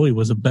David Bowie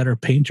was a better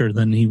painter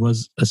than he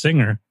was a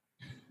singer,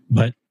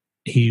 but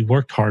he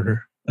worked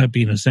harder at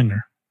being a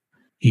singer.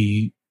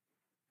 He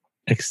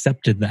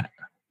accepted that.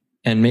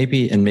 And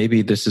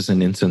maybe this is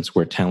an instance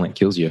where talent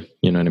kills you.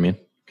 You know what I mean?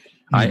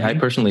 Mm-hmm. I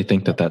personally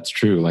think that that's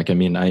true. Like, I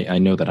mean, I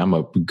know that I'm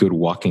a good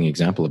walking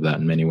example of that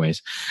in many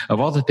ways. Of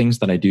all the things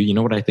that I do, you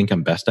know what I think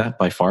I'm best at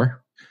by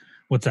far?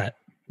 What's that?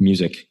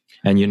 Music.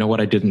 And you know what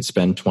I didn't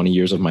spend 20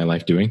 years of my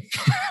life doing?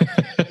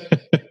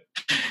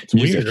 It's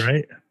weird,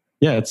 right?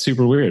 Yeah, it's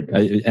super weird.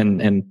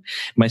 And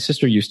my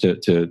sister used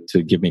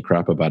to give me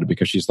crap about it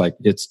because she's like,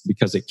 it's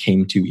because it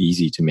came too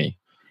easy to me.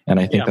 And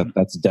I think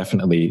that's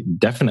definitely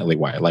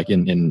why. Like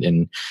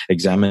in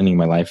examining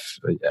my life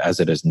as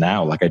it is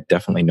now, like I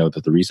definitely know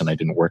that the reason I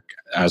didn't work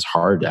as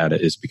hard at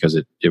it is because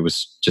it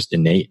was just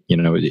innate.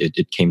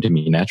 It came to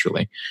me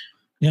naturally.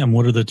 Yeah, and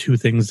what are the two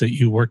things that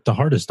you worked the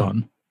hardest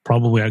on?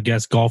 Probably, I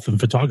guess, golf and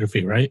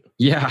photography, right?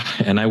 Yeah,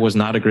 and I was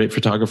not a great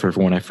photographer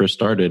when I first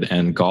started.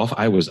 And golf,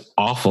 I was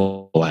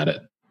awful at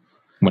it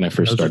when I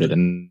first started.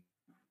 And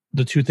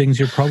the two things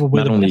you're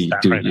probably not only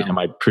am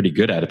I pretty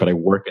good at it, but I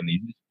work in the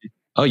industry.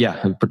 Oh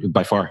yeah,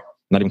 by far,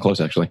 not even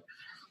close actually.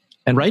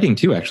 And writing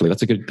too, actually,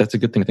 that's a good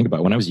thing to think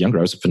about. When I was younger,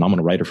 I was a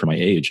phenomenal writer for my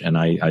age, and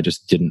I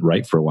just didn't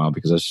write for a while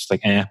because I was just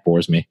like,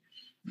 bores me.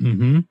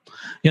 Mm-hmm.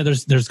 Yeah,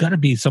 there's got to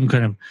be some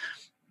kind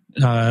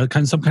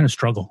of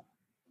struggle.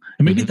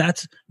 And maybe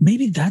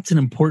that's an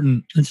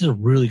important, this is a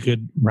really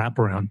good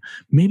wraparound.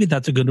 Maybe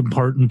that's a good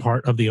important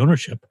part of the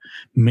ownership.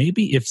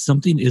 Maybe if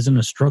something isn't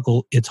a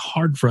struggle, it's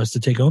hard for us to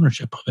take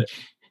ownership of it.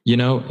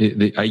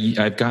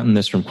 I've gotten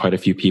this from quite a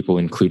few people,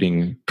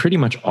 including pretty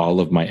much all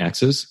of my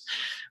exes.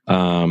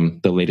 The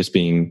latest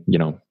being,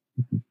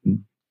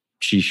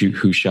 she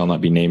who shall not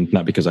be named,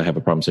 not because I have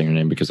a problem saying her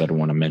name, because I don't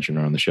want to mention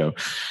her on the show.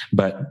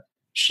 But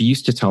she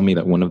used to tell me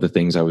that one of the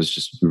things I was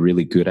just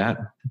really good at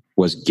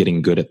was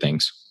getting good at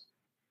things.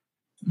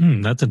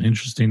 That's an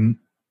interesting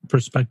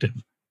perspective.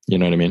 You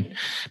know what I mean?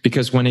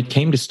 Because when it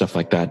came to stuff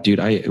like that, dude,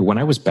 when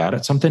I was bad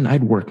at something,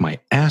 I'd work my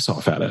ass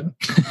off at it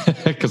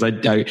because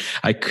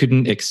I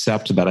couldn't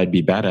accept that I'd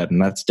be bad at it.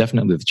 And that's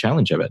definitely the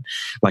challenge of it.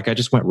 Like I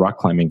just went rock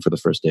climbing for the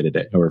first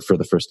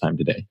time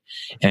today.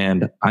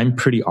 And I'm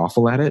pretty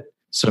awful at it.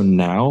 So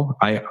now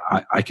I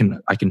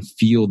can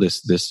feel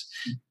this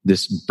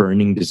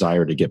burning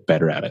desire to get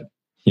better at it.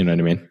 You know what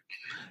I mean?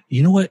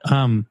 You know what?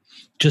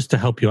 Just to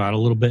help you out a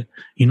little bit,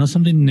 you know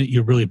something that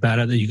you're really bad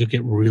at that you could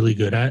get really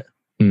good at?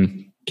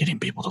 Getting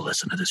people to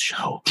listen to this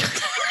show.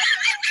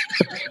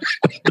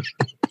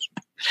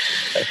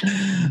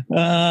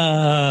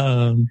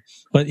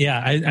 But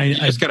yeah, I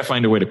just got to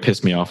find a way to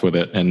piss me off with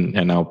it,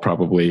 and I'll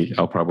probably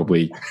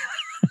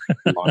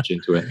launch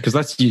into it, because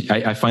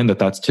I find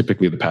that's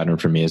typically the pattern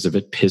for me. Is if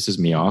it pisses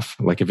me off,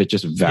 like if it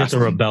just vastly, you have to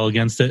rebel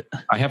against it.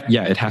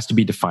 It has to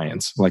be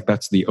defiance. Like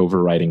that's the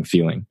overriding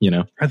feeling, you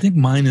know. I think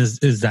mine is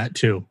that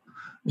too.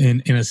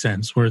 In a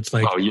sense, where it's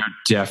like, oh, you're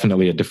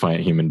definitely a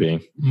defiant human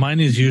being. Mine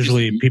is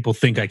usually people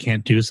think I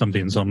can't do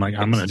something, so I'm like,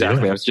 I'm going to do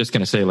it. I was just going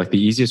to say, like, the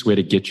easiest way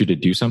to get you to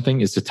do something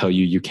is to tell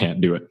you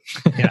can't do it.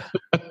 Yeah,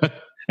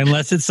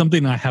 unless it's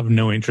something I have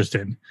no interest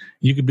in.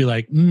 You could be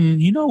like,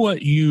 you know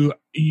what, you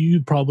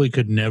probably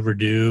could never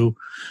do.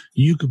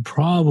 You could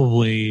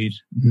probably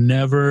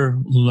never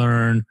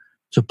learn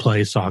to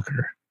play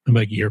soccer. I'm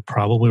like, you're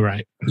probably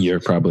right. You're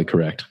probably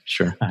correct.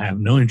 Sure, I have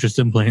no interest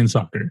in playing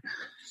soccer.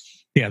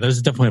 Yeah,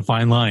 there's definitely a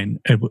fine line.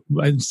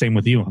 Same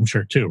with you, I'm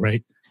sure too,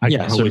 right?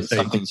 So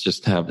some things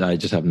I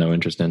just have no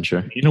interest in.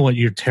 Sure. You know what?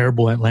 You're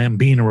terrible at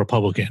being a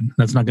Republican.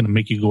 That's not going to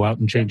make you go out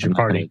and change your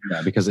party.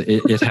 Yeah, because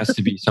it has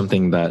to be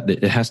something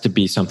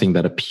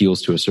that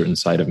appeals to a certain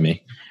side of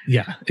me.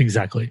 Yeah,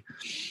 exactly.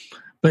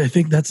 But I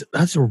think that's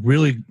a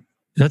really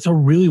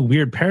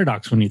weird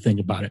paradox when you think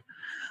about it.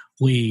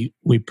 We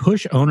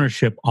push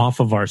ownership off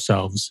of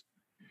ourselves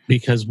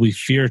because we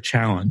fear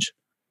challenge,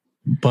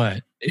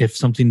 but if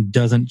something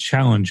doesn't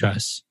challenge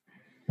us,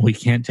 we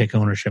can't take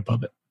ownership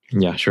of it.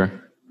 Yeah, sure.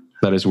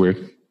 That is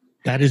weird.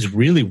 That is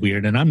really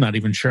weird. And I'm not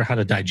even sure how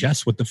to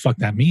digest what the fuck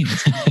that means.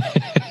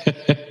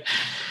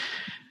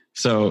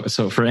 So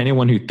for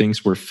anyone who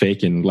thinks we're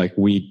faking, like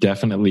we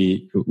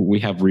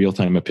have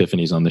real-time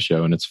epiphanies on the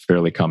show, and it's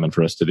fairly common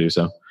for us to do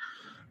so.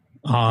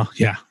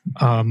 Yeah.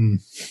 I'm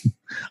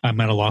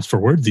at a loss for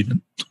words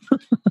even.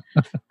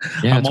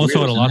 Yeah, I'm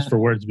also at a loss for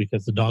words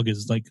because the dog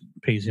is like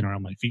pacing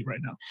around my feet right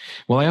now.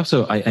 Well,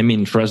 I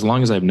mean, for as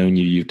long as I've known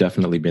you, you've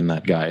definitely been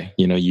that guy.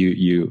 You know,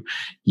 you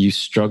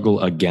struggle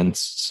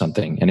against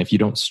something. And if you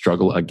don't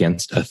struggle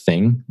against a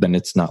thing, then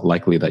it's not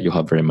likely that you'll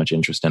have very much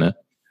interest in it.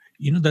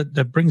 You know,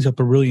 that brings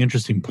up a really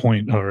interesting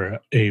point, or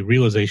a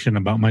realization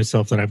about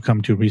myself that I've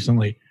come to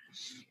recently.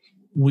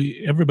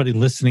 Everybody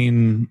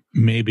listening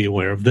may be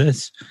aware of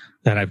this,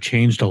 that I've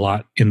changed a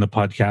lot in the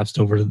podcast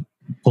over the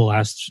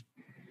last,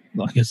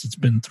 I guess it's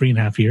been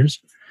 3.5 years.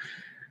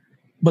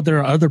 But there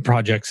are other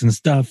projects and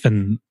stuff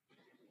and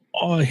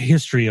a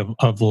history of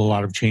a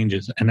lot of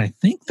changes. And I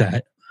think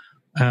that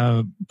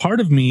part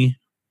of me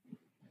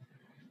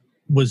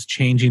was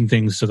changing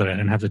things so that I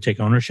didn't have to take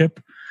ownership.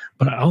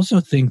 But I also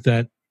think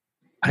that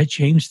I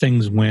change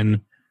things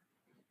when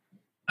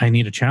I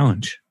need a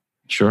challenge.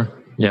 Sure.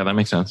 Yeah, that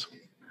makes sense.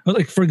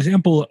 Like, for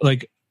example,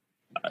 like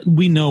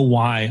we know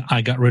why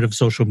I got rid of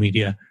social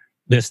media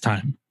this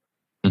time.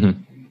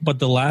 Mm-hmm. But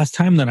the last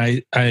time that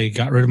I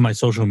got rid of my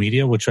social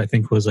media, which I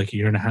think was like 1.5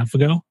 years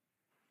ago,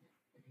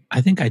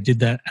 I think I did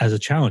that as a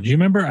challenge. You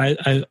remember,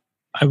 I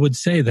would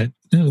say that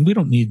we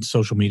don't need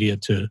social media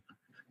to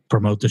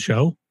promote the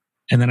show.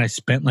 And then I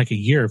spent like a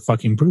year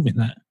fucking proving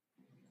that.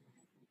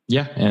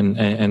 Yeah.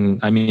 And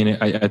I mean,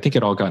 I think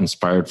it all got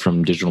inspired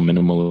from digital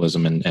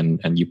minimalism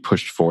and you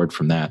pushed forward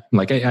from that.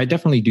 Like, I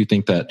definitely do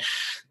think that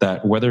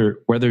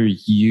whether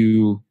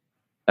you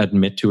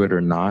admit to it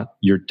or not,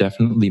 you're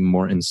definitely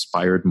more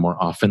inspired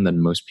more often than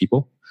most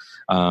people.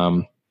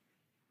 But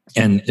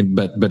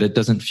it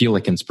doesn't feel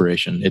like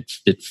inspiration.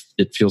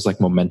 It feels like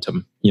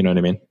momentum. You know what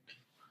I mean?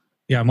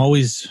 Yeah.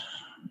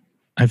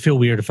 I feel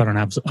weird if I don't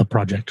have a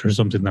project or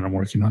something that I'm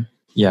working on.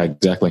 Yeah,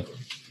 exactly.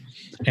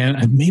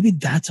 And maybe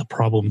that's a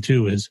problem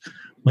too, is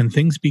when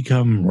things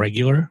become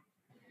regular,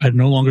 I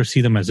no longer see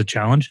them as a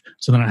challenge.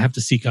 So then I have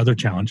to seek other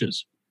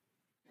challenges.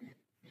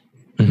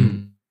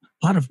 Mm-hmm.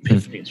 A lot of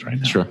epiphanies right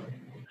now. Sure.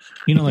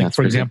 You know, like,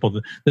 for example,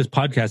 this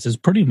podcast is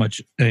pretty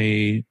much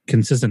a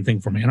consistent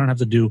thing for me. I don't have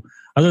to do,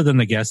 other than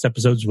the guest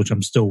episodes, which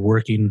I'm still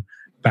working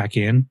back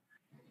in,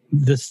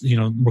 this,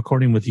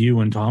 recording with you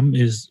and Tom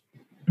is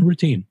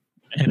routine.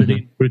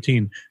 Editing,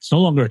 routine. It's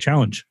no longer a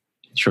challenge.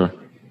 Sure.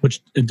 Which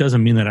it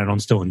doesn't mean that I don't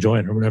still enjoy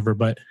it or whatever,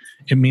 but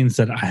it means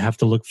that I have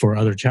to look for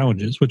other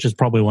challenges, which is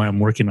probably why I'm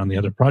working on the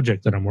other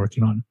project that I'm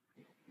working on,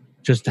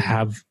 just to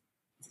have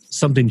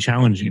something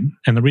challenging.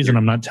 And the reason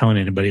I'm not telling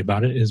anybody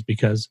about it is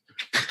because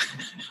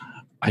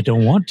I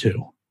don't want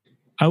to.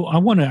 I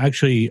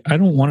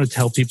don't want to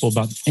tell people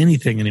about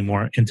anything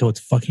anymore until it's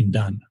fucking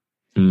done.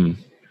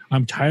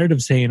 I'm tired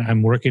of saying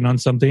I'm working on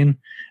something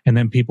and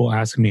then people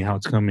ask me how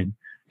it's coming,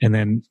 and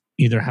then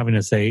either having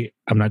to say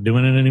I'm not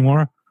doing it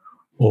anymore,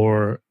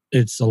 or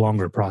it's a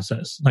longer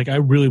process. Like, I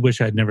really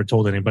wish I had never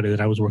told anybody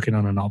that I was working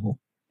on a novel.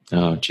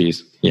 Oh,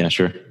 geez. Yeah,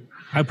 sure.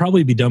 I'd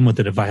probably be done with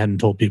it if I hadn't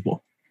told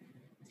people.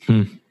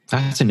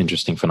 That's an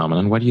interesting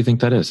phenomenon. Why do you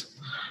think that is?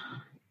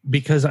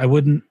 Because I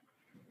wouldn't.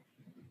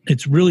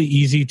 It's really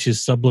easy to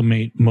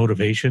sublimate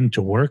motivation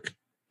to work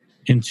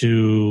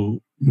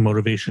into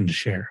motivation to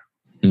share.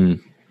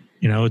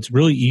 It's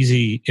really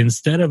easy,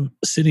 instead of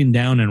sitting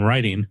down and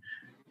writing,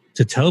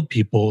 to tell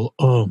people,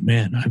 oh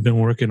man, I've been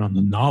working on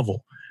the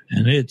novel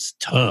and it's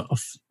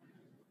tough,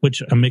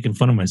 which I'm making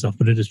fun of myself,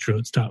 but it is true.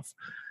 It's tough.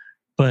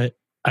 But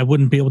I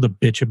wouldn't be able to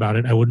bitch about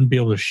it. I wouldn't be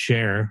able to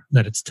share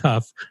that it's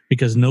tough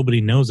because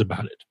nobody knows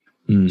about it.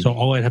 So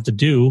all I'd have to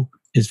do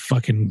is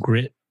fucking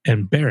grit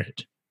and bear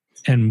it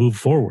and move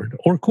forward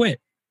or quit.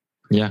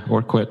 Yeah,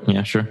 or quit.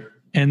 Yeah, sure.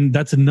 And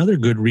that's another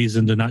good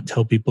reason to not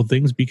tell people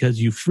things,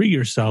 because you free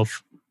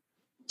yourself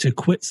to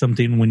quit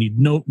something when you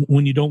don't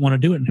want to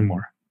do it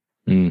anymore.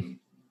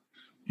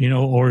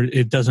 Or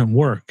it doesn't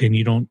work, and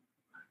you don't,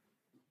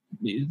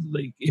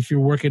 like, if you're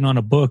working on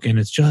a book and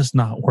it's just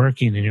not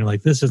working and you're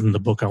like, this isn't the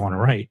book I want to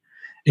write.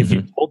 If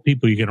you told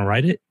people you're going to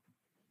write it,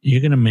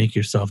 you're going to make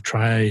yourself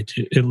try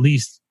to at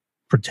least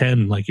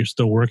pretend like you're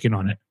still working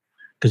on it,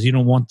 because you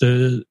don't want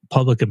the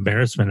public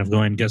embarrassment of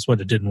going, guess what?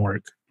 It didn't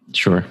work.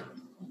 Sure.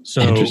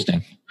 So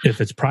interesting.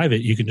 If it's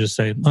private, you can just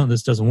say, oh,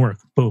 this doesn't work.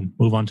 Boom,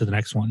 move on to the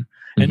next one.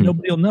 And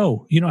nobody will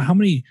know. How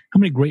many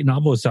great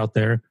novelists out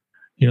there,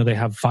 they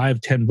have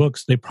 5-10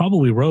 books. They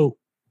probably wrote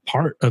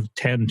part of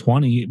 10,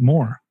 20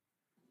 more.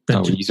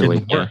 That just easily.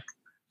 Didn't work. Yeah.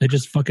 They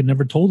just fucking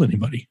never told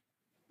anybody.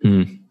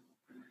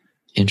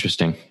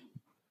 Interesting.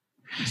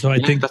 So I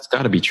think that's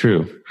got to be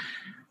true.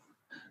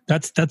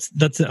 That's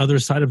the other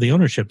side of the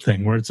ownership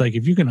thing, where it's like,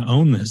 if you're going to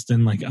own this,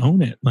 then like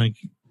own it, like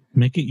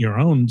make it your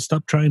own.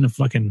 Stop trying to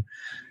fucking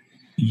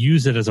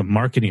use it as a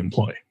marketing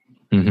ploy,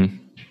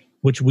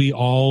 which we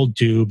all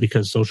do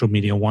because social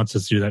media wants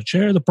us to do that.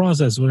 Share the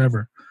process,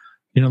 whatever.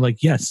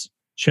 Yes,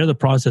 share the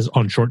process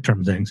on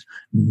short-term things.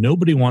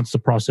 Nobody wants the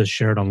process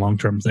shared on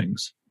long-term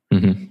things.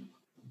 Imagine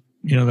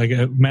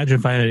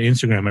if I had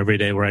Instagram every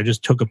day where I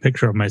just took a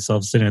picture of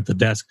myself sitting at the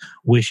desk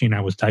wishing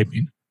I was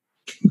typing.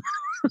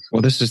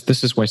 Well, this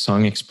is why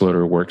Song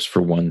Exploder works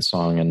for one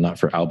song and not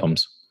for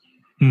albums.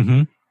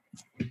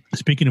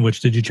 Speaking of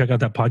which, did you check out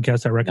that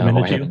podcast I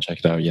recommended to you? I haven't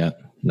checked it out yet.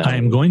 No. I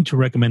am going to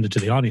recommend it to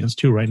the audience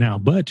too right now.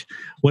 But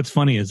what's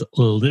funny is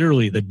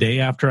literally the day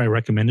after I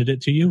recommended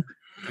it to you,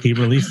 he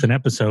released an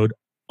episode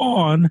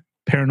on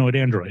Paranoid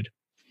Android.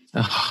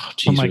 Oh,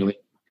 geez, really?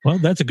 Well,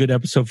 that's a good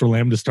episode for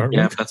Lamb to start with.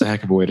 Yeah, that's a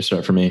heck of a way to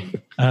start for me.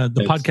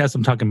 The podcast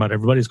I'm talking about,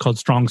 everybody, is called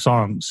Strong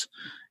Songs.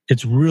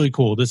 It's really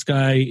cool. This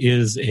guy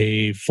is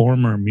a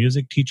former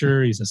music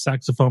teacher. He's a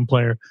saxophone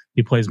player.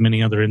 He plays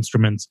many other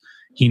instruments.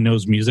 He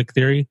knows music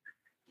theory.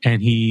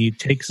 And he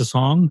takes a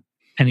song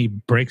and he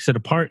breaks it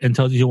apart and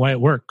tells you why it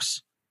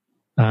works.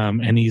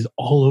 And he's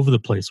all over the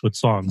place with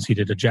songs. He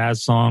did a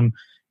jazz song.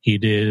 He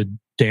did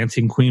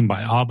Dancing Queen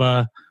by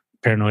ABBA,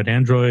 Paranoid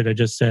Android, I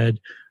just said,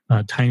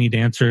 Tiny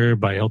Dancer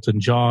by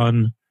Elton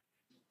John,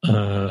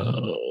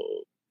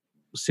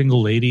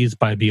 Single Ladies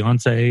by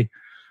Beyonce,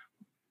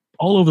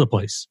 all over the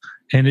place.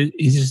 And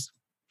it's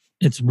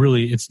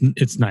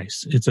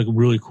nice. It's a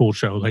really cool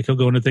show. Like, he'll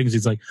go into things.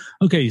 He's like,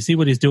 okay, you see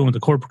what he's doing with the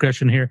chord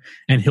progression here?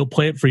 And he'll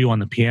play it for you on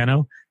the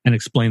piano and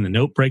explain the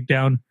note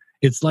breakdown.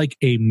 It's like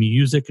a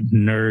music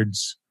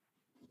nerd's.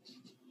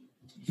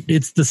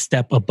 It's the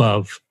step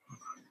above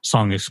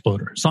Song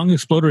Exploder. Song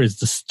Exploder is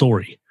the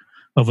story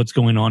of what's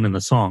going on in the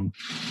song.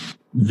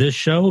 This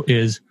show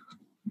is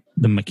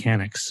the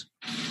mechanics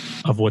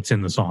of what's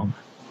in the song.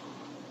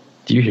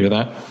 Do you hear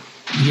that?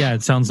 Yeah,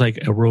 it sounds like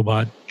a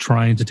robot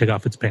trying to take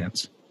off its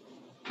pants.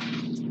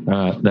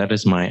 That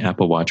is my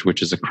Apple Watch,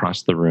 which is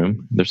across the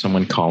room. There's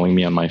someone calling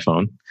me on my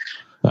phone.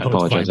 I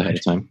apologize ahead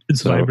of time.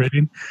 It's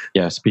vibrating?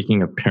 Yeah,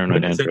 speaking of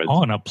Paranoid Android. Is it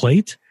on a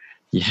plate?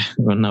 Yeah,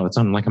 well, no, it's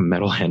on like a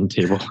metal end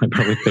table. I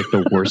probably picked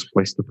the worst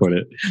place to put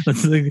it.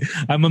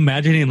 I'm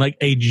imagining like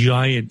a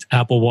giant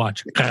Apple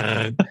Watch.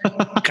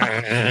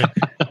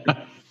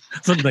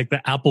 Something like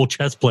the Apple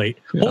chest plate.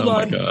 Hold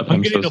on. God.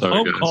 I'm getting a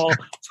phone call.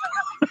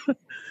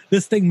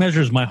 This thing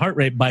measures my heart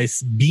rate by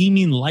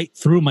beaming light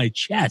through my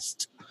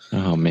chest.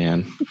 Oh,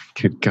 man.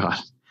 Good God.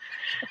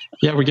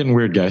 Yeah, we're getting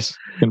weird, guys.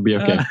 It's going to be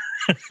okay.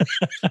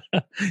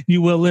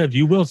 You will live.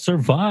 You will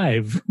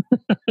survive.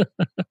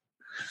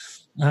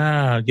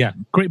 Yeah,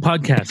 great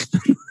podcast.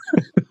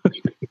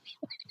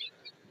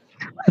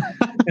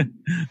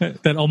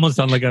 That almost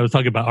sounded like I was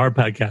talking about our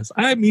podcast.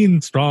 I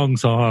mean, Strong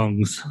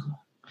Songs.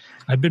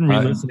 I've been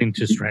re-listening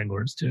to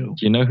Stranglers too.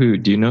 Do you know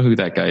who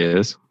that guy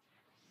is?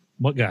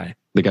 What guy?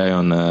 The guy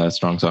on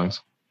Strong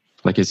Songs.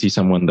 Like, is he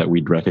someone that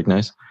we'd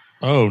recognize?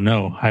 Oh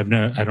no, I have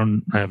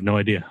no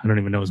idea. I don't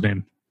even know his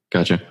name.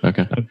 Gotcha.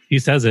 Okay. He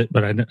says it,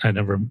 but I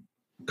never.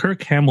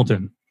 Kirk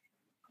Hamilton.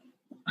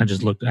 I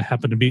just looked. I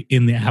happened to be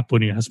in the app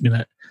when you asked me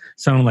that.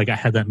 Sounded like I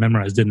had that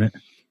memorized, didn't it?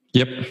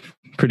 Yep.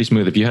 Pretty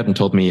smooth. If you hadn't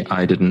told me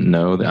I didn't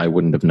know, I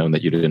wouldn't have known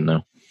that you didn't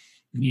know.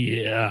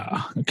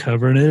 Yeah.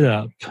 Covering it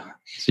up.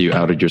 So you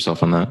outed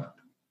yourself on that?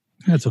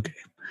 That's okay.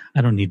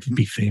 I don't need to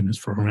be famous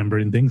for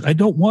remembering things. I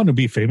don't want to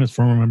be famous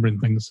for remembering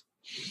things.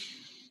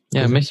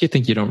 Yeah, it makes you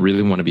think you don't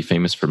really want to be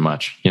famous for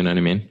much. You know what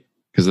I mean?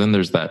 Because then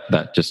there's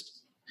that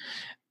just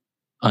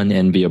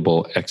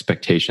unenviable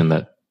expectation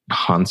that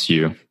haunts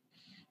you.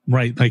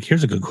 Right. Like,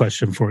 here's a good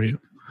question for you.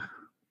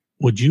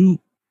 Would you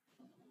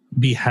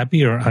be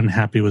happy or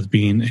unhappy with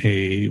being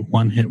a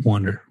one-hit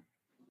wonder?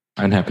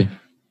 Unhappy.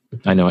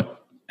 I know it.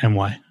 And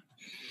why?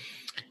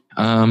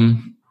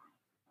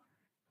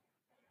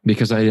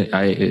 Because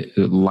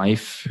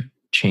life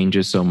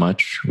changes so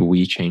much,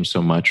 we change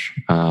so much,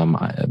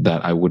 that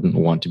I wouldn't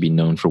want to be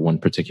known for one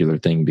particular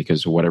thing,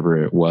 because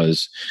whatever it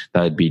was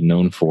that I'd be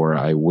known for,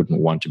 I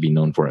wouldn't want to be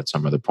known for at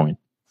some other point.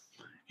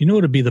 You know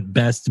what would be the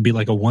best? To be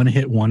like a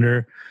one-hit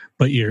wonder,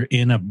 but you're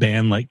in a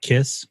band like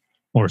Kiss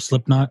or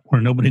Slipknot where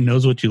nobody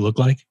knows what you look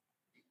like.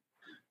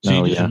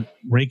 So you just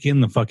rake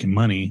in the fucking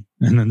money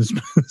and then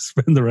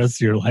spend the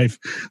rest of your life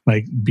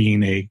like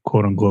being a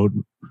quote-unquote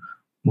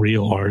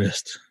real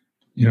artist.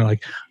 You know,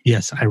 like,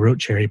 yes, I wrote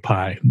Cherry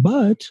Pie,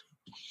 but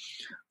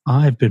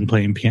I've been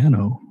playing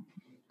piano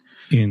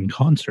in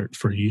concert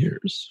for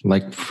years.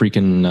 Like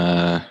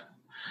freaking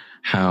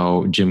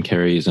how Jim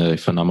Carrey is a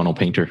phenomenal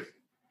painter.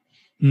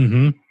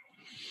 Mm-hmm.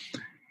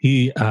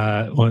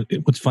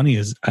 What's funny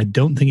is I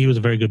don't think he was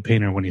a very good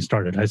painter when he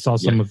started. I saw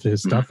some of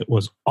his stuff. It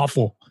was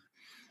awful.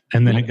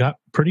 And then it got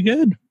pretty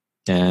good.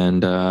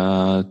 And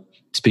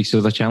speaks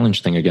to the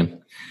challenge thing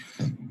again.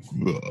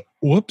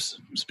 Whoops.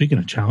 Speaking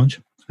of challenge,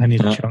 I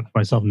need to challenge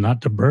myself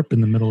not to burp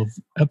in the middle of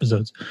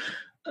episodes.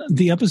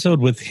 The episode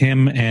with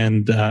him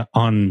and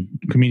on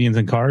Comedians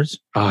in Cars.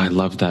 Oh, I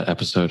love that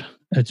episode.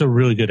 It's a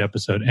really good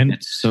episode, and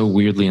it's so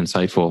weirdly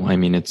insightful. I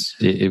mean,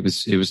 it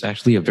was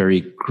actually a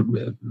very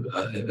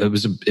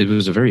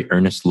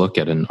earnest look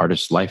at an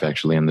artist's life,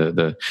 actually, and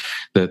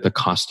the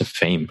cost of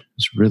fame.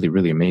 It's really,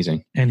 really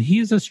amazing. And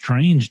he's a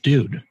strange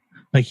dude.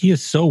 Like, he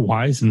is so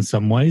wise in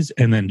some ways,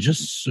 and then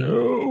just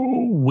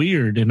so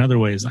weird in other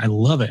ways. I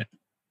love it.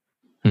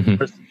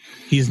 Mm-hmm.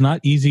 He's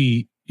not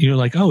easy. You're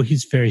like, oh,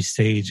 he's very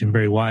sage and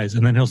very wise,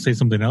 and then he'll say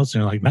something else,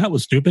 and you're like, that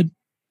was stupid.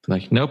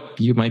 Like, nope,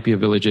 you might be a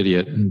village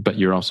idiot, but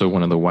you're also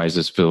one of the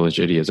wisest village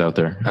idiots out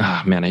there.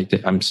 Ah, man,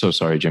 I'm so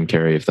sorry, Jim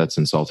Carrey, if that's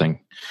insulting.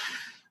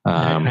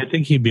 I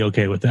think he'd be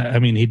okay with that. I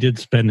mean, he did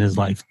spend his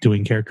life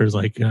doing characters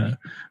like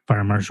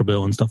Fire Marshal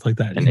Bill and stuff like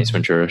that. And Ace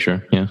Ventura,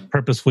 sure, yeah.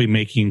 Purposefully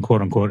making,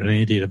 quote unquote, an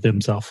idiot of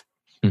himself,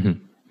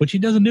 which he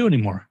doesn't do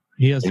anymore.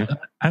 He has. Yeah.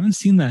 I haven't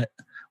seen that.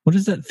 What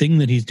is that thing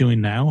that he's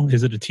doing now?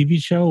 Is it a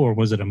TV show or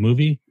was it a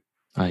movie?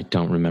 I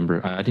don't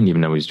remember. I didn't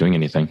even know he was doing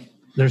anything.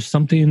 There's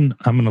something,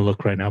 I'm going to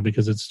look right now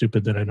because it's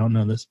stupid that I don't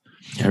know this.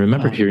 I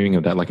remember hearing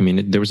of that. Like, I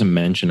mean, there was a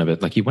mention of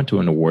it. Like, he went to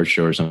an award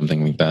show or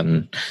something like that.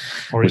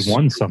 Or he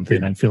won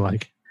something, I feel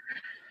like.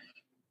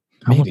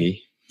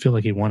 Maybe. I feel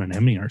like he won an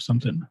Emmy or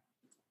something.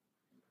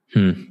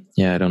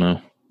 Yeah, I don't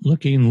know.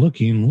 Looking.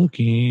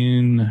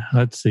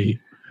 Let's see.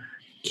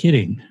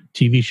 Kidding.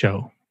 TV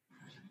show.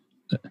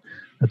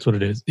 That's what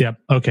it is. Yep.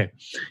 Okay.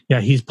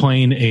 Yeah, he's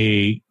playing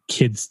a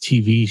kids'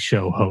 TV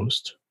show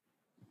host.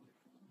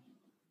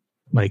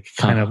 Like,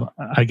 kind of,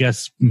 I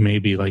guess,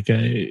 maybe like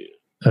a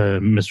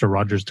Mr.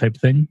 Rogers type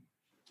thing.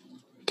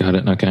 Got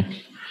it. Okay.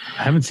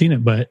 I haven't seen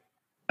it, but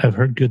I've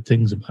heard good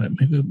things about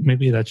it.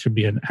 Maybe that should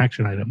be an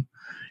action item.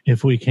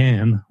 If we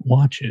can,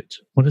 watch it.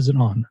 What is it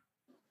on?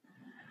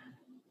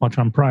 Watch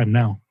on Prime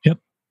now. Yep.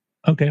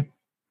 Okay.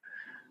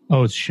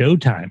 Oh, it's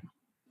Showtime.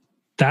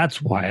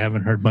 That's why I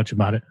haven't heard much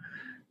about it.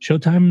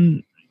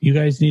 Showtime, you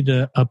guys need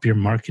to up your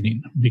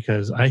marketing,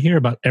 because I hear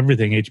about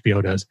everything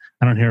HBO does.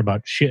 I don't hear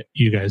about shit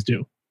you guys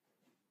do.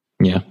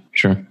 Yeah,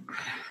 sure.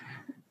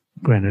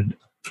 Granted,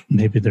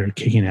 maybe they're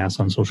kicking ass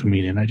on social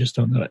media and I just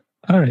don't know it.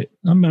 All right,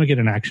 I'm going to get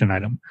an action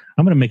item.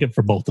 I'm going to make it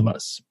for both of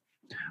us.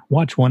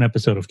 Watch one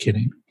episode of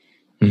Kidding.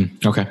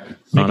 Okay.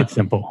 Make it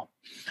simple.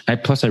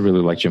 Plus, I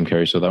really like Jim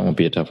Carrey, so that won't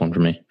be a tough one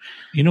for me.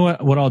 You know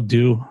what I'll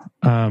do?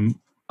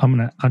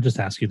 I'll just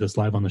ask you this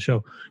live on the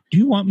show. Do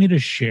you want me to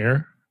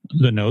share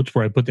the notes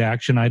where I put the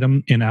action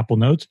item in Apple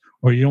Notes,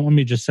 or you don't want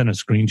me to just send a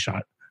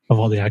screenshot of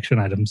all the action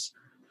items?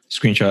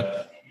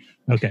 Screenshot.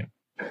 Okay.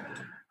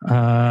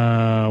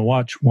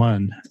 Watch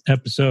one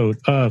episode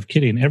of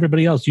Kidding.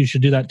 Everybody else, you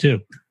should do that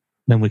too.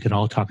 Then we can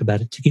all talk about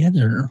it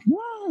together.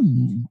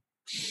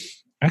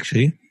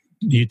 Actually,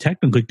 you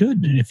technically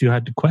could. If you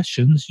had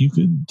questions, you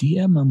could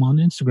DM them on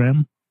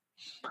Instagram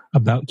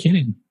about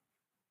Kidding.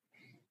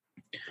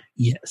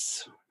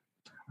 Yes.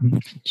 Do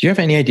you have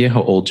any idea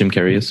how old Jim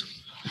Carrey is?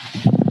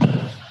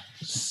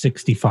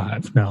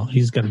 65. No,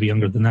 he's got to be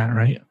younger than that,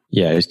 right?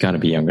 Yeah, he's got to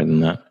be younger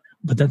than that.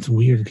 But that's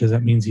weird because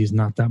that means he's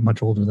not that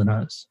much older than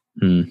us.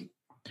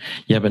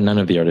 Yeah, but none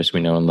of the artists we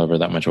know and love are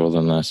that much older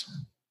than us.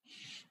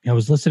 I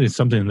was listening to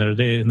something the other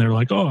day and they're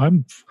like, oh,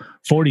 I'm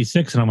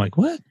 46. And I'm like,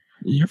 what?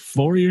 You're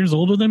 4 years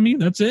older than me?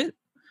 That's it?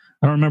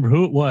 I don't remember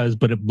who it was,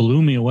 but it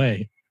blew me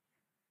away.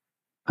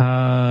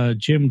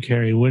 Jim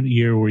Carrey, what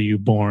year were you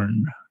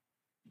born?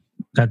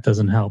 That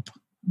doesn't help.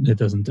 It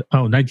doesn't.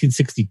 Oh,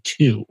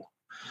 1962.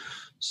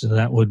 So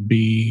that would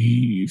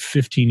be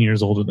 15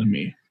 years older than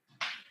me.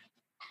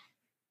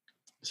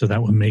 So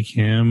that would make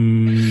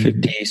him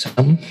 50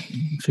 something.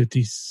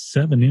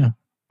 57, yeah.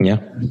 Yeah.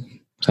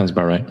 Sounds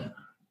about right.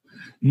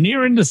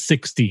 Near into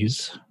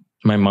 60s.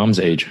 My mom's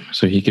age,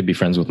 so he could be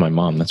friends with my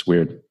mom. That's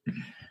weird.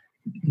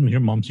 Your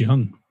mom's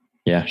young.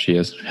 Yeah, she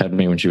is. Had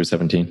me when she was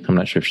 17. I'm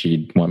not sure if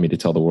she'd want me to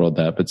tell the world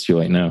that, but it's too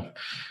late now.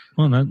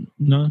 Well,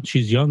 no,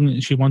 she's young.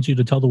 She wants you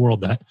to tell the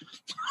world that.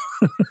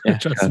 Yeah,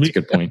 that's a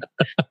good point.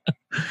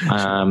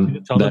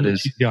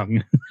 She's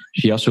young.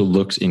 She also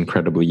looks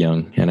incredibly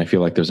young, and I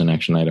feel like there's an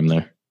action item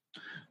there.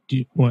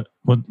 What?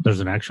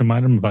 There's an action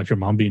item about your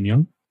mom being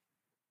young?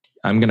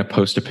 I'm going to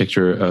post a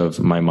picture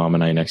of my mom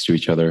and I next to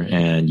each other,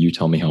 and you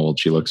tell me how old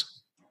she looks.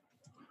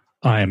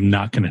 I am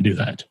not going to do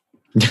that.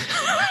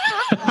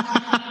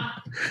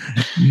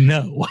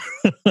 No.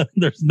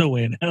 There's no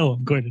way in hell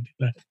I'm going to do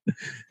that.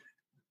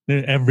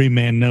 Every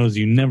man knows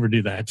you never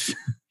do that.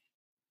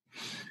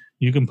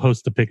 You can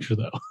post the picture,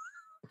 though.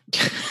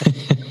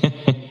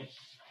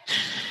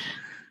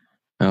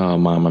 Oh,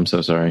 Mom, I'm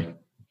so sorry.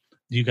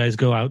 Do you guys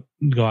go out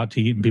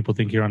to eat and people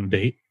think you're on a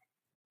date?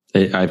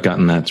 I've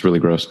gotten that. It's really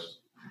gross.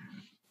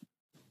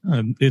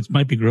 It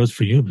might be gross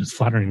for you, but it's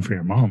flattering for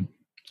your mom.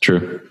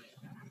 True.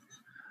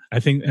 I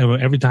think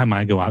every time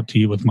I go out to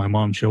eat with my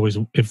mom, she always,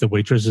 if the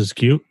waitress is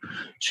cute,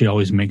 she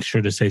always makes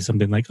sure to say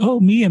something like, "Oh,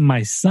 me and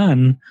my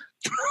son."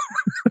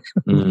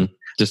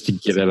 Just to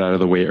get it out of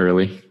the way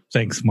early.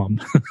 Thanks,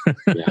 Mom.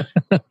 Yeah.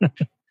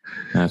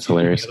 That's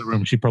hilarious. In the other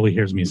room, she probably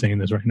hears me saying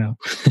this right now.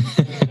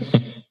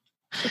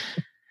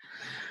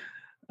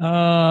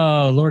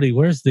 Oh, Lordy,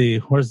 where's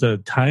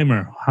the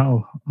timer?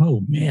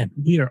 Oh man,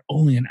 we are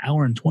only an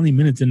hour and 20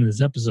 minutes into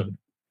this episode.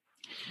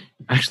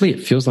 Actually, it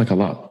feels like a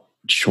lot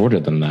shorter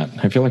than that.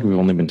 I feel like we've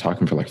only been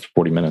talking for like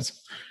 40 minutes.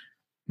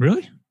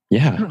 Really?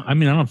 Yeah. I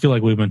don't feel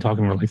like we've been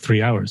talking for like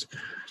 3 hours.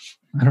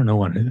 I don't know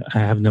what. I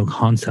have no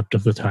concept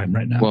of the time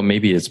right now. Well,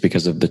 maybe it's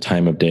because of the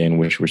time of day in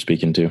which we're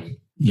speaking to.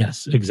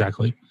 Yes,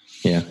 exactly.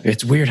 Yeah.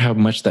 It's weird how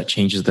much that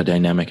changes the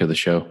dynamic of the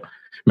show.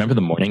 Remember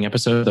the morning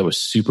episode? That was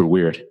super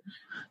weird.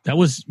 That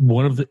was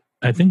one of the,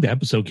 I think the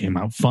episode came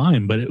out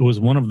fine, but it was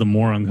one of the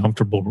more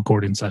uncomfortable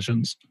recording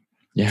sessions.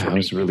 Yeah, it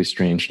was really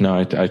strange. No,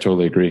 I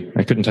totally agree.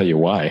 I couldn't tell you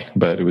why,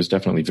 but it was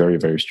definitely very,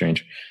 very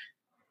strange.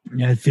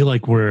 Yeah, I feel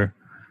like we're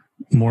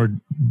more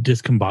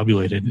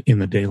discombobulated in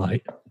the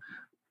daylight.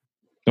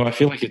 No, I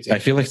feel like it's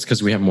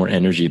because we have more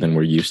energy than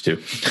we're used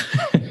to.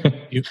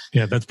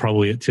 Yeah, that's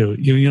probably it too.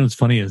 You know what's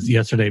funny is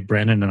yesterday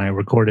Brandon and I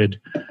recorded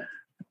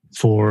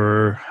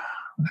for,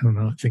 I don't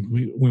know, I think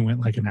we went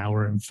like an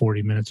hour and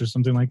 40 minutes or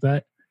something like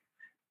that.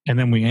 And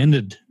then we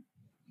ended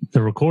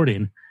the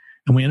recording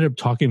and we ended up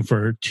talking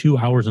for 2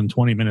 hours and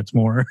 20 minutes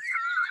more.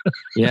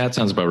 Yeah, that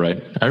sounds about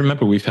right. I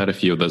remember we've had a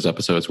few of those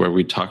episodes where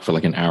we talk for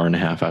like an hour and a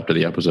half after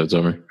the episode's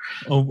over.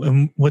 Oh,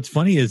 and what's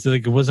funny is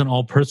like it wasn't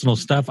all personal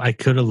stuff. I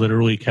could have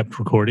literally kept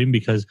recording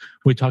because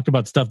we talked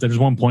about stuff. There's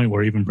one point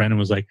where even Brandon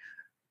was like,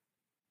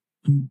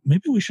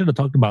 maybe we should have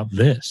talked about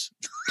this.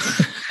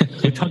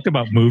 We talked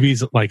about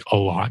movies like a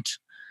lot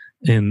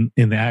in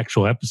the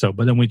actual episode,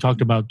 but then we talked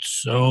about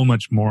so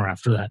much more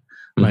after that,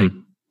 like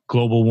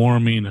global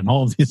warming and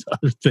all of these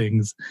other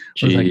things.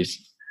 Jeez.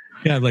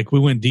 Yeah, like we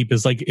went deep.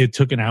 It's like it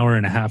took an hour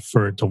and a half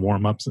for it to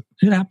warm up.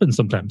 It happens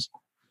sometimes.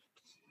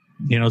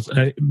 You know,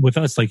 with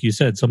us, like you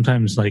said,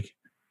 sometimes like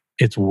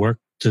it's work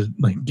to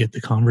like get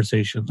the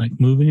conversation like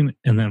moving,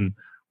 and then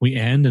we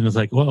end, and it's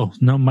like, whoa,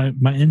 no, my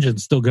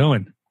engine's still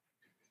going.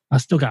 I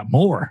still got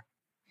more.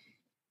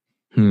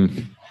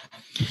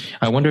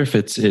 I wonder if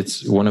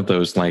it's one of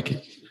those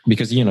like,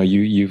 because you know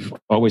you've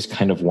always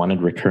kind of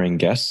wanted recurring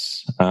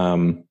guests.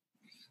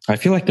 I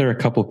feel like there are a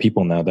couple of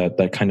people now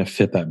that kind of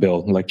fit that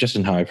bill, like just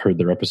in how I've heard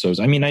their episodes.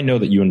 I mean, I know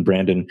that you and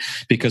Brandon,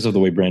 because of the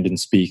way Brandon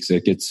speaks,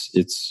 like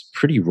it's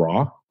pretty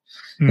raw.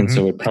 And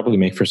so it probably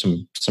make for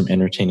some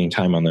entertaining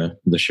time on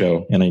the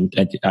show. And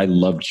I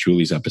loved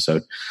Julie's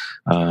episode.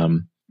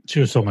 She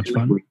was so much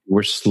fun.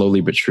 We're slowly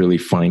but surely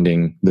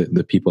finding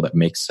the people that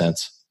make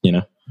sense, you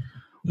know?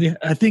 Yeah,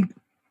 I think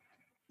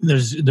there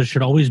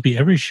should always be,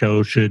 every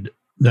show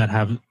that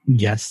have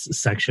guest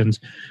sections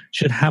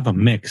should have a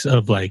mix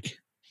of like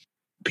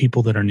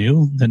people that are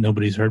new that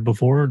nobody's heard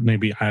before,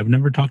 maybe I've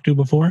never talked to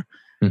before,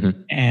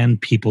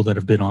 and people that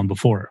have been on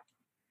before,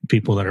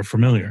 people that are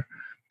familiar,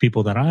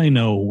 people that I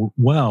know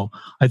well.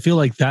 I feel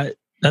like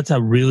that's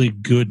a really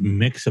good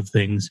mix of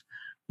things,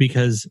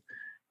 because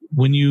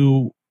when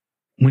you're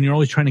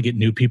always trying to get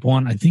new people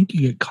on, I think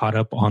you get caught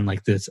up on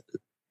like this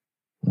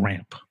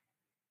ramp.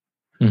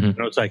 You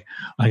know, it's like,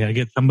 I got to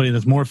get somebody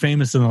that's more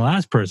famous than the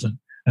last person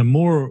and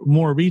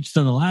more reach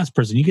than the last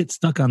person. You get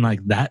stuck on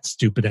like that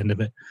stupid end of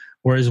it.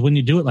 Whereas when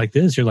you do it like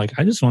this, you're like,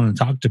 I just want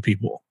to talk to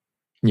people.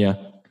 Yeah.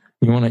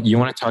 You want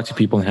to talk to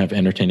people and have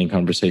entertaining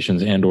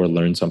conversations and or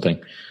learn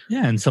something.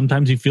 Yeah. And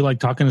sometimes you feel like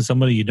talking to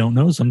somebody you don't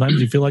know.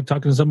 Sometimes you feel like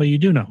talking to somebody you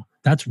do know.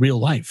 That's real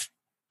life.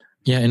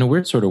 Yeah, in a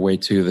weird sort of way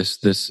too.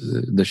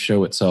 The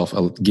show itself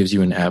gives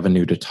you an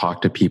avenue to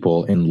talk to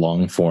people in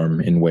long form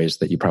in ways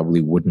that you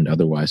probably wouldn't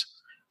otherwise.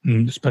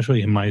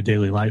 Especially in my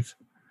daily life.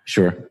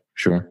 Sure.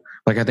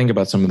 Like I think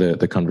about some of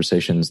the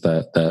conversations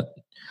that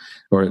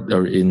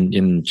or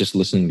in just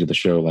listening to the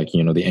show, like,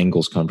 you know, the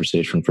Angles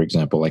conversation, for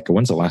example, like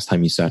when's the last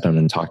time you sat down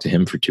and talked to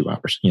him for 2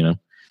 hours, you know?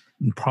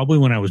 Probably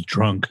when I was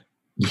drunk.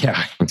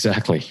 Yeah,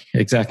 exactly.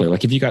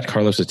 Like if you got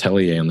Carlos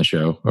Atelier on the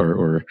show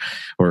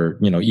or,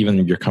 you know,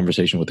 even your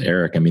conversation with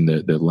Eric, I mean,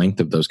 the length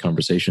of those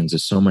conversations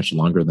is so much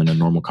longer than a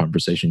normal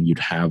conversation you'd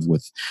have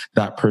with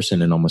that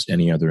person in almost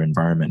any other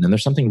environment. And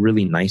there's something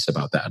really nice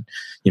about that.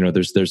 You know,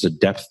 there's a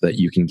depth that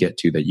you can get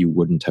to that you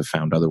wouldn't have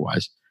found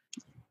otherwise.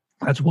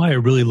 That's why I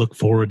really look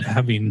forward to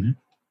having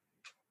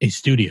a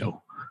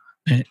studio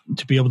and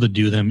to be able to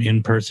do them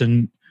in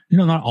person. You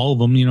know, not all of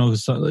them, you know,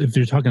 so if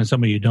you're talking to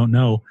somebody you don't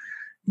know,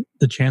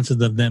 the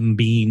chances of them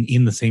being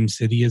in the same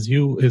city as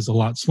you is a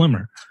lot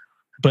slimmer.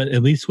 But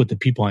at least with the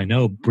people I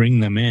know, bring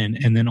them in,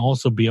 and then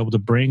also be able to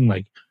bring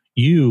like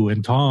you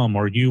and Tom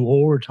or you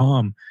or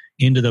Tom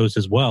into those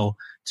as well,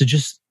 to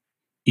just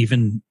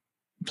even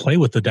play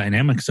with the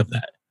dynamics of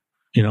that.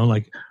 You know,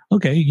 like,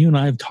 okay, you and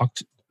I have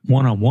talked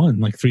one-on-one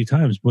like 3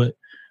 times, but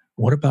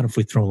what about if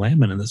we throw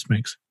Landman in this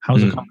mix?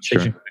 How's the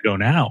conversation going to go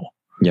now?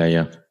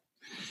 Yeah.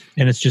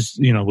 And it's just,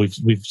 you know,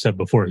 we've said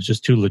before, it's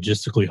just too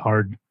logistically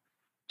hard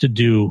to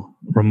do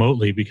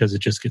remotely because it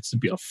just gets to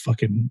be a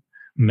fucking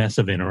mess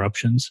of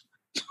interruptions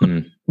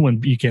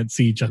when you can't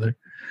see each other.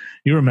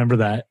 You remember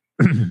that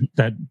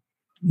that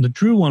the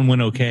Drew one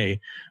went okay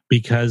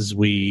because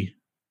the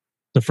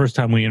first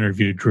time we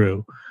interviewed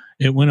Drew,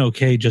 it went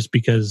okay just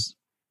because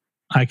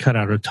I cut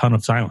out a ton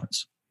of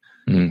silence.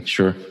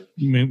 Sure.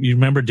 You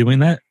remember doing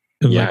that?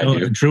 It was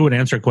like, Drew would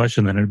answer a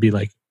question, then it'd be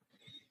like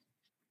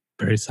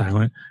very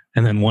silent.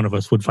 And then one of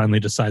us would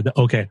finally decide that,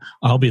 okay,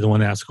 I'll be the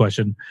one to ask a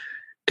question,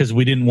 because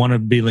we didn't want to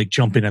be like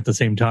jumping at the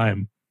same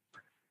time.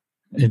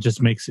 It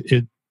just makes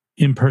it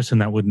in person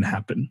that wouldn't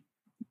happen.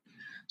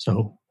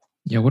 So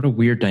yeah, what a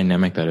weird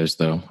dynamic that is,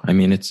 though. I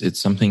mean, it's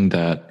something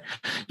that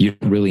you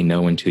don't really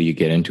know until you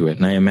get into it.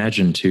 And I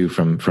imagine too,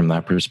 from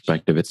that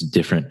perspective, it's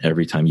different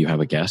every time you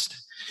have a guest.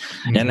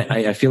 Mm-hmm. And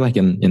I feel like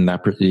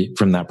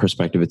from that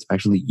perspective, it's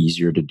actually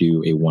easier to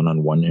do a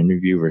one-on-one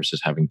interview versus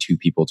having 2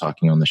 people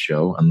talking on the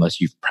show, unless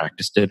you've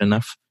practiced it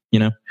enough, you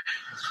know?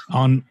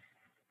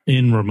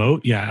 In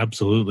remote, yeah,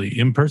 absolutely.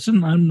 In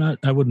person,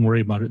 I wouldn't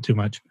worry about it too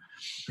much.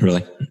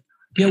 Really?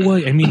 Yeah,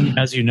 well, I mean,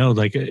 as you know,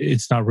 like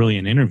it's not really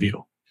an interview.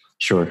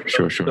 Sure.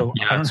 So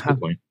Yeah, that's a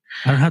good point.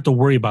 I don't have to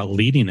worry about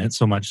leading it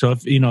so much. So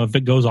if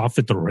it goes off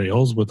at the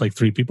rails with like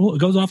 3 people, it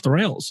goes off the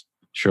rails.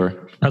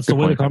 Sure. That's the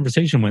way the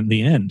conversation went in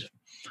the end.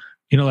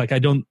 You know, like I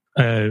don't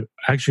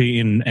actually,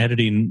 in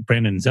editing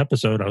Brandon's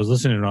episode, I was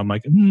listening and I'm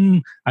like,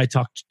 I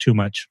talked too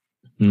much.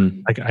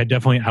 Like I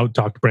definitely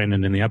out-talked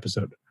Brandon in the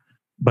episode.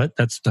 But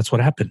that's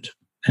what happened.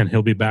 And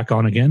he'll be back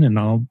on again, and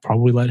I'll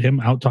probably let him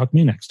out-talk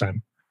me next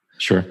time.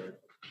 Sure.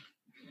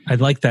 I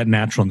like that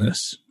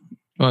naturalness.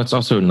 Well, it's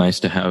also nice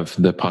to have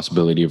the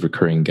possibility of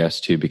recurring guests,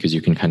 too, because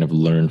you can kind of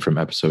learn from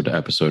episode to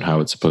episode how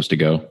it's supposed to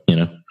go, you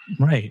know?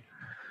 Right.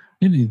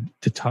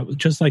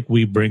 Just like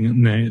we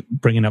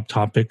bringing up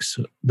topics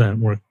that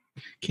we're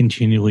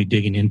continually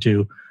digging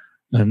into,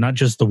 not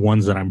just the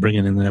ones that I'm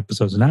bringing in the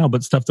episodes now,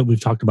 but stuff that we've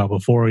talked about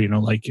before, you know,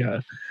 like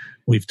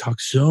we've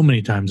talked so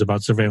many times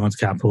about surveillance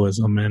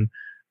capitalism and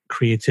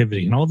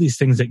creativity and all these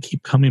things that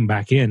keep coming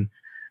back in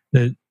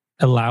that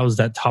allows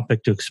that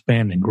topic to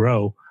expand and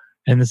grow.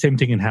 And the same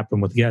thing can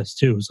happen with guests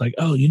too. It's like,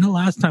 oh, you know,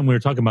 last time we were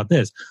talking about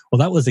this. Well,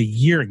 that was a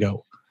year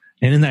ago.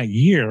 And in that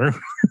year,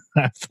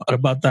 I've thought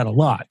about that a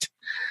lot.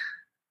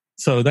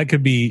 So that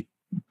could be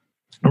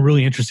a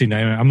really interesting.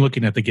 I'm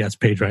looking at the guest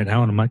page right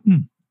now and I'm like,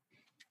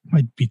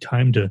 might be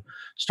time to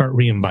start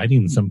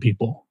re-inviting some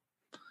people.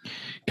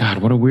 God,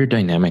 what a weird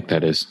dynamic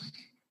that is.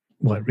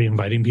 What,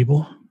 re-inviting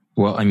people?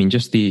 Well, I mean,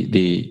 just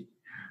the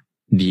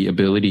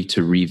ability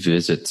to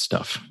revisit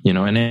stuff, you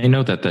know, and I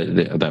know that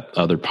that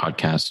other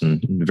podcasts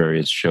and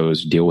various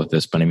shows deal with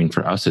this, but I mean,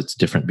 for us, it's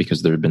different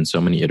because there have been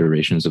so many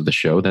iterations of the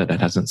show that it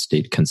hasn't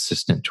stayed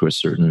consistent to a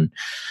certain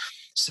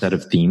set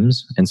of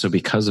themes. And so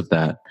because of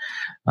that,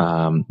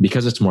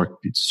 because it's more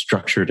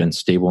structured and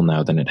stable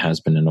now than it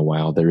has been in a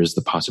while, there is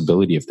the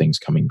possibility of things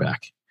coming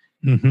back.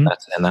 Mm-hmm.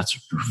 That's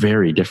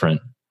very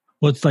different.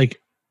 Well, it's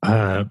like,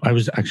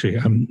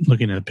 I'm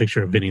looking at a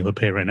picture of Vinny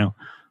LePay right now.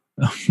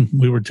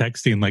 We were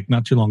texting like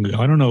not too long ago.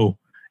 I don't know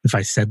if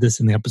I said this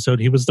in the episode.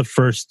 He was the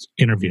first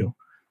interview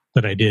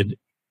that I did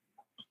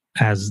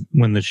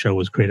when the show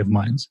was Creative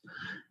Minds.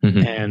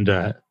 Mm-hmm.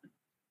 And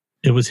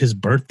it was his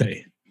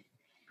birthday.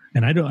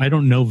 And I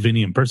don't know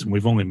Vinny in person.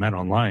 We've only met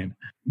online.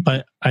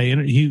 But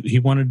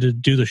he wanted to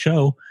do the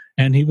show,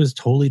 and he was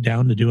totally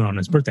down to do it on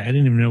his birthday. I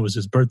didn't even know it was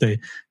his birthday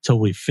till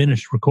we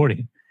finished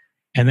recording.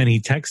 And then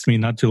he texted me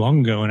not too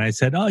long ago, and I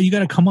said, "Oh, you got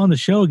to come on the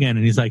show again."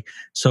 And he's like,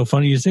 "So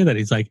funny you say that."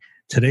 He's like,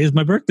 "Today is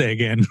my birthday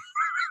again."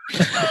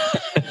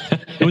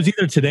 It was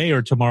either today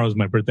or tomorrow's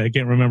my birthday. I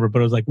can't remember, but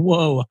I was like,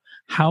 "Whoa,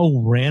 how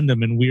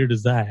random and weird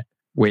is that?"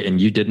 Wait,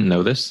 and you didn't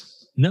know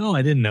this? No,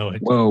 I didn't know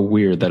it. Whoa,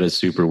 weird. That is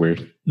super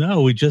weird.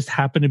 No, we just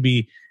happened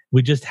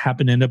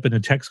to end up in a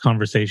text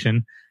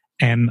conversation,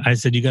 and I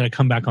said, "You got to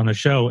come back on the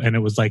show." And it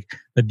was like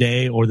the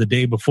day or the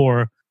day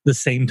before the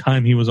same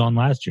time he was on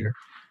last year.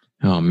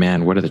 Oh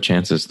man, what are the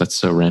chances? That's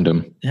so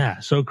random. Yeah,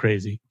 so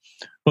crazy.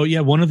 But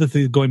yeah, one of the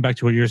things, going back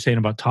to what you're saying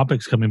about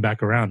topics coming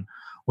back around,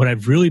 what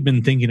I've really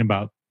been thinking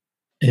about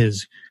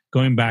is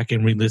going back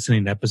and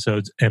re-listening to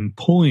episodes and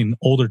pulling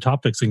older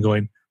topics and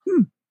going,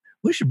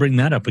 we should bring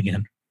that up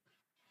again.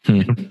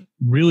 And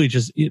really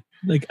just,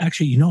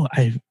 actually,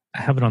 I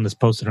have it on this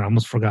post-it, I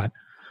almost forgot.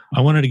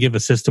 I wanted to give a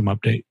system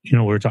update. We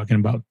were talking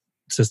about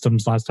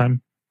systems last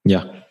time.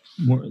 Yeah.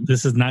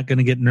 This is not going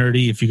to get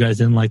nerdy. If you guys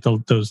didn't like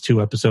those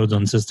 2 episodes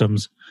on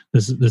systems,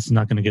 this is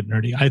not going to get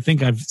nerdy. I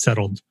think I've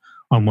settled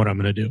on what I'm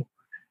going to do.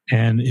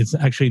 And it's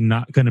actually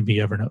not going to be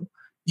Evernote.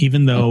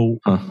 Even though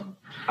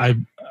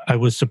I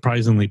was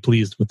surprisingly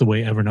pleased with the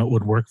way Evernote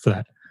would work for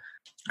that.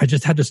 I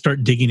just had to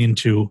start digging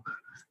into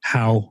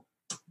how,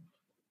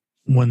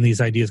 when these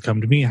ideas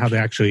come to me, how they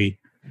actually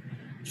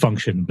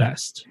function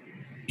best.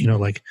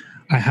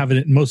 I have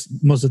it most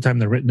of the time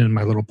they're written in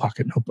my little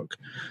pocket notebook.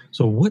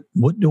 So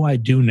what do I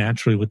do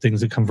naturally with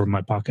things that come from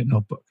my pocket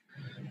notebook?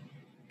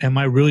 Am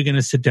I really going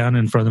to sit down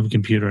in front of a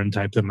computer and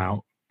type them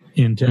out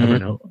into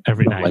Evernote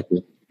every night?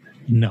 Likely.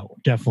 No,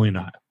 definitely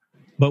not.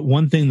 But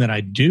one thing that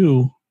I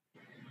do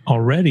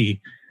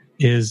already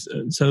is,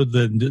 so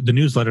the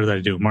newsletter that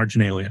I do,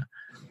 Marginalia,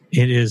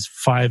 it is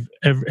 5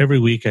 every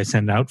week. I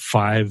send out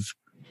 5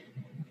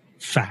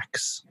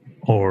 facts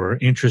or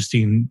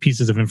interesting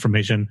pieces of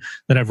information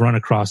that I've run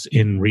across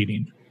in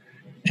reading.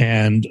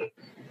 And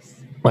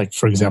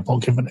for example, I'll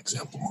give an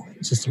example.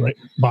 Is this the right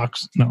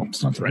box? No,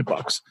 it's not the right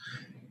box.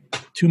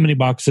 Too many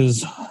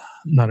boxes,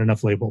 not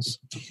enough labels.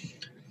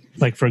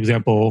 For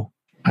example,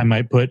 I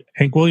might put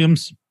Hank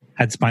Williams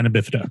had spina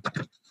bifida.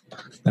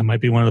 That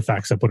might be one of the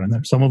facts I put in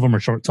there. Some of them are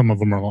short, some of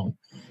them are long.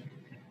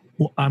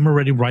 Well, I'm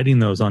already writing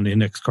those on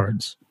index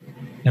cards,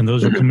 and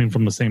those are coming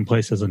from the same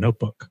place as a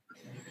notebook.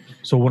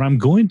 So what I'm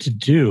going to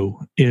do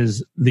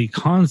is the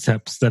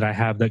concepts that I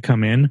have that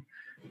come in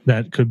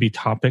that could be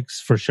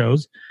topics for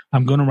shows,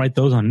 I'm going to write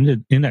those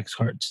on index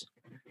cards.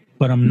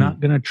 But I'm not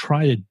going to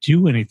try to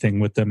do anything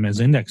with them as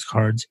index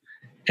cards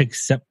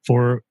except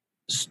for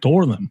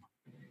store them.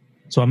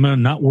 So I'm going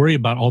to not worry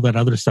about all that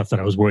other stuff that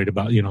I was worried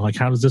about.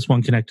 How does this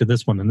one connect to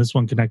this one and this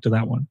one connect to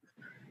that one?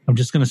 I'm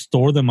just going to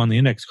store them on the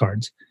index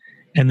cards.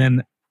 And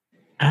then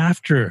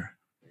after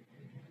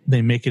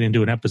they make it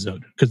into an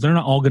episode, because they're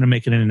not all going to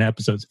make it into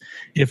episodes.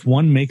 If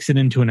one makes it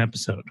into an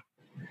episode,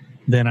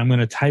 then I'm going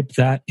to type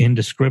that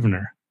into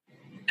Scrivener,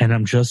 and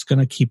I'm just going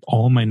to keep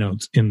all my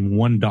notes in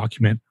one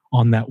document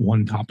on that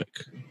one topic.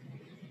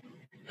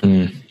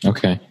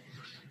 Okay.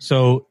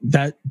 So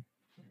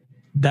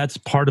that's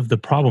part of the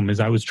problem,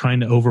 is I was trying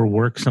to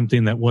overwork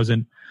something that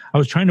wasn't, I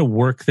was trying to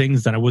work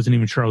things that I wasn't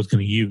even sure I was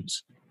going to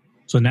use.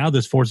 So now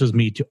this forces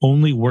me to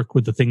only work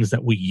with the things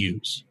that we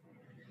use.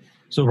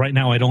 So right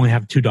now I'd only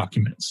have 2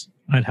 documents.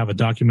 I'd have a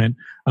document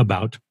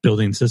about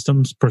building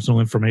systems, personal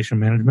information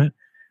management,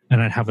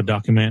 and I'd have a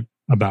document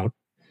about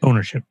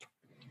ownership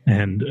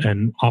and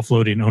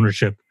offloading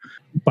ownership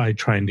by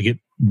trying to get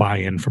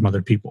buy-in from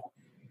other people.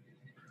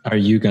 Are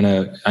you going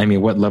to,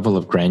 what level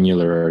of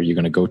granular are you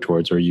going to go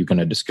towards, or are you going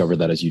to discover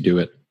that as you do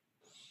it?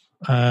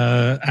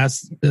 I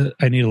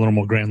need a little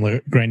more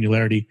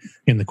granularity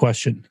in the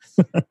question.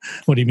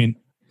 What do you mean?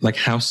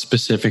 How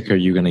specific are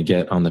you going to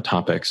get on the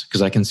topics?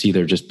 Because I can see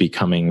they're just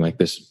becoming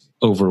this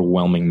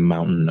overwhelming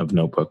mountain of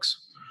notebooks.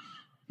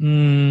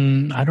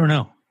 I don't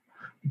know.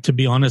 To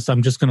be honest,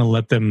 I'm just going to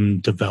let them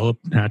develop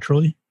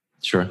naturally.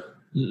 Sure.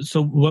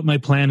 So what my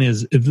plan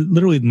is,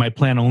 literally my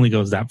plan only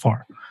goes that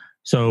far.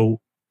 So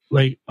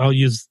I'll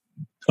use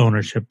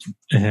ownership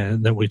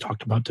that we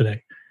talked about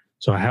today.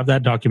 So I have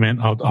that document.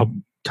 I'll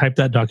type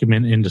that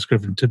document into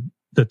Scrivener.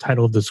 The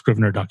title of the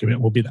Scrivener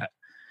document will be that.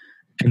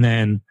 And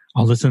then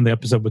I'll listen to the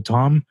episode with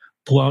Tom,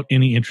 pull out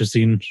any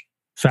interesting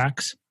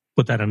facts,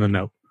 put that in a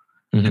note.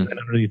 And then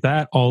underneath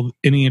that,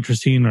 any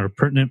interesting or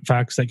pertinent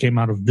facts that came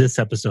out of this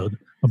episode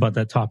about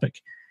that topic.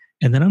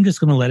 And then I'm just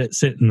going to let it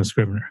sit in the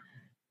Scrivener.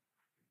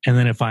 And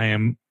then if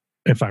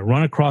I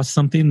run across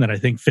something that I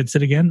think fits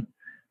it again,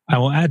 I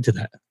will add to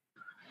that.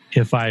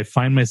 If I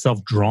find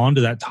myself drawn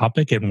to that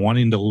topic and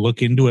wanting to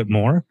look into it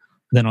more,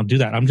 then I'll do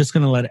that. I'm just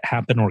going to let it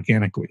happen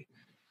organically.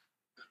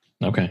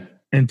 Okay.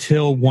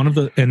 Until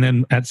and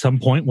then at some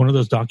point, one of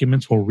those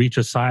documents will reach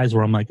a size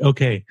where I'm like,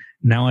 okay,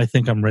 now I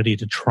think I'm ready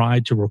to try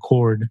to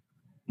record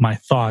my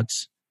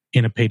thoughts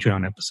in a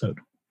Patreon episode.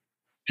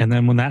 And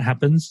then when that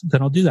happens,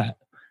 then I'll do that.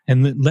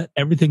 And let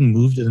everything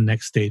move to the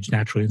next stage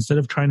naturally. Instead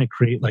of trying to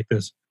create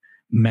this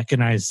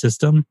mechanized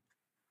system,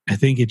 I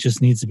think it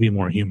just needs to be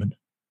more human.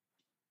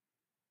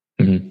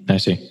 I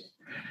see.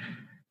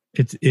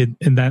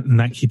 And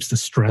that keeps the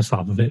stress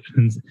off of it.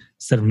 And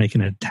instead of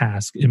making it a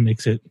task, it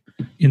makes it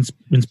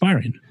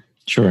inspiring.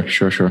 Sure.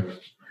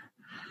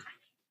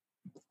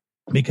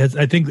 Because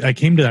I think I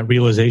came to that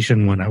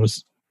realization when I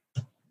was,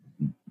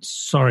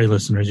 sorry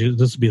listeners,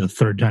 this will be the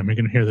 3rd time you're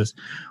going to hear this,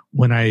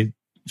 when I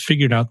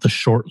figured out the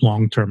short,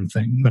 long-term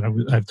thing that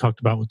I've talked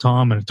about with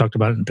Tom, and I've talked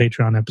about it in a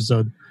Patreon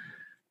episode,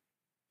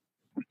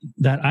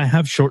 that I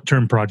have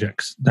short-term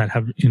projects that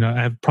have,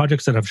 I have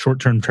projects that have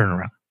short-term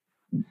turnaround.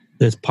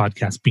 This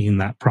podcast being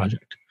that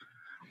project.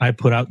 I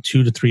put out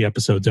 2 to 3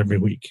 episodes every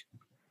week.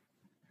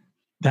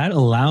 That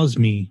allows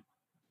me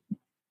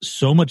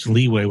so much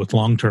leeway with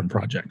long-term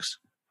projects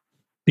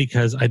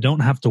because I don't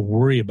have to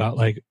worry about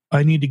like,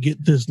 I need to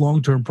get this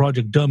long-term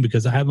project done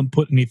because I haven't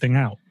put anything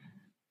out.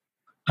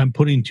 I'm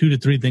putting 2 to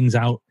 3 things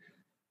out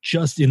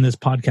just in this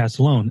podcast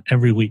alone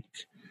every week.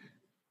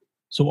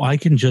 So I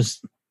can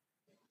just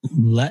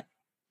let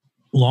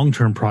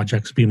long-term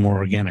projects be more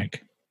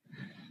organic.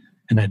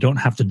 And I don't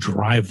have to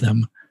drive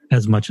them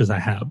as much as I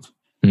have.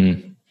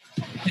 And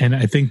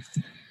I think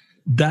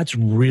that's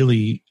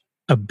really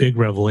a big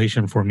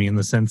revelation for me in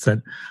the sense that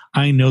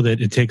I know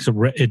that it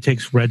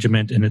takes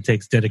regiment and it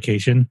takes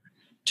dedication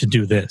to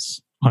do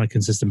this on a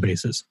consistent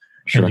basis.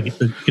 Sure. And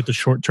to get the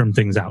short-term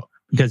things out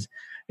because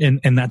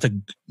and that's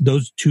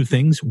those two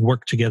things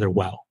work together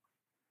well.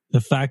 The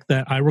fact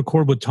that I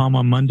record with Tom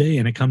on Monday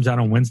and it comes out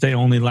on Wednesday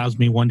only allows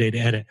me one day to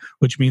edit,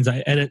 which means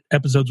I edit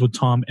episodes with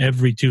Tom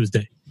every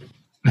Tuesday.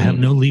 I have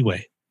no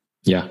leeway.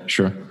 Yeah,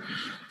 sure.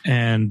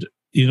 And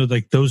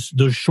like those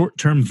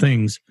short-term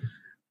things,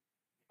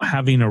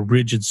 having a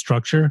rigid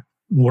structure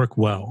work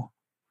well.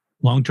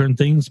 Long-term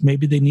things,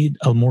 maybe they need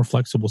a more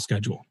flexible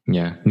schedule.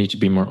 Yeah, need to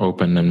be more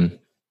open, and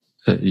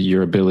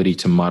your ability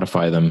to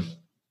modify them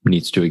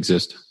needs to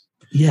exist.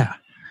 Yeah.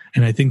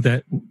 And I think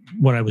that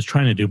what I was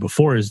trying to do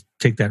before is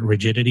take that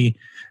rigidity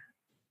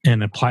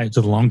and apply it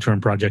to the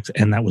long-term projects,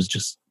 and that was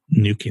just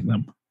nuking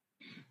them.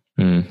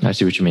 I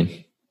see what you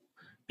mean.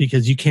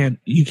 Because you can't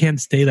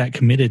stay that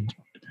committed.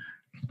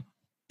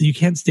 You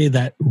can't stay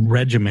that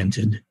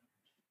regimented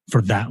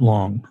for that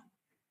long.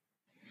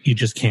 You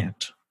just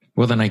can't.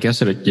 Well, then I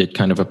guess it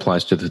kind of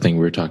applies to the thing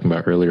we were talking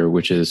about earlier,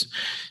 which is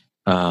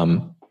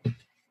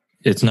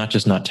it's not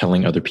just not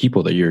telling other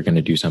people that you're going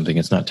to do something.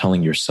 It's not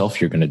telling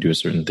yourself you're going to do a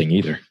certain thing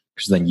either.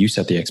 Because then you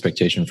set the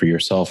expectation for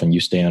yourself and you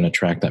stay on a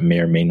track that may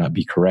or may not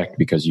be correct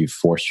because you've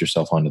forced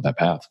yourself onto that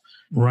path.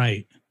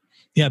 Right.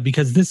 Yeah,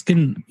 because this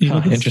can...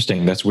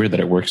 interesting. That's weird that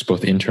it works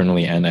both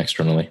internally and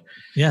externally.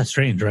 Yeah,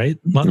 strange, right?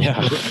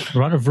 A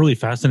lot of really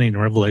fascinating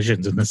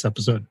revelations in this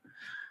episode.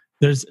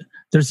 There's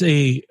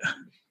a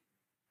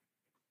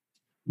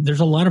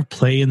lot of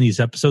play in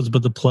these episodes,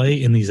 but the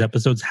play in these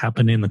episodes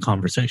happen in the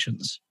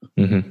conversations.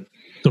 Mm-hmm.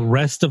 The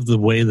rest of the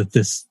way that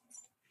this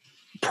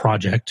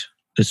project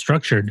is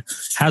structured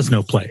has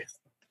no play,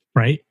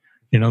 right?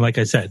 Like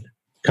I said,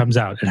 comes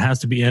out, it has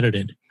to be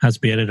edited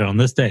on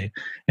this day,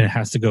 and it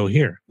has to go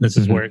here. This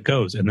is where it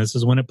goes, and this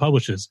is when it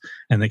publishes,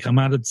 and they come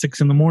out at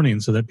 6 a.m.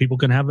 so that people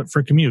can have it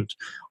for commute.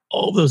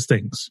 All those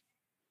things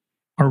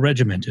are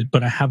regimented,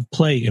 but I have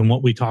play in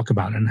what we talk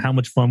about and how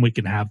much fun we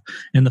can have,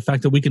 and the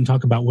fact that we can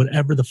talk about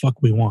whatever the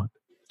fuck we want.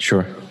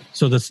 Sure.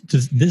 So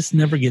this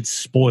never gets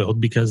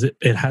spoiled because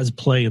it has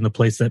play in the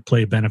place that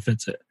play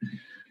benefits it.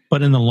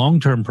 But in the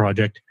long-term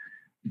project,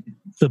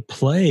 the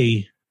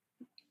play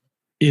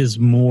is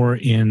more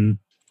in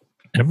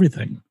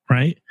everything,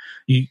 right?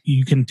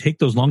 You can take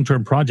those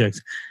long-term projects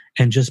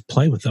and just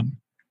play with them.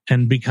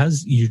 And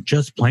because you're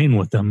just playing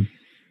with them,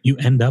 you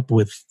end up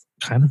with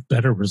kind of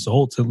better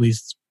results, at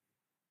least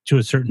to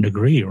a certain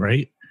degree,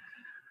 right?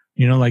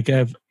 Like I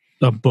have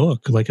a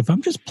book, like if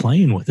I'm just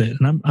playing with it,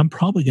 and I'm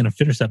probably going to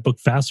finish that book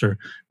faster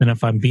than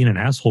if I'm being an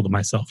asshole to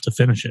myself to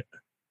finish it.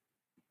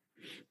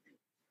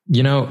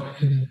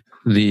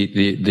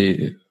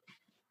 The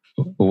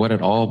what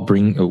it all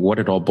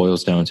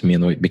boils down to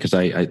me, because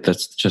I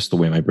that's just the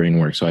way my brain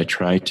works. So I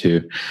try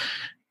to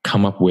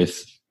come up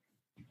with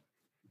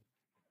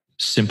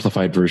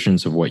simplified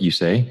versions of what you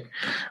say.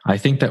 I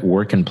think that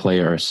work and play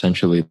are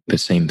essentially the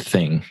same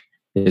thing.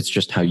 It's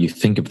just how you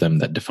think of them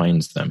that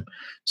defines them.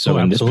 So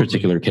in this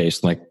particular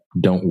case, like,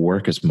 don't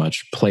work as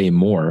much, play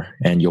more,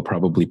 and you'll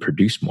probably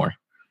produce more.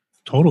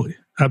 Totally.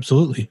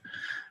 Absolutely.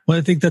 Well,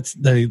 I think that's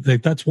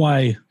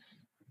why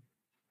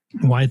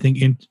I think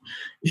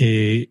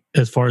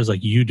as far as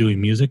like you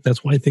doing music,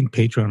 that's why I think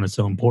Patreon is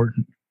so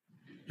important,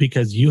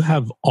 because you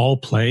have all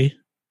play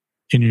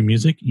in your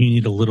music. You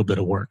need a little bit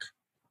of work.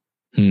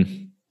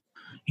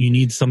 You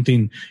need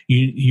something,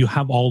 you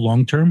have all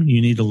long-term,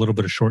 you need a little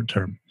bit of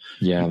short-term.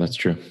 Yeah, that's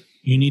true.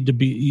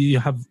 You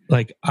have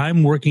like,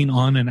 I'm working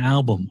on an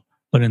album,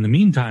 but in the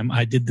meantime,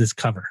 I did this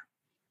cover.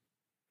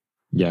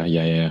 Yeah,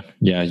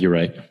 you're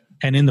right.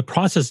 And in the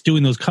process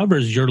doing those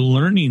covers, you're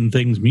learning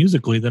things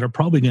musically that are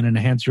probably going to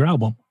enhance your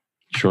album.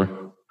 Sure.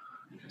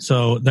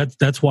 So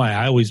that's why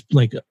I always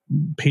like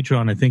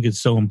Patreon. I think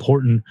is so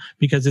important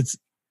because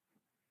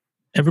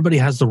everybody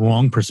has the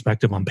wrong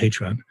perspective on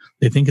Patreon.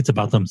 They think it's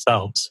about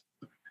themselves.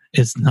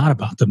 It's not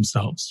about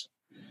themselves.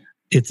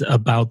 It's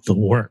about the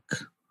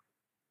work.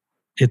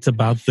 It's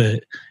about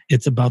the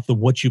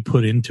what you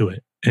put into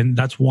it. And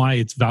that's why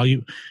it's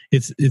value.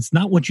 It's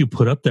not what you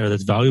put up there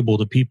that's valuable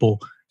to people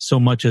so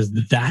much as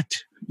that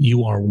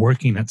you are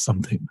working at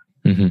something.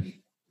 Mm-hmm.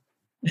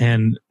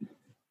 And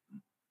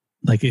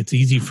like, it's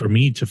easy for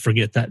me to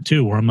forget that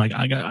too, where I'm like,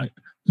 I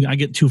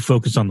get too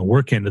focused on the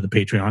work end of the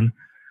Patreon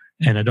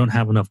and I don't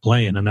have enough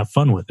play and enough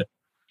fun with it.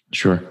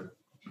 Sure.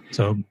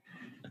 So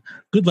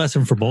good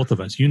lesson for both of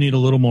us. You need a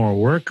little more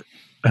work.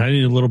 I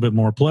need a little bit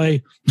more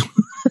play.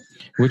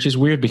 Which is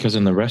weird because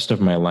in the rest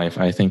of my life,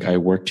 I think I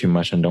work too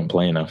much and don't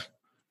play enough.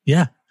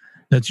 Yeah.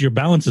 That's your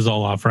balance is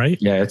all off, right?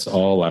 Yeah, it's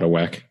all out of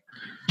whack.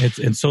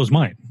 And so is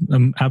mine.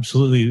 I'm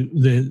absolutely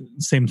the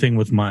same thing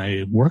with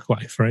my work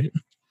life, right?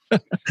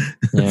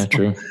 Yeah,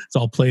 true. It's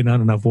all play, not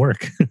enough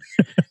work.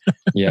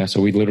 Yeah,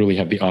 so we literally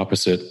have the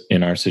opposite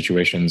in our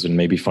situations, and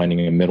maybe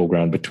finding a middle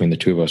ground between the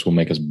two of us will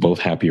make us both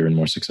happier and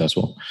more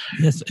successful.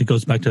 Yes, it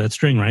goes back to that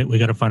string, right? We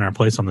got to find our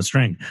place on the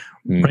string.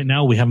 Right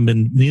now,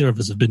 neither of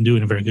us have been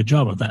doing a very good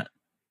job of that.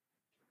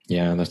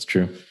 Yeah, that's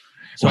true.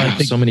 So wow, I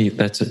think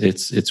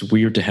it's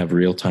weird to have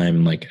real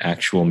time, like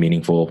actual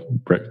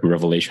meaningful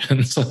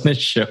revelations on this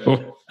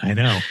show. I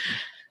know.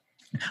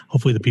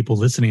 Hopefully the people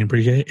listening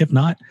appreciate it. If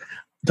not,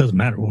 it doesn't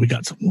matter. We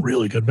got some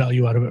really good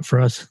value out of it for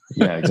us.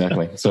 Yeah,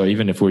 exactly. So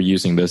even if we're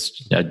using this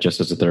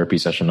just as a therapy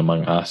session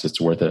among us, it's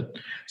worth it.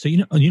 So you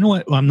know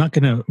what? We're not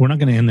gonna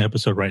end the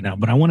episode right now,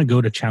 but I want to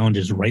go to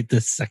challenges right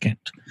this second,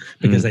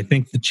 because I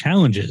think the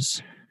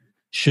challenges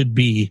should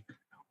be,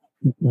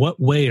 what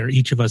way are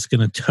each of us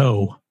going to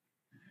toe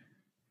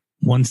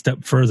one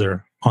step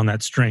further on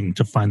that string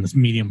to find this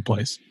medium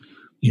place?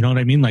 You know what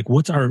I mean? Like,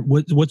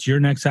 what's your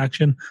next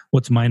action?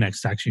 What's my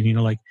next action? You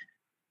know, like,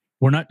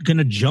 we're not going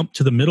to jump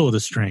to the middle of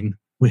the string.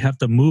 We have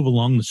to move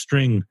along the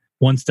string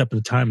one step at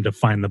a time to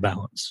find the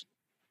balance.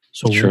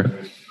 So sure.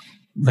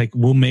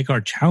 we'll make our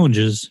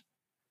challenges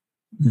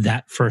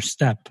that first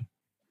step.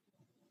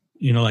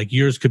 You know, like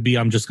yours could be,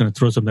 I'm just going to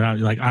throw something out.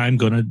 Like, I'm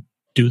going to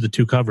do the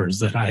 2 covers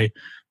that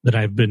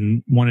I've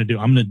been wanting to do.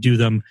 I'm going to do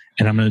them,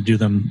 and I'm going to do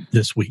them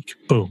this week.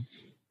 Boom.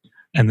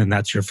 And then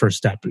that's your first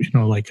step, you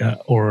know, like,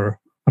 or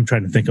I'm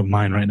trying to think of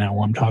mine right now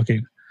while I'm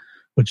talking,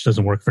 which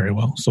doesn't work very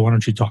well. So why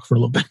don't you talk for a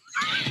little bit?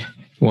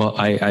 Well,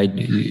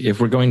 if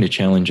we're going to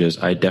challenges,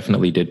 I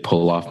definitely did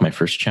pull off my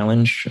first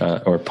challenge,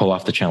 or pull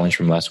off the challenge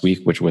from last week,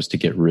 which was to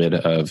get rid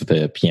of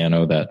the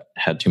piano that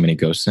had too many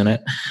ghosts in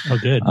it. Oh,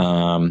 good.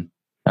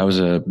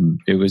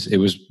 It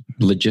was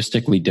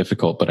logistically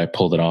difficult, but I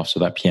pulled it off. So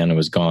that piano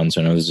is gone.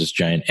 So now there's this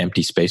giant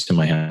empty space in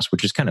my house,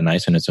 which is kind of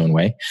nice in its own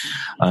way.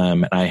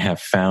 I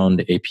have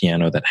found a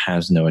piano that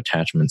has no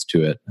attachments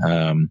to it,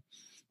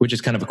 which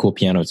is kind of a cool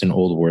piano. It's an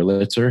old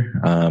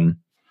Wurlitzer.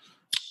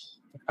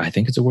 I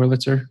think it's a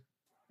Wurlitzer,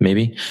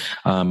 maybe.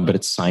 But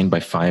it's signed by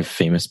 5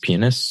 famous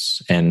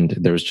pianists. And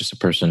there was just a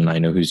person I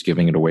know who's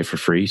giving it away for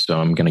free. So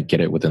I'm going to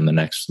get it within the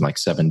next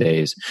 7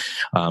 days.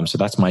 So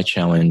that's my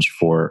challenge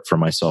for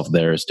myself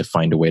there, is to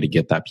find a way to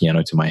get that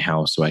piano to my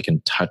house so I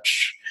can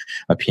touch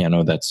a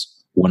piano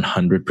that's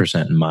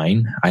 100%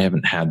 mine. I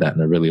haven't had that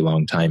in a really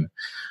long time.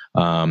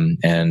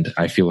 And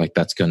I feel like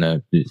that's going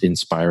to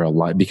inspire a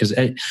lot, because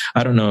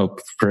I don't know,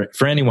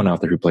 for anyone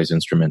out there who plays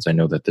instruments, I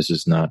know that this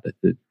is not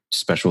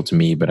special to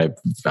me, but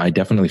I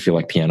definitely feel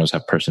like pianos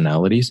have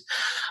personalities.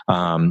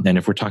 And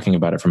if we're talking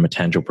about it from a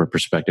tangible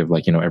perspective,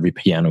 like, you know, every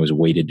piano is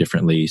weighted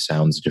differently,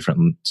 sounds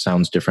different,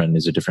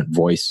 is a different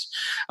voice.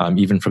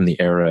 Even from the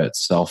era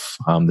itself,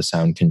 the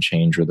sound can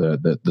change, or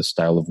the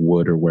style of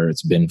wood, or where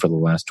it's been for the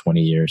last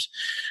 20 years.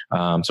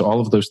 So all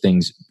of those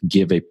things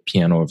give a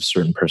piano of a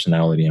certain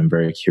personality. I'm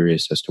very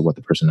curious as to what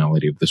the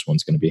personality of this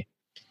one's going to be.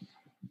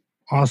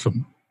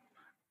 Awesome.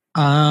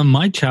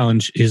 My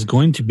challenge is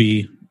going to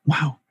be,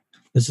 wow,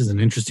 this is an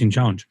interesting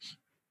challenge.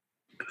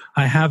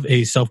 I have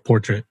a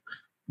self-portrait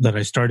that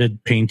I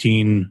started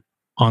painting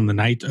on the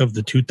night of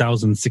the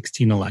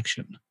 2016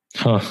 election.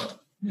 Huh.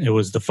 It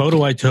was the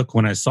photo I took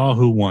when I saw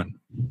who won.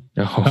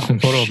 Oh, A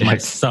photo of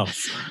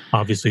myself,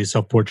 obviously a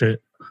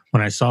self-portrait,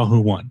 when I saw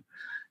who won.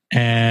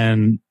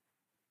 And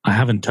I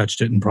haven't touched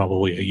it in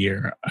probably a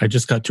year. I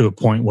just got to a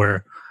point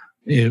where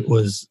it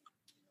was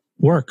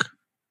work.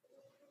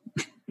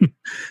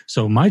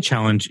 So my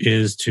challenge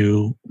is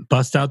to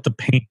bust out the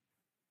paint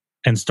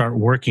and start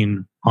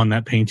working on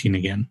that painting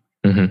again.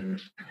 Mm-hmm.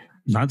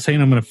 Not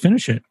saying I'm going to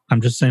finish it. I'm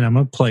just saying I'm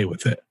going to play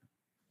with it.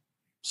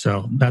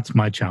 So that's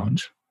my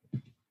challenge.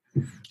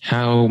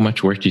 How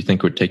much work do you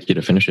think it would take you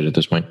to finish it at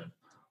this point?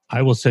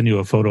 I will send you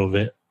a photo of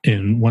it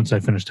once I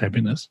finish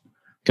typing this.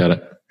 Got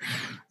it.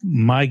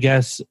 My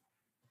guess,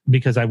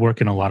 because I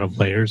work in a lot of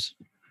layers,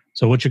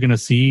 so what you're going to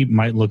see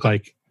might look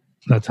like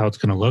that's how it's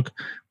going to look,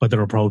 but there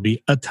will probably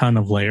be a ton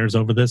of layers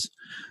over this.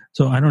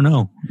 So I don't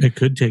know. It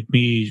could take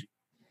me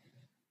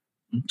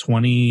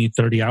 20,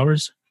 30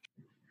 hours.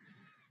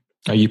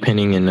 Are you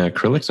painting in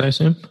acrylics, I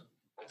assume?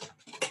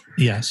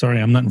 Yeah,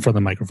 sorry, I'm not in front of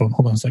the microphone.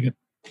 Hold on a second.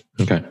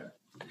 Okay.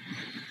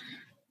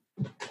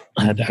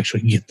 I had to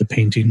actually get the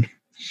painting.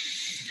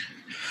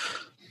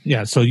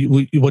 Yeah, so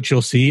what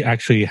you'll see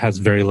actually has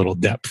very little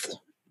depth,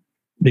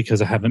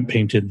 because I haven't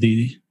painted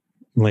the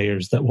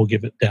layers that will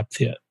give it depth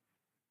yet.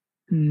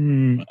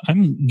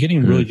 I'm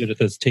getting really good at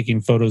this,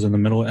 taking photos in the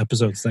middle of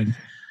episodes thing.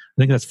 I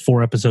think that's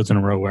 4 episodes in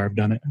a row where I've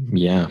done it.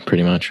 Yeah,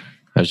 pretty much.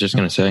 I was just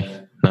going to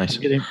say, nice.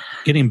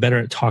 Getting better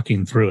at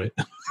talking through it.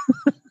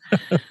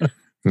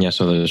 Yeah,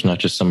 so there's not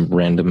just some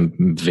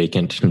random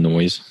vacant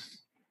noise.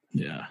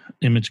 Yeah,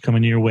 image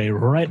coming your way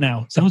right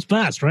now. Sounds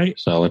fast, right?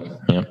 Solid,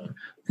 yeah.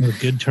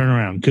 Good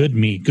turnaround.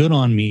 Good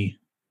on me.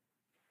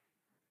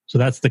 So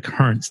that's the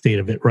current state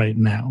of it right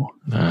now.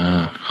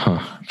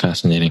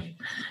 Fascinating.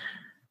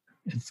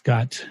 It's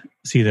got,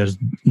 see, there's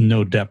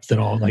no depth at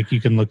all. Like you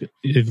can look, if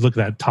you look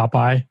at that top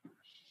eye,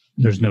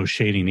 there's no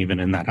shading even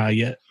in that eye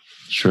yet.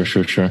 Sure.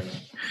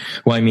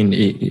 Well, I mean,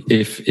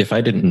 if I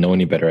didn't know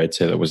any better, I'd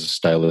say that was a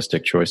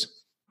stylistic choice.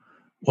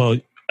 Well,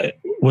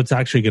 what's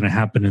actually going to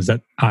happen is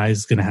that eye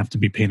is going to have to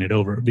be painted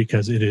over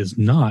because it is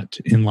not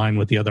in line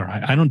with the other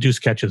eye. I don't do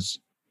sketches.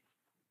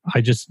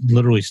 I just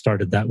literally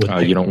started that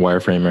with. You don't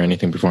wireframe or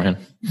anything beforehand?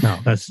 No,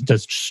 that's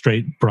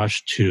straight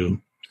brush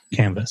to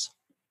canvas.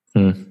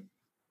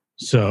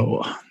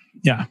 So,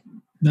 yeah,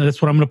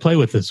 that's what I'm going to play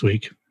with this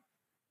week.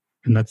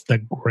 And that's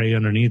that gray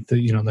underneath.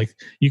 Like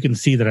you can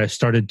see that I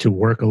started to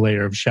work a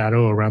layer of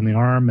shadow around the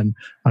arm and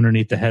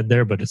underneath the head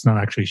there, but it's not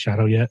actually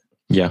shadow yet.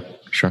 Yeah,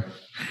 sure.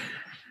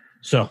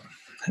 So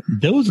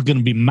those are going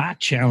to be my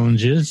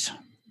challenges.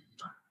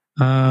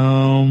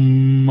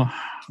 Oh,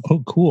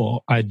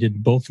 cool. I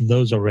did both of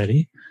those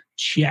already.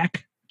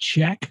 Check.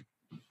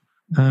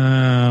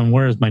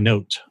 Where's my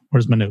note?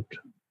 There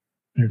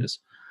it is.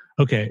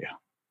 Okay.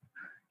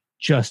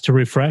 Just to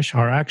refresh,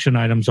 our action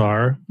items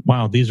are,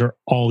 wow, these are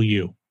all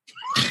you.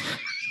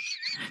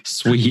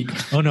 Sweet.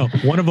 Oh, no.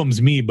 One of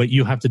them's me, but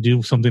you have to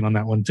do something on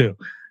that one, too.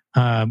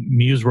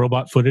 Muse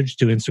robot footage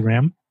to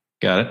Instagram.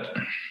 Got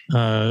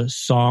it.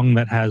 Song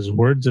that has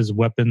words as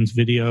weapons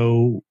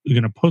video.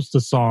 You're going to post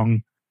a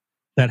song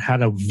that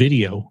had a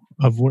video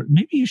of word.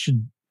 Maybe you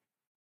shouldn't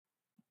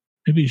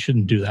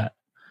do that.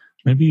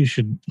 Maybe you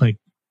should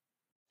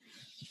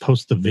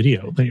post the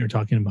video that you're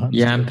talking about.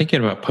 Yeah, I'm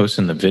thinking about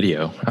posting the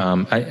video.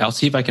 I'll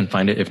see if I can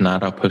find it. If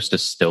not, I'll post a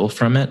still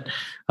from it,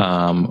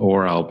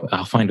 or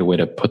I'll find a way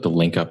to put the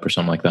link up or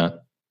something like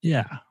that.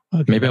 Yeah.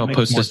 Okay, maybe I'll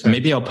post this.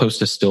 Maybe I'll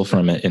post a still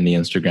from it in the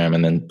Instagram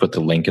and then put the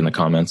link in the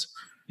comments.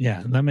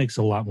 Yeah, that makes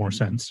a lot more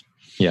sense.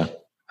 Yeah.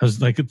 I was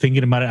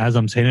thinking about it as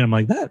I'm saying it. I'm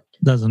like, that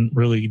doesn't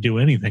really do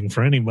anything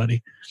for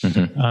anybody.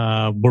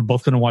 Mm-hmm. We're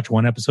both going to watch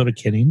one episode of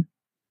Kidding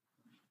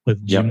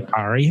with Jim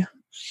Carrey.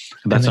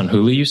 That's on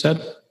Hulu, you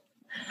said?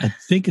 I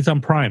think it's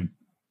on Prime.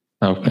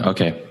 Oh,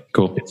 okay.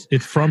 Cool.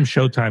 It's from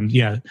Showtime.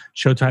 Yeah,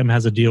 Showtime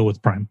has a deal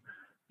with Prime.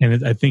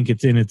 And I think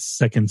it's in its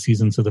second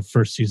season, so the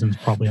first season's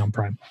probably on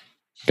Prime.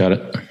 Got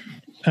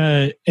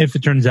it. If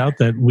it turns out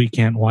that we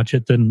can't watch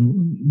it,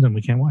 then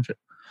we can't watch it.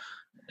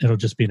 It'll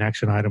just be an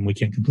action item we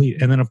can't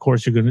complete. And then, of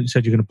course, you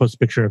said you're going to post a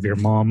picture of your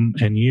mom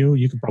and you.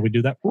 You could probably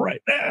do that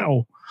right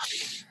now.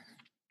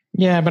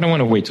 Yeah, but I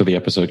want to wait till the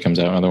episode comes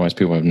out. Otherwise,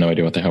 people have no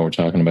idea what the hell we're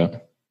talking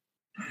about.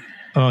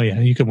 Oh,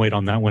 yeah. You can wait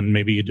on that one.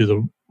 Maybe you do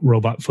the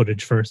robot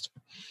footage first.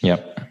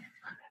 Yep.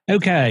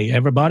 Okay,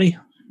 everybody.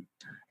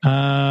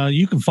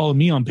 You can follow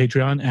me on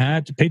Patreon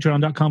at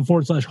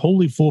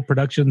patreon.com/holyfool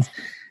productions.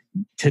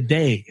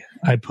 Today,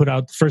 I put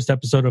out the first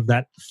episode of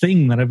that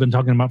thing that I've been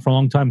talking about for a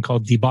long time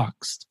called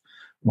Deboxed,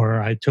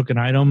 where I took an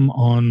item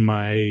on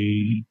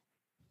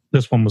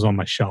this one was on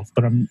my shelf,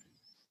 but I'm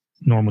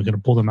normally going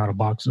to pull them out of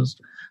boxes,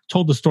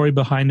 told the story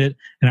behind it,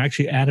 and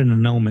actually added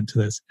an element to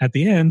this. At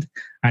the end,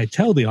 I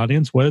tell the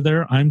audience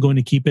whether I'm going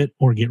to keep it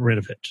or get rid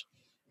of it.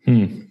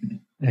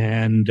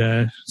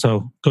 And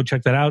so go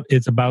check that out.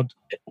 It's about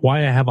why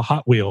I have a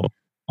Hot Wheel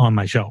on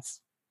my shelf.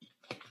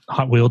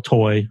 Hot Wheel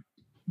toy,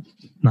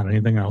 not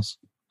anything else.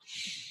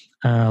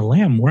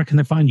 Lamb, where can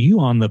they find you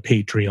on the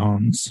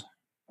Patreons?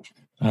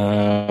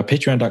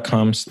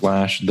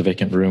 Patreon.com/The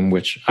Vacant Room,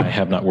 which I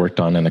have not worked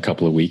on in a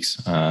couple of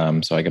weeks.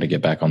 So I got to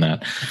get back on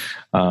that.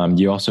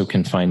 You also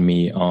can find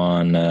me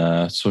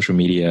on social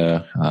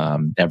media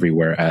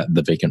everywhere at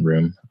The Vacant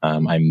Room.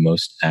 I'm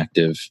most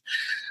active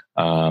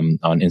on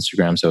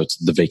Instagram. So it's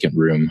The Vacant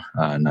Room,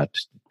 not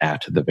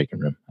at The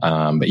Vacant Room.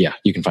 But yeah,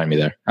 you can find me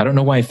there. I don't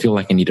know why I feel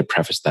like I need to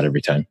preface that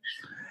every time.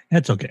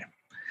 That's okay.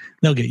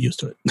 They'll get used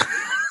to it.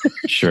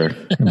 Sure.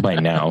 By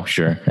now.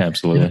 Sure.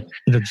 Absolutely.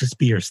 It'll just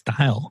be your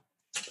style.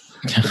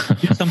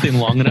 Do something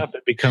long enough,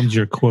 it becomes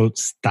your quote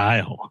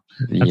style.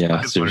 That's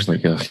yeah, seriously.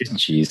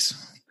 Jeez.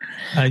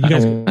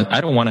 I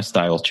don't want a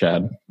style,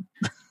 Chad.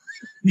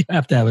 You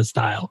have to have a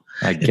style.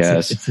 I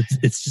guess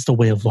it's just a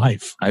way of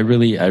life. I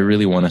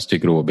really want us to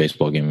go to a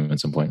baseball game at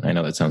some point. I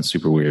know that sounds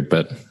super weird,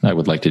 but I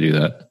would like to do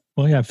that.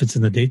 Well, yeah, if it's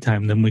in the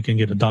daytime, then we can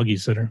get a doggy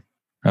sitter.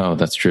 Oh,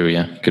 that's true.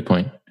 Yeah, good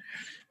point.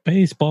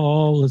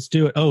 Baseball, let's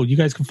do it. Oh, you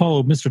guys can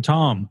follow Mr.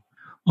 Tom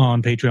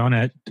on Patreon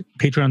at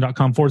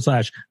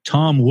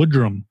patreon.com/Tom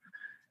Woodrum.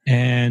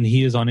 And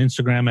he is on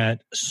Instagram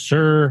at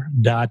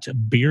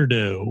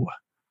sir.beardo.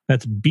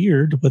 That's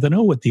beard with an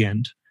O at the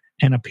end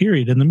and a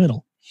period in the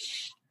middle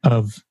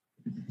of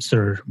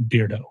Sir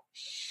Beardo.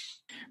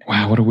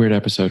 Wow, what a weird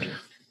episode.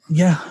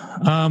 Yeah.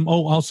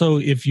 Also,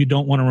 if you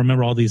don't want to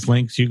remember all these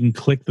links, you can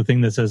click the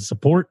thing that says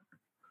support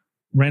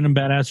Random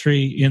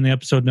Badassery in the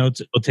episode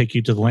notes. It will take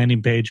you to the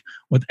landing page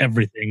with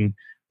everything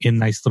in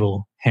nice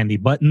little handy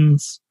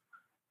buttons.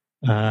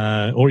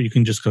 Or you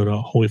can just go to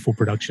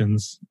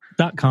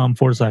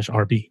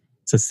holyfoolproductions.com/RB.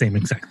 It's the same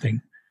exact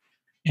thing.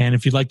 And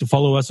if you'd like to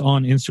follow us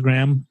on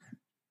Instagram,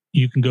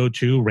 you can go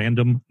to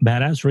Random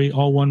Badassery,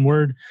 all one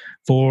word,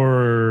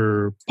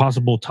 for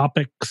possible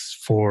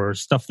topics, for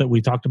stuff that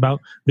we talked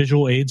about,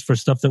 visual aids for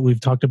stuff that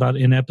we've talked about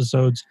in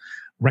episodes,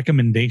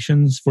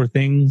 recommendations for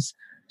things,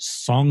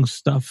 song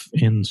stuff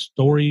in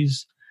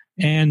stories.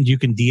 And you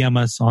can DM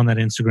us on that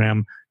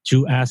Instagram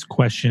to ask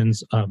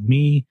questions of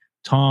me,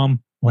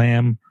 Tom,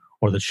 Lamb,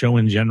 or the show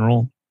in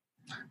general.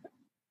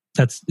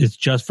 It's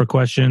just for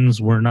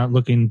questions. We're not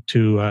looking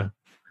to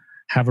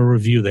have a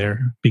review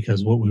there,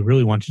 because what we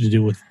really want you to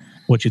do with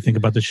what you think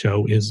about the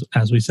show is,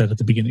 as we said at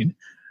the beginning,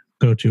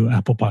 go to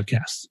Apple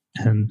Podcasts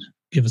and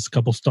give us a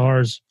couple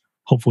stars,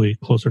 hopefully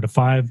closer to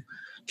 5.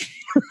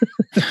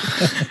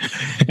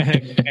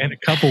 and a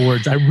couple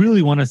words. I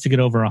really want us to get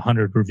over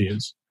 100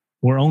 reviews.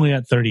 We're only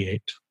at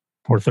 38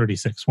 or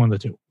 36, one of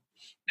the two.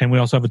 And we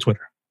also have a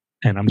Twitter.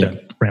 And I'm done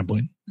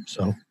rambling.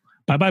 So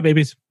bye-bye,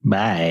 babies.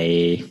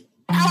 Bye.